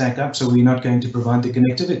doesn't stack up, so we're not going to provide the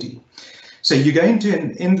connectivity. So you go into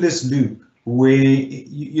an endless loop where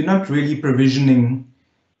you're not really provisioning,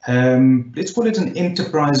 let's call it an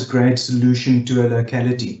enterprise grade solution to a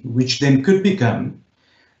locality, which then could become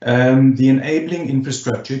the enabling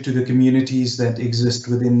infrastructure to the communities that exist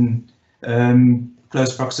within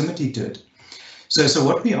close proximity to it. So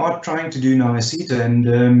what we are trying to do now as SETA, and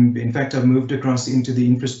in fact I've moved across into the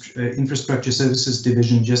infrastructure services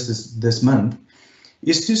division just this month,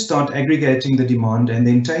 is to start aggregating the demand and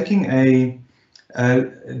then taking a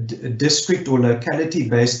district or locality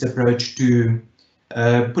based approach to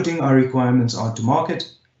putting our requirements out to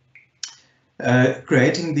market,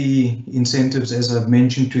 creating the incentives, as I've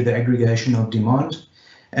mentioned, to the aggregation of demand,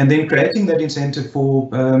 and then creating that incentive for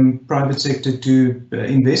private sector to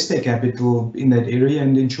invest their capital in that area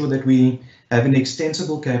and ensure that we have an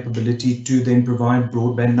extensible capability to then provide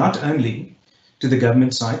broadband not only to the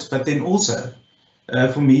government sites, but then also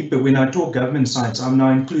for me, but when I talk government sites, I'm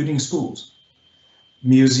now including schools,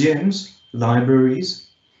 museums, libraries,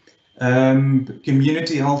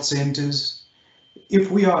 community health centers. If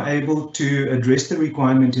we are able to address the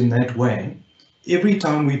requirement in that way, every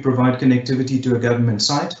time we provide connectivity to a government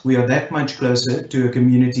site, we are that much closer to a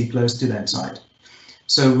community close to that site.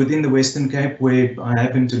 So within the Western Cape, where I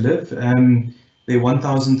happen to live, there are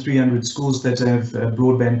 1,300 schools that have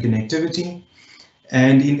broadband connectivity.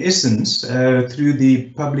 And in essence, through the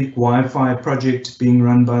public Wi-Fi project being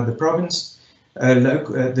run by the province,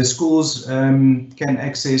 the schools can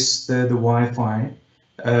access the Wi-Fi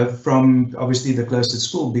from obviously the closest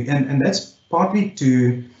school. And that's partly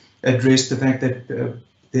to address the fact that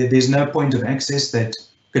there's no point of access, that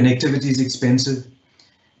connectivity is expensive.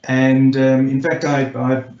 And in fact,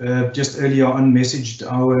 I just earlier on messaged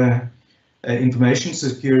our information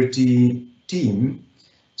security team.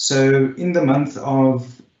 So in the month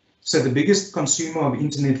of, so the biggest consumer of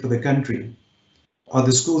internet for the country are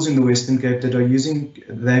the schools in the Western Cape that are using,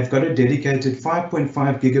 they've got a dedicated 5.5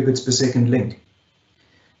 gigabits per second link.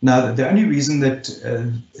 Now, the only reason that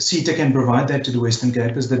SETA can provide that to the Western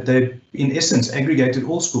Cape is that they, in essence, aggregated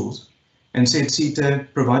all schools and said, SETA,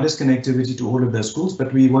 provide us connectivity to all of those schools,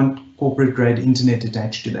 but we want corporate grade internet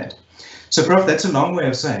attached to that. So, Prof, that's a long way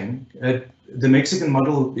of saying the Mexican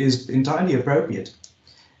model is entirely appropriate.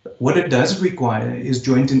 What it does require is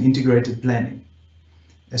joint and integrated planning.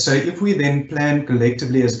 So if we then plan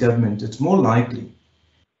collectively as government, it's more likely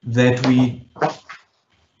that we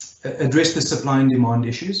address the supply and demand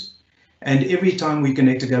issues. And every time we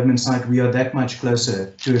connect a government site, we are that much closer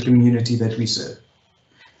to a community that we serve.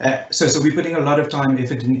 So we're putting a lot of time,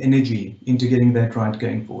 effort, and energy into getting that right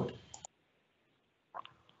going forward.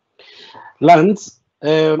 Lance,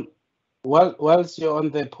 whilst you're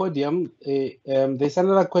on the podium, there's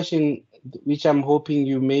another question which I'm hoping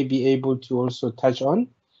you may be able to also touch on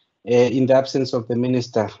in the absence of the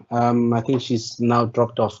minister. I think she's now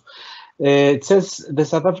dropped off. It says the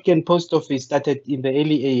South African Post Office started in the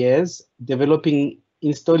early years developing,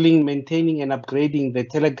 installing, maintaining and upgrading the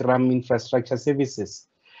telegram infrastructure services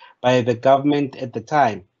by the government at the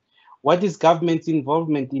time. What is government's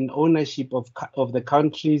involvement in ownership of the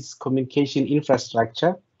country's communication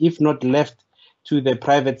infrastructure, if not left to the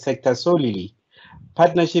private sector solely?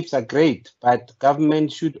 Partnerships are great, but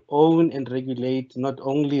government should own and regulate, not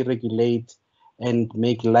only regulate and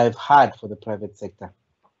make life hard for the private sector.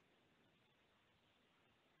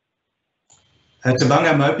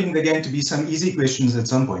 Tabang, I'm hoping there are going to be some easy questions at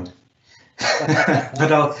some point,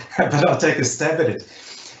 but I'll take a stab at it.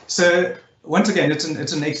 So once again, it's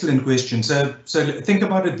an excellent question. So think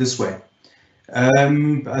about it this way.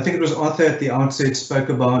 I think it was Arthur at the outset spoke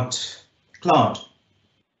about cloud,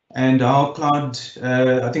 and our cloud.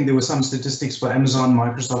 I think there were some statistics for Amazon,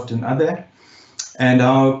 Microsoft, and other, and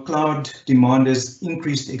our cloud demand has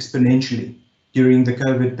increased exponentially during the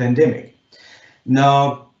COVID pandemic.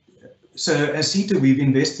 Now, so as CETA, we've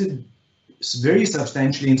invested very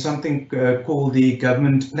substantially in something called the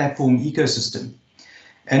government platform ecosystem.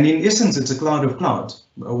 And in essence, it's a cloud of clouds.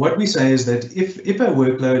 What we say is that if a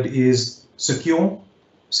workload is secure,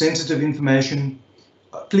 sensitive information,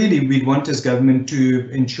 clearly we'd want as government to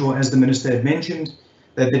ensure, as the Minister had mentioned,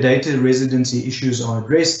 that the data residency issues are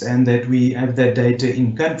addressed and that we have that data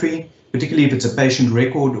in country, particularly if it's a patient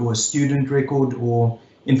record or a student record or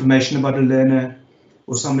information about a learner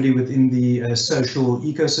or somebody within the social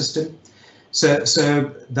ecosystem.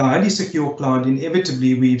 So the highly secure cloud,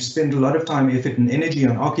 inevitably, we've spent a lot of time, effort and energy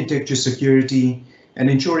on architecture, security, and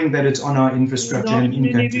ensuring that it's on our infrastructure and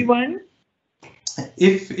in country. Everyone.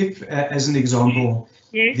 If as an example,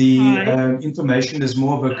 yes, the information is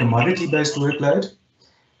more of a commodity-based workload,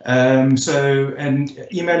 so an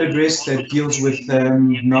email address that deals with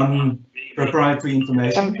non-proprietary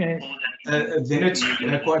information, okay. Then it's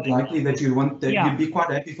quite likely that you want that you'd be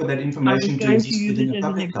quite happy for that information to exist within a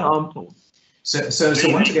public cloud. So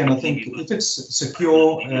once again, I think if it's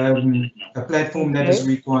secure, a platform that is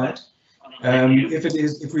required,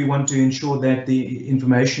 if we want to ensure that the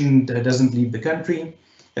information doesn't leave the country,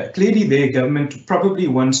 clearly their government probably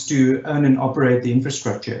wants to own and operate the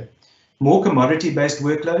infrastructure. More commodity-based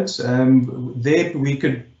workloads, there we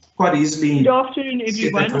could quite easily. Good afternoon,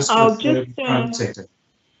 everyone. I'll just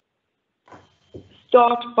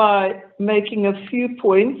start by making a few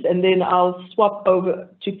points, and then I'll swap over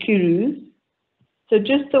to Kiru's. So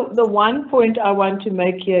just the one point I want to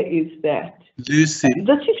make here is that Lucy,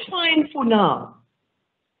 this is fine for now.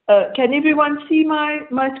 Can everyone see my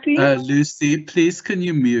screen? Lucy, please can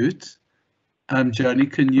you mute? Johnny,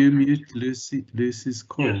 can you mute Lucy's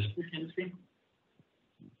call? Yes, we can see.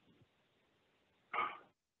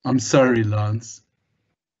 I'm sorry, Lance.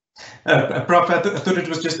 Prof, I thought it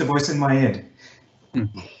was just a voice in my head.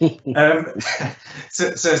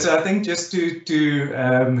 So I think just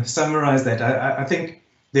to summarize that, I think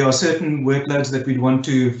there are certain workloads that we'd want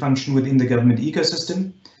to function within the government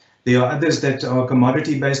ecosystem. There are others that are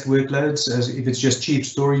commodity-based workloads, as if it's just cheap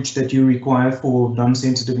storage that you require for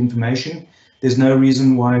non-sensitive information. There's no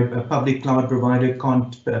reason why a public cloud provider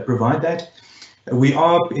can't provide that. We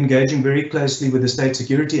are engaging very closely with the State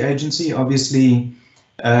Security Agency. Obviously,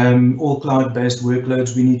 all cloud-based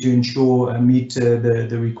workloads we need to ensure meet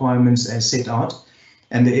the requirements as set out,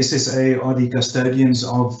 and the SSA are the custodians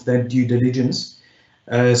of that due diligence.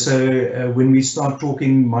 So when we start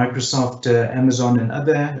talking Microsoft, Amazon and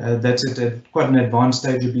other, that's at quite an advanced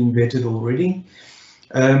stage of being vetted already.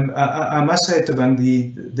 I must say, Taban,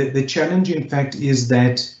 the challenge in fact is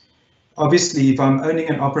that obviously if I'm owning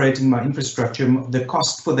and operating my infrastructure, the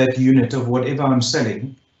cost for that unit of whatever I'm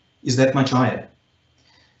selling is that much higher.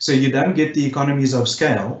 So you don't get the economies of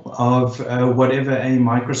scale of whatever a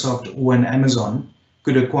Microsoft or an Amazon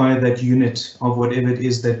could acquire that unit of whatever it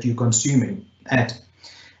is that you're consuming at.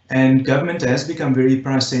 And government has become very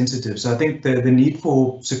price sensitive. So I think the need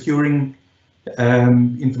for securing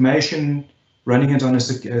information, running it on a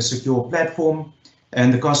secure platform,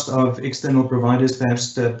 and the cost of external providers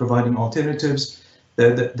perhaps providing alternatives,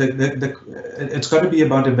 it's got to be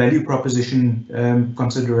about a value proposition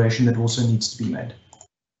consideration that also needs to be made.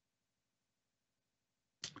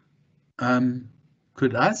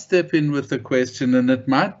 Could I step in with a question, and it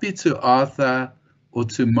might be to Arthur or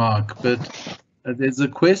to Mark, but there's a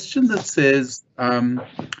question that says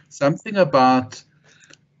something about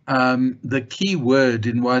the key word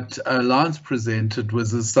in what Lance presented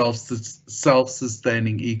was a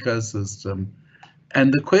self-sustaining ecosystem.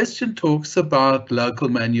 And the question talks about local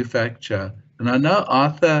manufacture. And I know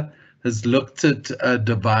Arthur has looked at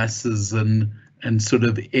devices and sort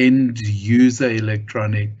of end user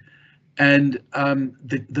electronic. And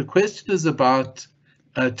the question is about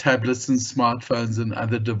tablets and smartphones and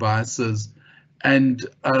other devices, and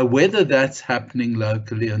whether that's happening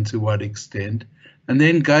locally and to what extent. And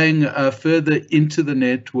then going further into the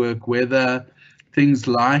network, whether things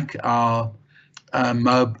like our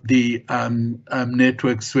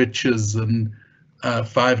network switches and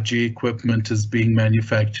 5G equipment is being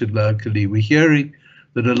manufactured locally. We're hearing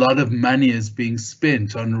that a lot of money is being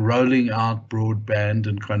spent on rolling out broadband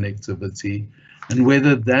and connectivity, and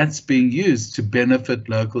whether that's being used to benefit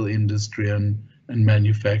local industry and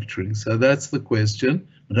manufacturing. So that's the question.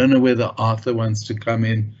 I don't know whether Arthur wants to come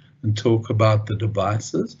in and talk about the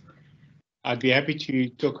devices. I'd be happy to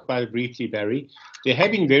talk about it briefly, Barry. There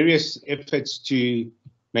have been various efforts to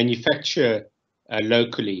manufacture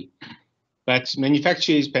locally, but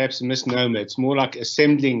manufacture is perhaps a misnomer. It's more like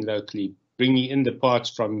assembling locally, bringing in the parts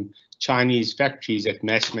from Chinese factories that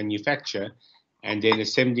mass manufacture and then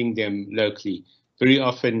assembling them locally. Very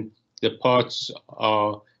often the parts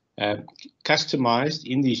are customized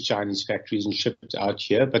in these Chinese factories and shipped out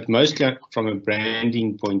here, but mostly from a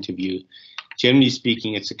branding point of view. Generally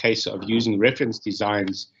speaking, it's a case of using reference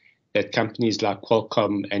designs that companies like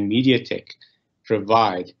Qualcomm and MediaTek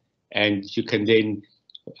provide, and you can then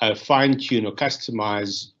fine-tune or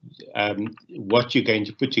customize what you're going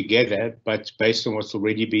to put together, but based on what's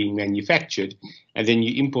already being manufactured, and then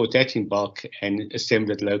you import that in bulk and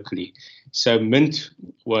assemble it locally. So Mint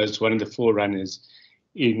was one of the forerunners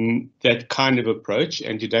in that kind of approach,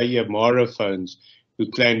 and today you have Mara phones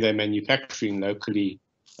who claim they're manufacturing locally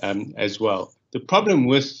as well. The problem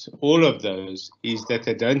with all of those is that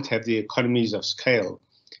they don't have the economies of scale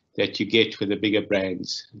that you get with the bigger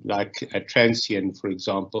brands, like Transsion, for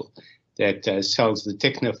example, that sells the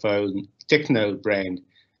Techno brand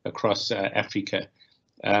across Africa.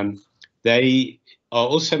 They are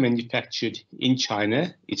also manufactured in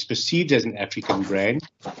China. It's perceived as an African brand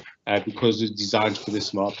because it's designed for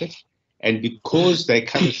this market. And because they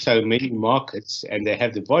cover so many markets and they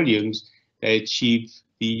have the volumes, they achieve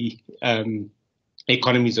the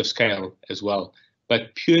economies of scale as well.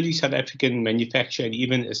 But purely South African manufacture and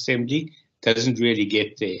even assembly doesn't really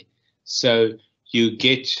get there. So you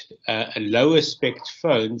get a lower spec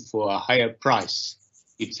phone for a higher price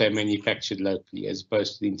if they're manufactured locally as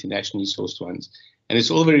opposed to the internationally sourced ones. And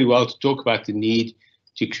it's all very well to talk about the need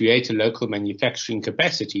to create a local manufacturing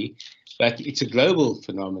capacity, but it's a global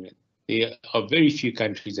phenomenon. There are very few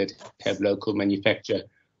countries that have local manufacture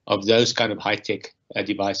of those kind of high-tech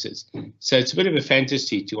devices. So it's a bit of a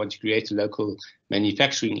fantasy to want to create a local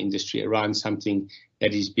manufacturing industry around something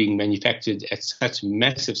that is being manufactured at such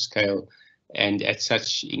massive scale and at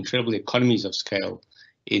such incredible economies of scale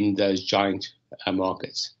in those giant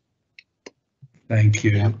markets. Thank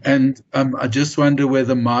you. Yeah. And I just wonder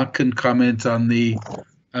whether Mark can comment on the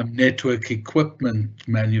network equipment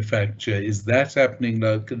manufacture. Is that happening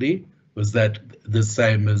locally? Was that the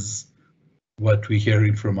same as what we're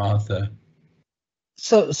hearing from Arthur?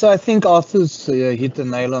 So I think Arthur's hit the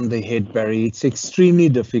nail on the head, Barry. It's extremely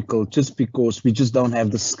difficult just because we just don't have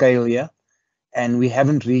the scale here, and we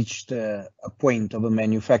haven't reached a point of a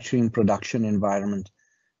manufacturing production environment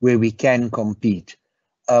where we can compete.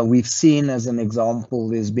 We've seen, as an example,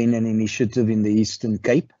 there's been an initiative in the Eastern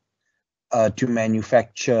Cape to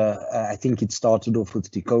manufacture, I think it started off with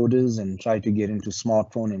decoders and tried to get into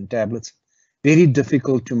smartphone and tablets. Very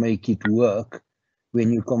difficult to make it work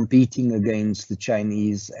when you're competing against the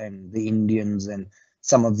Chinese and the Indians and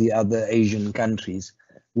some of the other Asian countries,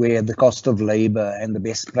 where the cost of labor and the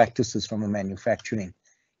best practices from a manufacturing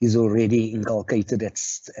is already inculcated at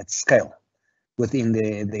scale within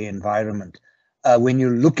the environment. When you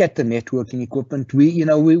look at the networking equipment,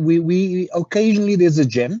 we occasionally there's a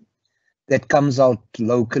gem that comes out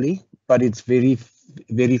locally, but it's very,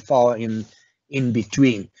 very far in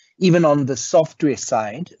between. Even on the software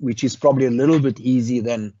side, which is probably a little bit easier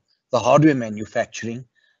than the hardware manufacturing,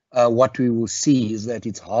 what we will see is that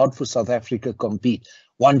it's hard for South Africa to compete.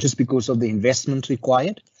 One, just because of the investment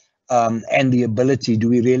required and the ability, do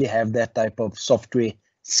we really have that type of software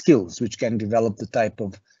skills which can develop the type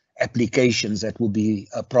of applications that will be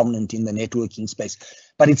prominent in the networking space?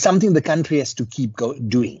 But it's something the country has to keep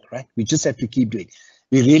doing, right? We just have to keep doing.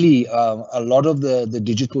 We really, a lot of the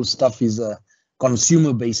digital stuff is a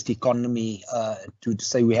consumer-based economy, to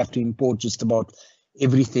say we have to import just about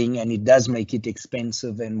everything, and it does make it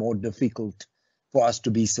expensive and more difficult for us to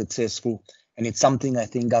be successful. And it's something I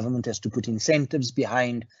think government has to put incentives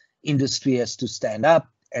behind, industry has to stand up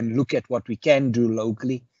and look at what we can do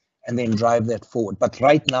locally and then drive that forward. But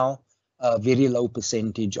right now, a very low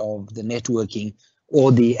percentage of the networking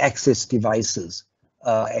or the access devices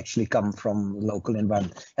actually come from local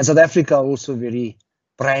environment. And South Africa also very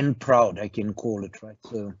brand proud, I can call it, right?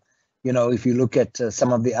 So, if you look at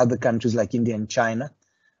some of the other countries like India and China,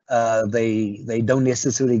 they don't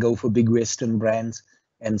necessarily go for big Western brands,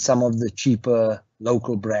 and some of the cheaper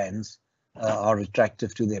local brands are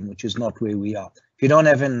attractive to them, which is not where we are. If you don't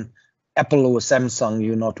have an Apple or a Samsung,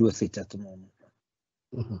 you're not worth it at the moment.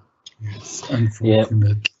 Mm-hmm. Yes,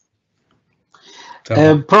 unfortunate.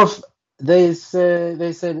 Prof, there's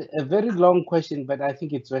a very long question, but I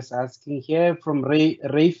think it's worth asking here from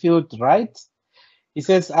Rayfield Wright. He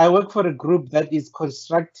says, I work for a group that is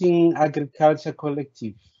constructing agriculture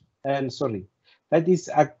collective. That is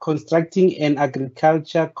constructing an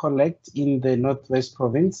agriculture collect in the Northwest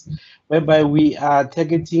Province, whereby we are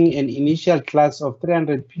targeting an initial class of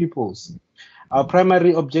 300 pupils. Our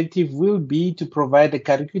primary objective will be to provide a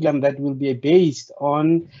curriculum that will be based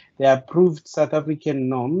on the approved South African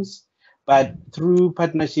norms, but through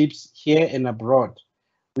partnerships here and abroad.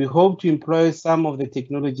 We hope to employ some of the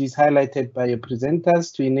technologies highlighted by your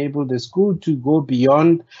presenters to enable the school to go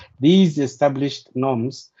beyond these established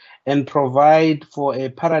norms and provide for a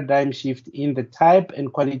paradigm shift in the type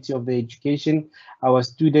and quality of the education our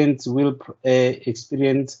students will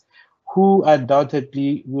experience, who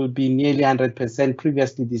undoubtedly will be nearly 100%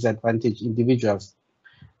 previously disadvantaged individuals.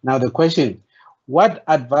 Now the question, what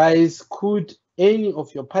advice could any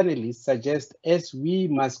of your panelists suggest as we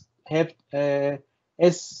must have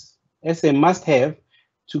as a must-have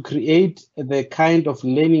to create the kind of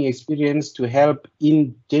learning experience to help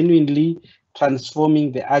in genuinely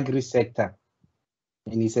transforming the agri sector?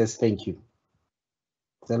 And he says, thank you.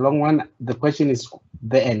 It's a long one. The question is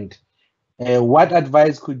the end. What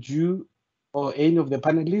advice could you or any of the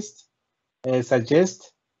panelists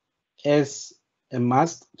suggest as a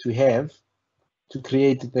must to have to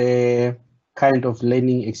create the kind of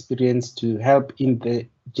learning experience to help in the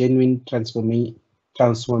genuine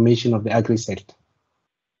transformation of the agri sector?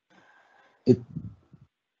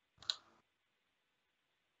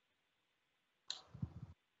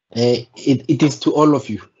 It is to all of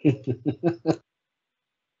you.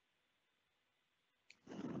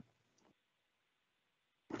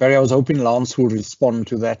 Barry, I was hoping Lance will respond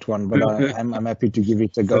to that one, but I'm happy to give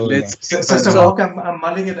it a go. So Mark, I'm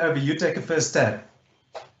mulling it over. You take a first stab.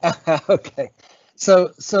 Okay. So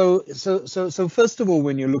first of all,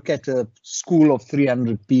 when you look at a school of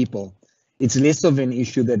 300 people, it's less of an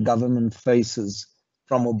issue that government faces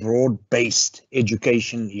from a broad-based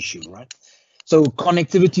education issue, right? So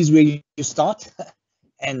connectivity is where you start,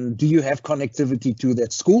 and do you have connectivity to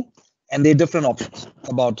that school? And there are different options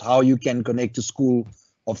about how you can connect a school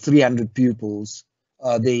of 300 pupils.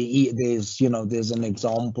 There's an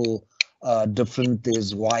example,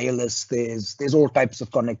 there's wireless, there's all types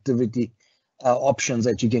of connectivity options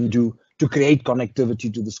that you can do to create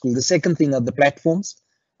connectivity to the school. The second thing are the platforms,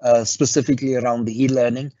 specifically around the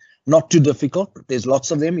e-learning. Not too difficult, but there's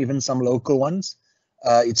lots of them, even some local ones.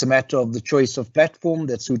 It's a matter of the choice of platform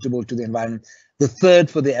that's suitable to the environment. The third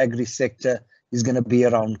for the agri sector is going to be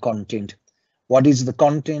around content. What is the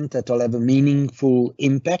content that will have a meaningful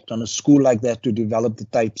impact on a school like that to develop the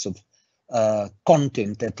types of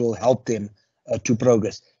content that will help them to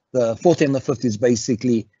progress? The fourth and the fifth is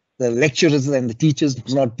basically the lecturers and the teachers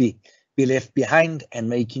do not be left behind, and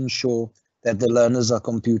making sure that the learners are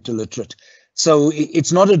computer literate. So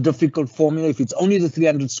it's not a difficult formula if it's only the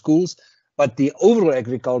 300 schools, but the overall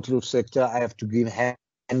agricultural sector, I have to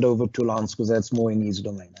hand over to Lance because that's more in his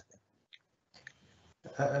domain.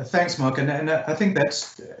 Thanks, Mark. And I think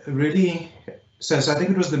that's really, so I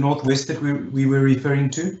think it was the Northwest that we were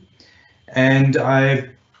referring to. And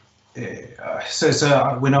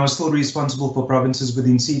so when I was still responsible for provinces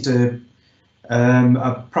within CETA,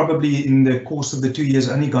 I probably in the course of the 2 years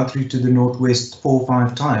only got through to the Northwest 4 or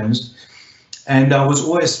 5 times. And I was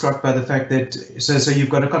always struck by the fact that, so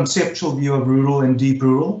you've got a conceptual view of rural and deep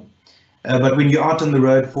rural, but when you're out on the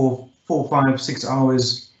road for 4, 5, 6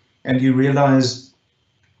 hours and you realize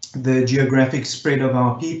the geographic spread of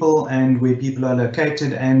our people and where people are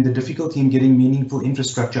located and the difficulty in getting meaningful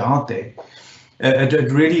infrastructure out there, it's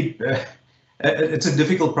a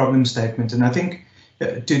difficult problem statement. And I think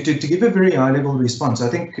to give a very high level response, I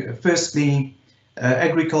think firstly,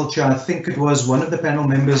 agriculture, I think it was one of the panel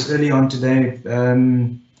members early on today,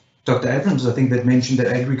 Dr. Abrams, I think, that mentioned that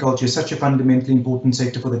agriculture is such a fundamentally important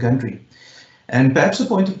sector for the country. And perhaps the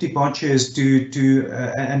point of departure is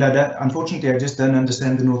and unfortunately, I just don't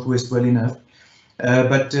understand the Northwest well enough,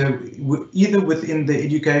 but either within the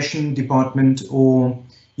education department, or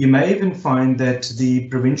you may even find that the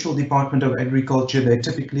provincial department of agriculture, they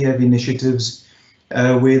typically have initiatives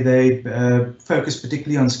where they focus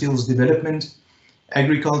particularly on skills development.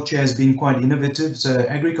 Agriculture has been quite innovative, so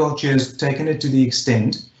agriculture has taken it to the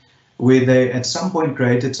extent where they at some point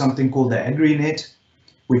created something called the AgriNet,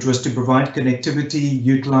 which was to provide connectivity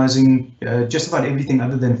utilizing just about everything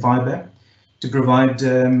other than fiber, to provide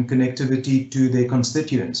connectivity to their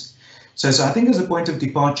constituents. So I think as a point of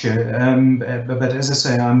departure, but as I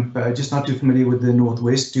say, I'm just not too familiar with the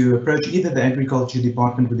Northwest, to approach either the agriculture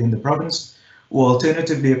department within the province, or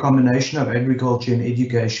alternatively a combination of agriculture and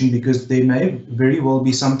education, because there may very well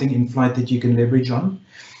be something in flight that you can leverage on.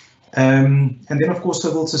 And then of course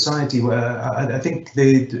civil society, where I think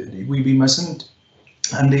we mustn't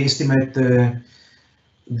underestimate the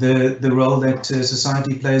role that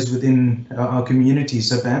society plays within our community.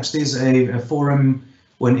 So perhaps there's a forum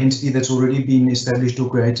or an entity that's already been established or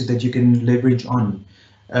created that you can leverage on.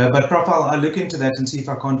 But Prof, I'll look into that and see if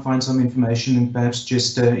I can't find some information, and perhaps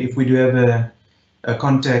just if we do have a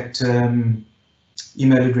contact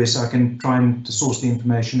email address, I can try and source the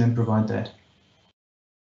information and provide that.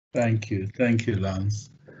 Thank you, Lance.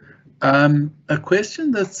 A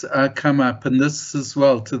question that's come up, and this as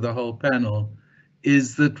well to the whole panel,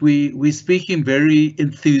 is that we're speaking very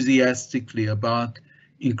enthusiastically about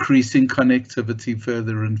increasing connectivity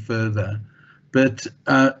further and further, but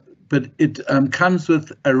it comes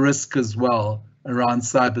with a risk as well around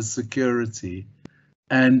cybersecurity.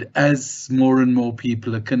 And as more and more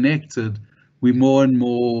people are connected, we're more and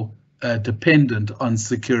more dependent on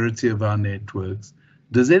security of our networks.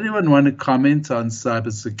 Does anyone want to comment on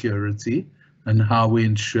cybersecurity and how we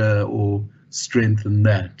ensure or strengthen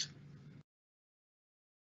that?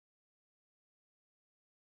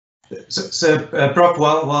 So Prof,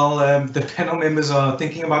 while the panel members are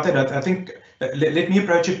thinking about that, I think let me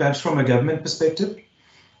approach it perhaps from a government perspective,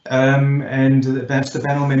 and perhaps the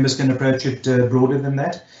panel members can approach it broader than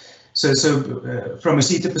that. So from a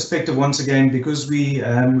CETA perspective, once again, because we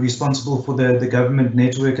are responsible for the government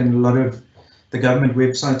network and a lot of the government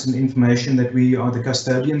websites and information that we are the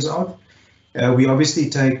custodians of, we obviously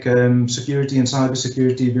take security and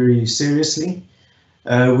cybersecurity very seriously.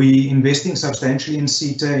 We're investing substantially in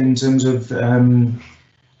CETA in terms of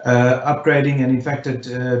upgrading and in fact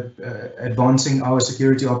advancing our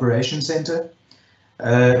security operations center.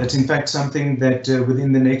 It's in fact something that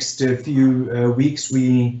within the next few weeks,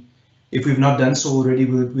 if we've not done so already,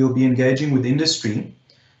 we'll be engaging with industry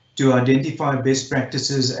to identify best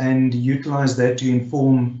practices and utilize that to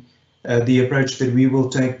inform the approach that we will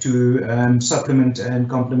take to supplement and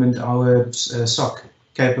complement our SOC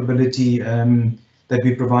capability that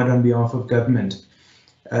we provide on behalf of government.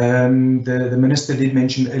 The Minister did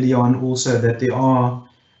mention early on also that there are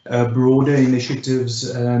broader initiatives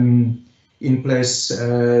in place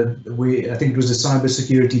where I think it was a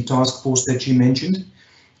cybersecurity task force that she mentioned.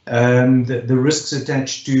 The risks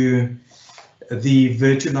attached to the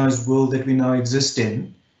virtualized world that we now exist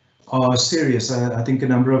in are serious. I think a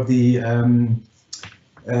number of the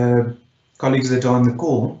colleagues that are on the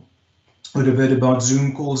call would have heard about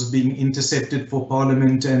Zoom calls being intercepted for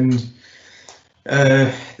Parliament, and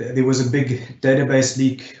there was a big database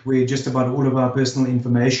leak where just about all of our personal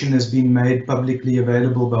information has been made publicly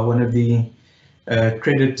available by one of the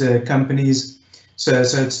credit companies. So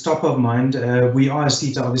it's top of mind. We are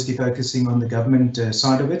CETA obviously focusing on the government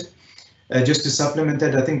side of it. Just to supplement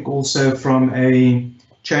that, I think also from a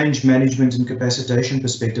change management and capacitation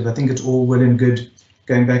perspective, I think it's all well and good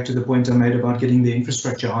going back to the point I made about getting the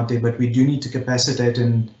infrastructure out there, but we do need to capacitate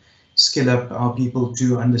and skill up our people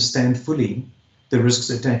to understand fully the risks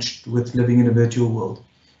attached with living in a virtual world.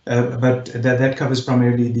 But that covers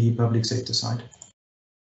primarily the public sector side.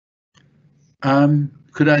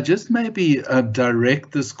 Could I just maybe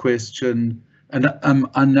direct this question? And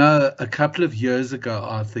I know a couple of years ago,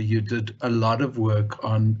 Arthur, you did a lot of work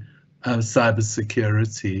on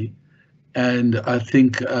cybersecurity. And I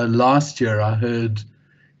think last year I heard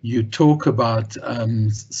you talk about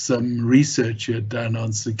some research you had done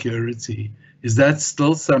on security. Is that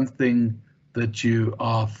still something that you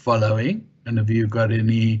are following? And have you got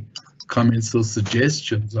any comments or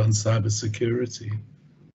suggestions on cybersecurity?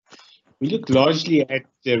 We look largely at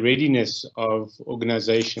the readiness of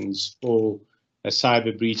organizations for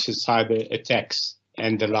cyber breaches, cyber attacks,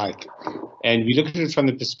 and the like. And we look at it from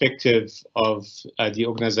the perspective of the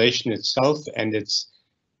organization itself and its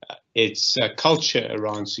culture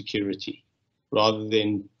around security, rather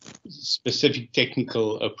than specific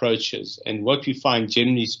technical approaches. And what we find,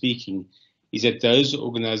 generally speaking, is that those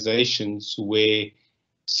organizations where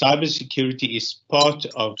cybersecurity is part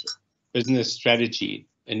of business strategy,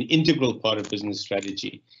 an integral part of business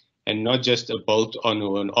strategy, and not just a bolt-on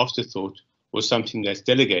or an afterthought or something that's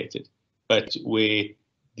delegated, but where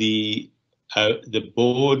the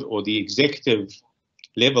board or the executive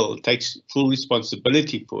level takes full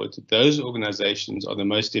responsibility for it, those organizations are the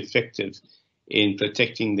most effective in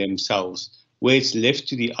protecting themselves. Where it's left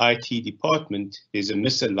to the IT department, there's a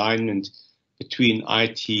misalignment between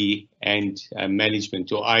IT and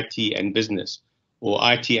management, or IT and business, or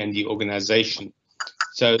IT and the organization.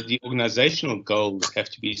 So the organizational goals have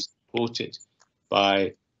to be supported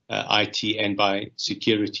by IT and by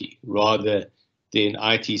security, rather than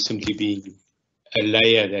IT simply being a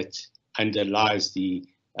layer that underlies the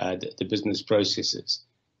business processes.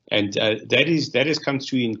 And that has come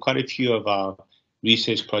through in quite a few of our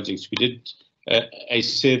research projects. We did a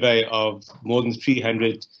survey of more than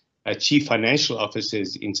 300 chief financial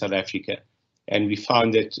officers in South Africa, and we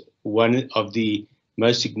found that one of the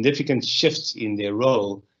most significant shifts in their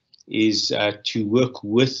role is to work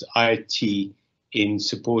with IT in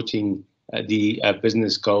supporting the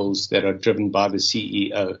business goals that are driven by the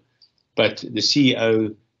CEO. but the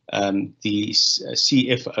CEO, the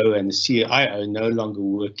CFO and the CIO no longer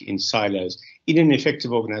work in silos, in an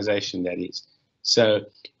effective organization, that is. So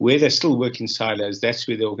where they still work in silos, that's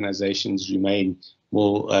where the organizations remain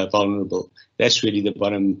more vulnerable. That's really the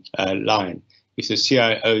bottom line. If the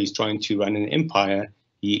CIO is trying to run an empire,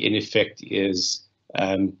 he in effect is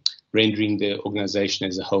rendering the organization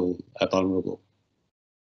as a whole vulnerable.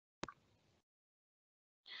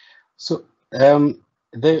 So there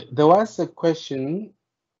was a question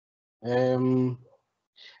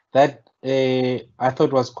that I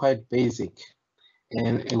thought was quite basic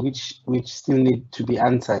and which still need to be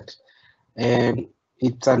answered.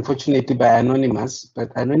 It's unfortunately by Anonymous,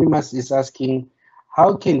 but Anonymous is asking,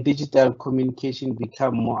 how can digital communication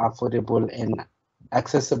become more affordable and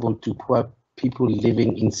accessible to poor people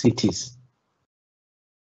living in cities?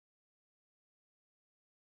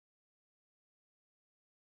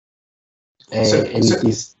 It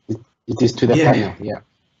is to the panel, yeah.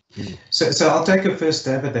 So I'll take a first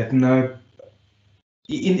stab at that. No,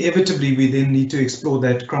 inevitably we then need to explore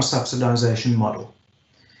that cross-subsidization model.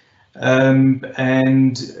 And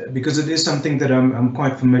because it is something that I'm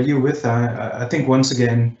quite familiar with, I think once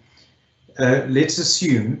again, let's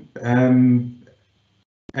assume, and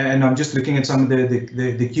I'm just looking at some of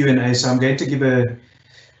the Q&A, so I'm going to give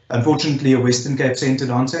unfortunately a Western Cape centered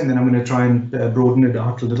answer, and then I'm going to try and broaden it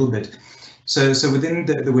out a little bit. So within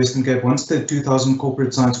the Western Cape, once the 2,000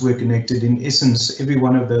 corporate sites were connected, in essence, every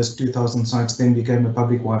one of those 2,000 sites then became a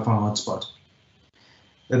public Wi-Fi hotspot.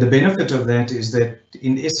 The benefit of that is that,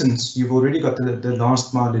 in essence, you've already got the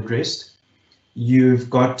last mile addressed. You've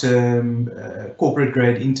got corporate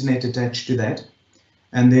grade internet attached to that.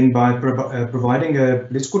 And then by providing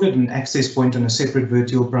let's call it an access point on a separate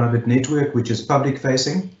virtual private network, which is public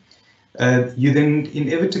facing, you then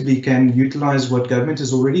inevitably can utilize what government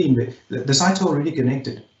is already, the sites are already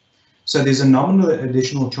connected. So there's a nominal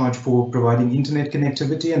additional charge for providing internet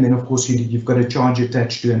connectivity. And then of course you've got a charge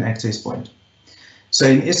attached to an access point. So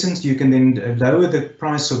in essence, you can then lower the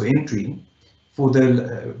price of entry for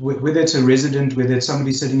whether it's a resident, whether it's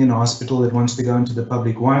somebody sitting in a hospital that wants to go into the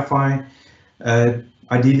public Wi-Fi.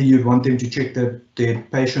 Ideally, you'd want them to check their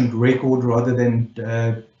patient record rather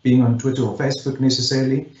than being on Twitter or Facebook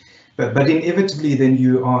necessarily. But inevitably, then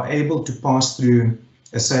you are able to pass through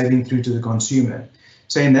a saving through to the consumer.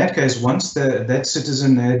 So in that case, once that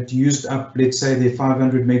citizen had used up, let's say, their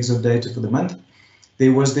 500 megs of data for the month,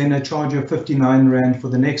 there was then a charge of 59 Rand for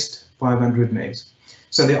the next 500 megs.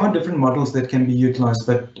 So there are different models that can be utilized,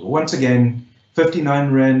 but once again,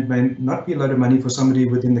 59 Rand may not be a lot of money for somebody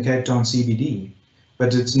within the Cape Town CBD,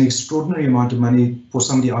 but it's an extraordinary amount of money for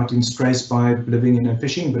somebody out in Struisbaai living in a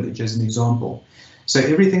fishing village, as an example. So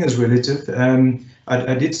everything is relative.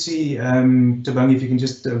 I did see, Tabang, if you can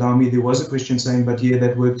just allow me, there was a question saying, but yeah,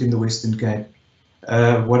 that worked in the Western Cape.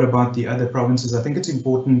 What about the other provinces? I think it's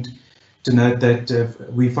important to note that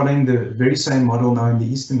we're following the very same model now in the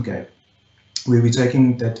Eastern Cape, where we're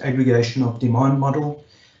taking that aggregation of demand model,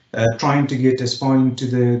 trying to get as far into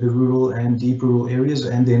the rural and deep rural areas,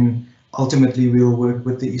 and then ultimately we'll work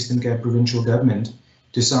with the Eastern Cape provincial government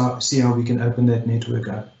to see how we can open that network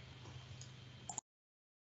up.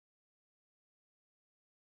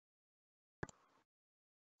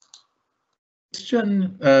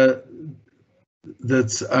 Question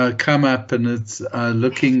that's come up, and it's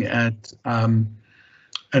looking at and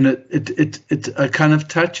it kind of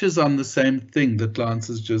touches on the same thing that Lance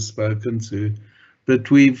has just spoken to,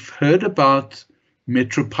 but we've heard about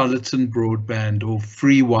metropolitan broadband or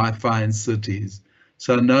free Wi-Fi in cities.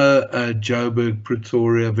 So I know Joburg,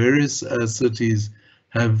 Pretoria, various cities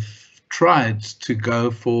have tried to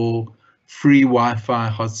go for free Wi-Fi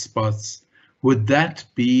hotspots. Would that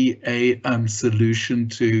be a solution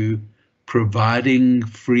to providing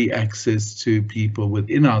free access to people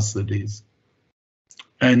within our cities?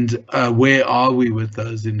 And where are we with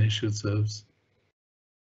those initiatives?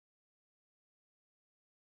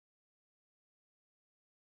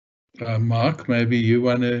 Mark, maybe you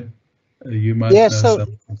want to, you might know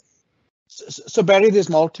something. So Barry, there's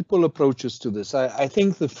multiple approaches to this. I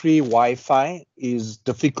think the free Wi-Fi is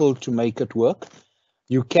difficult to make it work.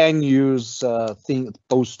 You can use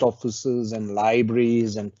post offices and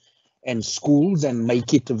libraries and schools and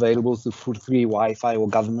make it available through free Wi-Fi or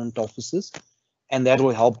government offices, and that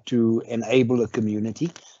will help to enable a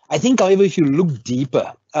community. I think, however, if you look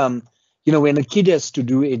deeper, when a kid has to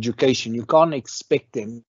do education, you can't expect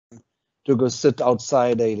them to go sit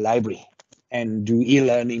outside a library and do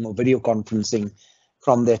e-learning or video conferencing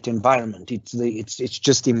from that environment. It's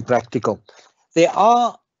just impractical. There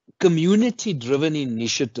are community-driven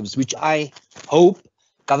initiatives, which I hope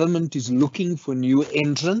government is looking for new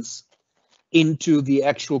entrants into the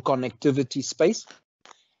actual connectivity space.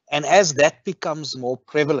 And as that becomes more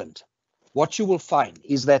prevalent, what you will find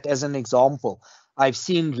is that, as an example, I've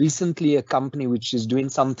seen recently a company which is doing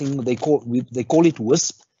something they call it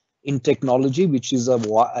WISP in technology, which is a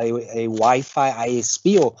Wi-Fi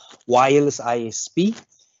ISP or wireless ISP.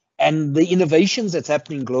 And the innovations that's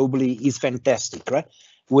happening globally is fantastic, right?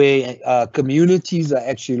 Where communities are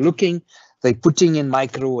actually looking, they're putting in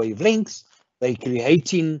microwave links, they're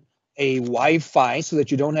creating a Wi-Fi so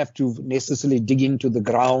that you don't have to necessarily dig into the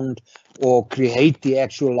ground or create the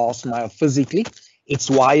actual last mile physically. It's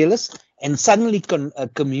wireless, and suddenly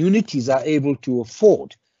communities are able to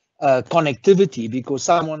afford connectivity because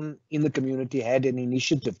someone in the community had an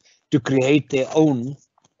initiative to create their own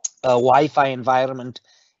Wi-Fi environment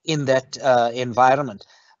in that environment.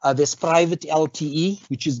 There's private LTE,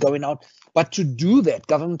 which is going out. But to do that,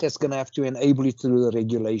 government is going to have to enable it through the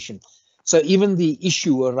regulation. So even the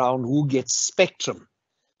issue around who gets spectrum,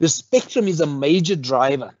 the spectrum is a major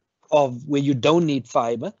driver of where you don't need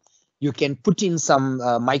fiber. You can put in some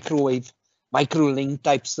microlink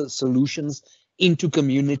types of solutions into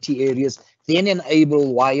community areas, then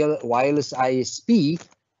enable wireless ISPs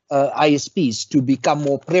to become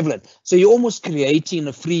more prevalent. So you're almost creating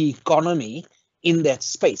a free economy in that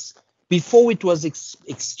space. Before, it was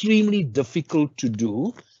extremely difficult to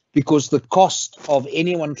do because the cost of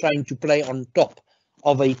anyone trying to play on top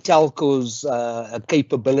of a telco's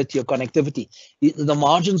capability or connectivity, the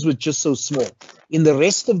margins were just so small. In the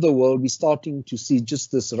rest of the world, we're starting to see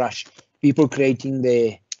just this rush. People creating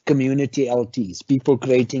their community LTs, people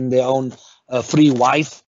creating their own free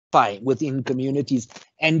Wi-Fi within communities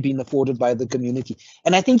and being afforded by the community.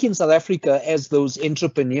 And I think in South Africa, as those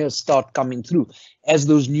entrepreneurs start coming through, as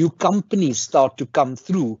those new companies start to come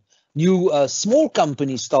through, new small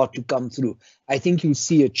companies start to come through, I think you'll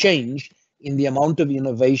see a change in the amount of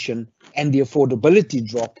innovation and the affordability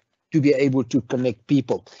drop to be able to connect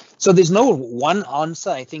people. So there's no one answer.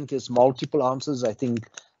 I think there's multiple answers. I think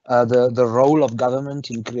the role of government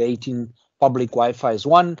in creating public Wi-Fi is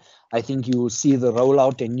one. I think you will see the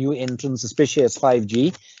rollout and new entrants, especially as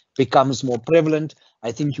 5G becomes more prevalent.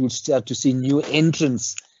 I think you will start to see new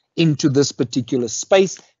entrants into this particular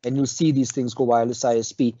space, and you'll see these things called wireless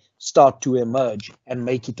ISP start to emerge and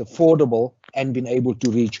make it affordable and being able to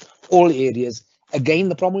reach all areas. Again,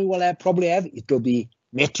 the problem we will probably have, it will be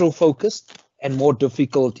metro focused and more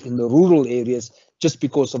difficult in the rural areas just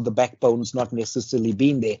because of the backbones not necessarily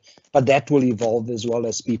being there. But that will evolve as well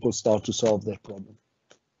as people start to solve that problem.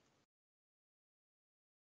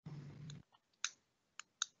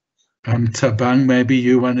 Thabang, maybe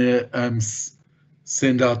you want to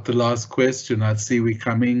send out the last question. I see we're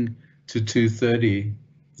coming to 2:30.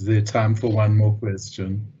 Is there time for one more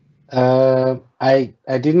question? I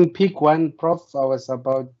didn't pick one, Prof. I was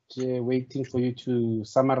about waiting for you to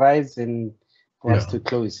summarize and for us to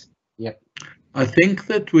close. Yeah. I think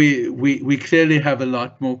that we clearly have a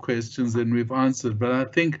lot more questions than we've answered, but I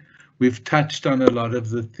think we've touched on a lot of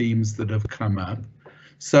the themes that have come up.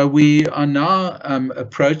 So we are now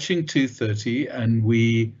approaching 2:30, and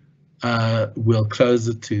we will close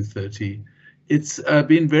at 2:30. It's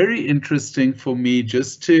been very interesting for me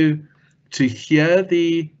just to hear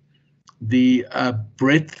the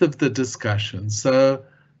breadth of the discussion. So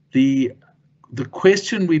the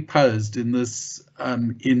question we posed in this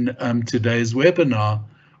today's webinar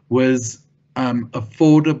was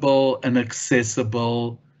affordable and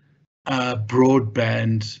accessible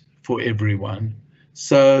broadband for everyone.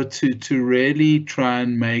 So to really try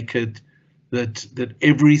and make it that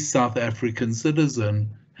every South African citizen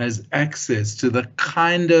has access to the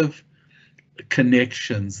kind of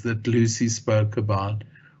connections that Lucy spoke about,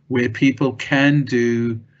 where people can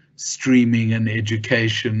do streaming and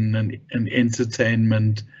education and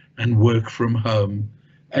entertainment and work from home.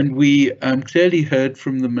 And we clearly heard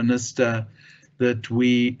from the Minister that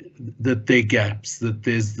there are gaps, that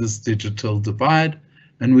there's this digital divide.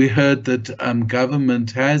 And we heard that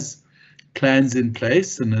government has plans in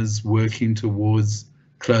place and is working towards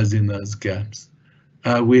closing those gaps.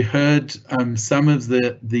 We heard some of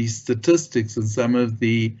the statistics and some of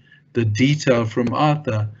the detail from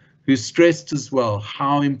Arthur, who stressed as well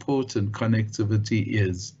how important connectivity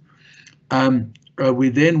is. We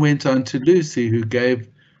then went on to Lucy, who gave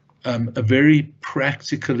a very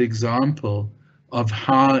practical example of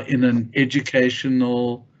how in an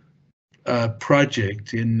educational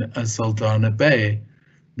project in Saldanha Bay,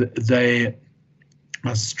 they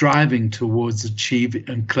are striving towards achieving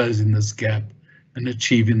and closing this gap and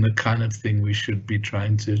achieving the kind of thing we should be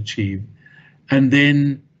trying to achieve. And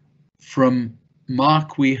then from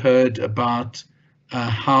Mark, we heard about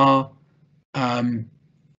how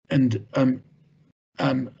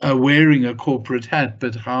wearing a corporate hat,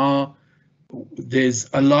 but how there's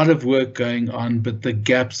a lot of work going on, but the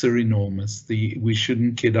gaps are enormous. We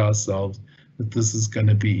shouldn't kid ourselves that this is going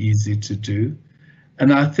to be easy to do.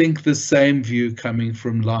 And I think the same view coming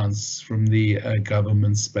from Lance, from the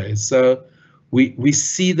government space. So we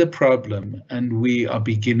see the problem and we are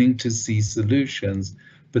beginning to see solutions,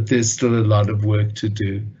 but there's still a lot of work to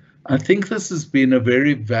do. I think this has been a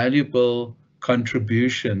very valuable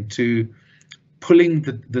contribution to pulling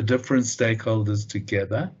the different stakeholders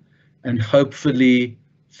together and hopefully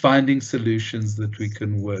finding solutions that we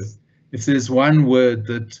can work. If there's one word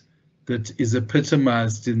that is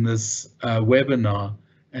epitomized in this webinar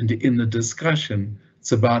and in the discussion,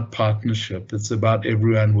 it's about partnership. It's about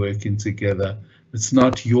everyone working together. It's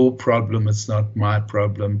not your problem, it's not my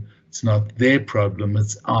problem, it's not their problem,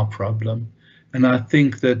 it's our problem. And I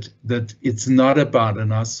think that it's not about,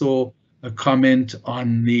 and I saw a comment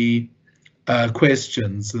on the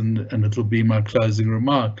questions, and it'll be my closing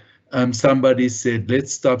remark. Somebody said,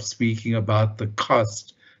 let's stop speaking about the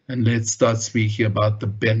cost and let's start speaking about the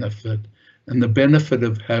benefit. And the benefit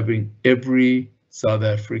of having every South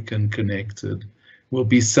African connected will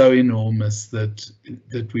be so enormous that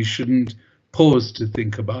we shouldn't pause to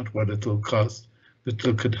think about what it'll cost, but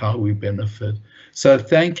look at how we benefit. So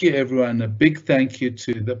thank you, everyone. A big thank you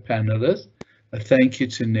to the panelists. A thank you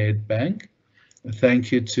to Nedbank. A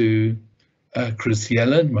thank you to Chris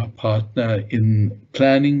Yellen, my partner in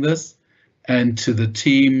planning this, and to the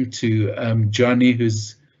team, to Johnny,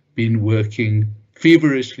 who's been working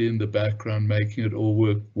feverishly in the background, making it all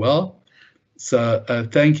work well. So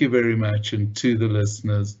thank you very much, and to the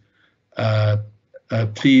listeners,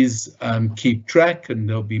 please keep track, and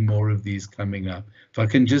there'll be more of these coming up. If I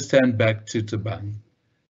can just hand back to Thabang.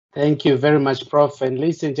 Thank you very much, Prof. And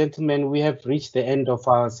ladies and gentlemen, we have reached the end of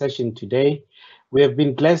our session today. We have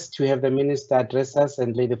been blessed to have the Minister address us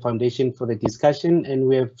and lay the foundation for the discussion, and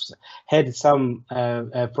we have heard some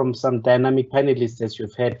from some dynamic panelists, as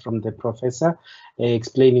you've heard from the Professor,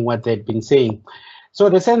 explaining what they've been saying. So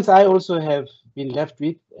the sense I also have been left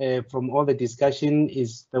with from all the discussion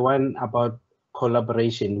is the one about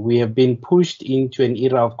collaboration. We have been pushed into an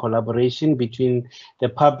era of collaboration between the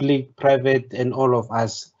public, private, and all of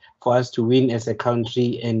us, for us to win as a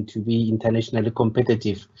country and to be internationally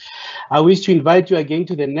competitive. I wish to invite you again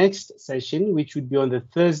to the next session, which would be on the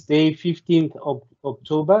Thursday, 15th of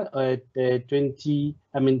October, Thursday,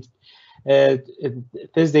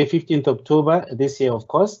 15th October this year, of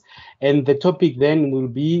course. And the topic then will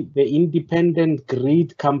be the independent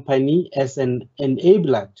grid company as an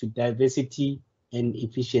enabler to diversity and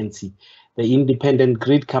efficiency. The independent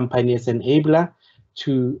grid company as an enabler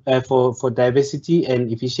for diversity and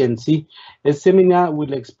efficiency. The seminar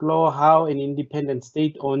will explore how an independent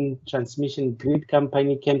state-owned transmission grid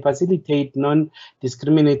company can facilitate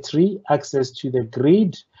non-discriminatory access to the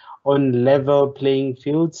grid on level playing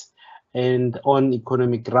fields and on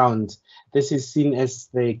economic grounds. This is seen as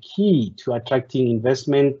the key to attracting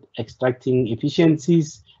investment, extracting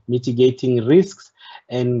efficiencies, mitigating risks,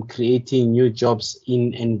 and creating new jobs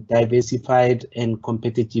in a diversified and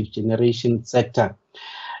competitive generation sector.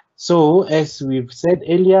 So, as we've said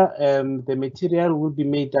earlier, the material will be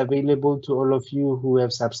made available to all of you who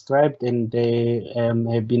have subscribed and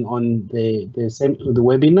have been on the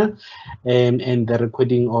webinar and the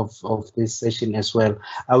recording of this session as well.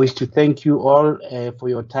 I wish to thank you all for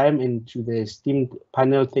your time, and to the esteemed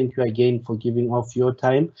panel, thank you again for giving off your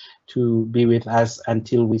time to be with us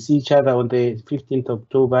until we see each other on the 15th of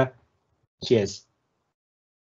October. Cheers.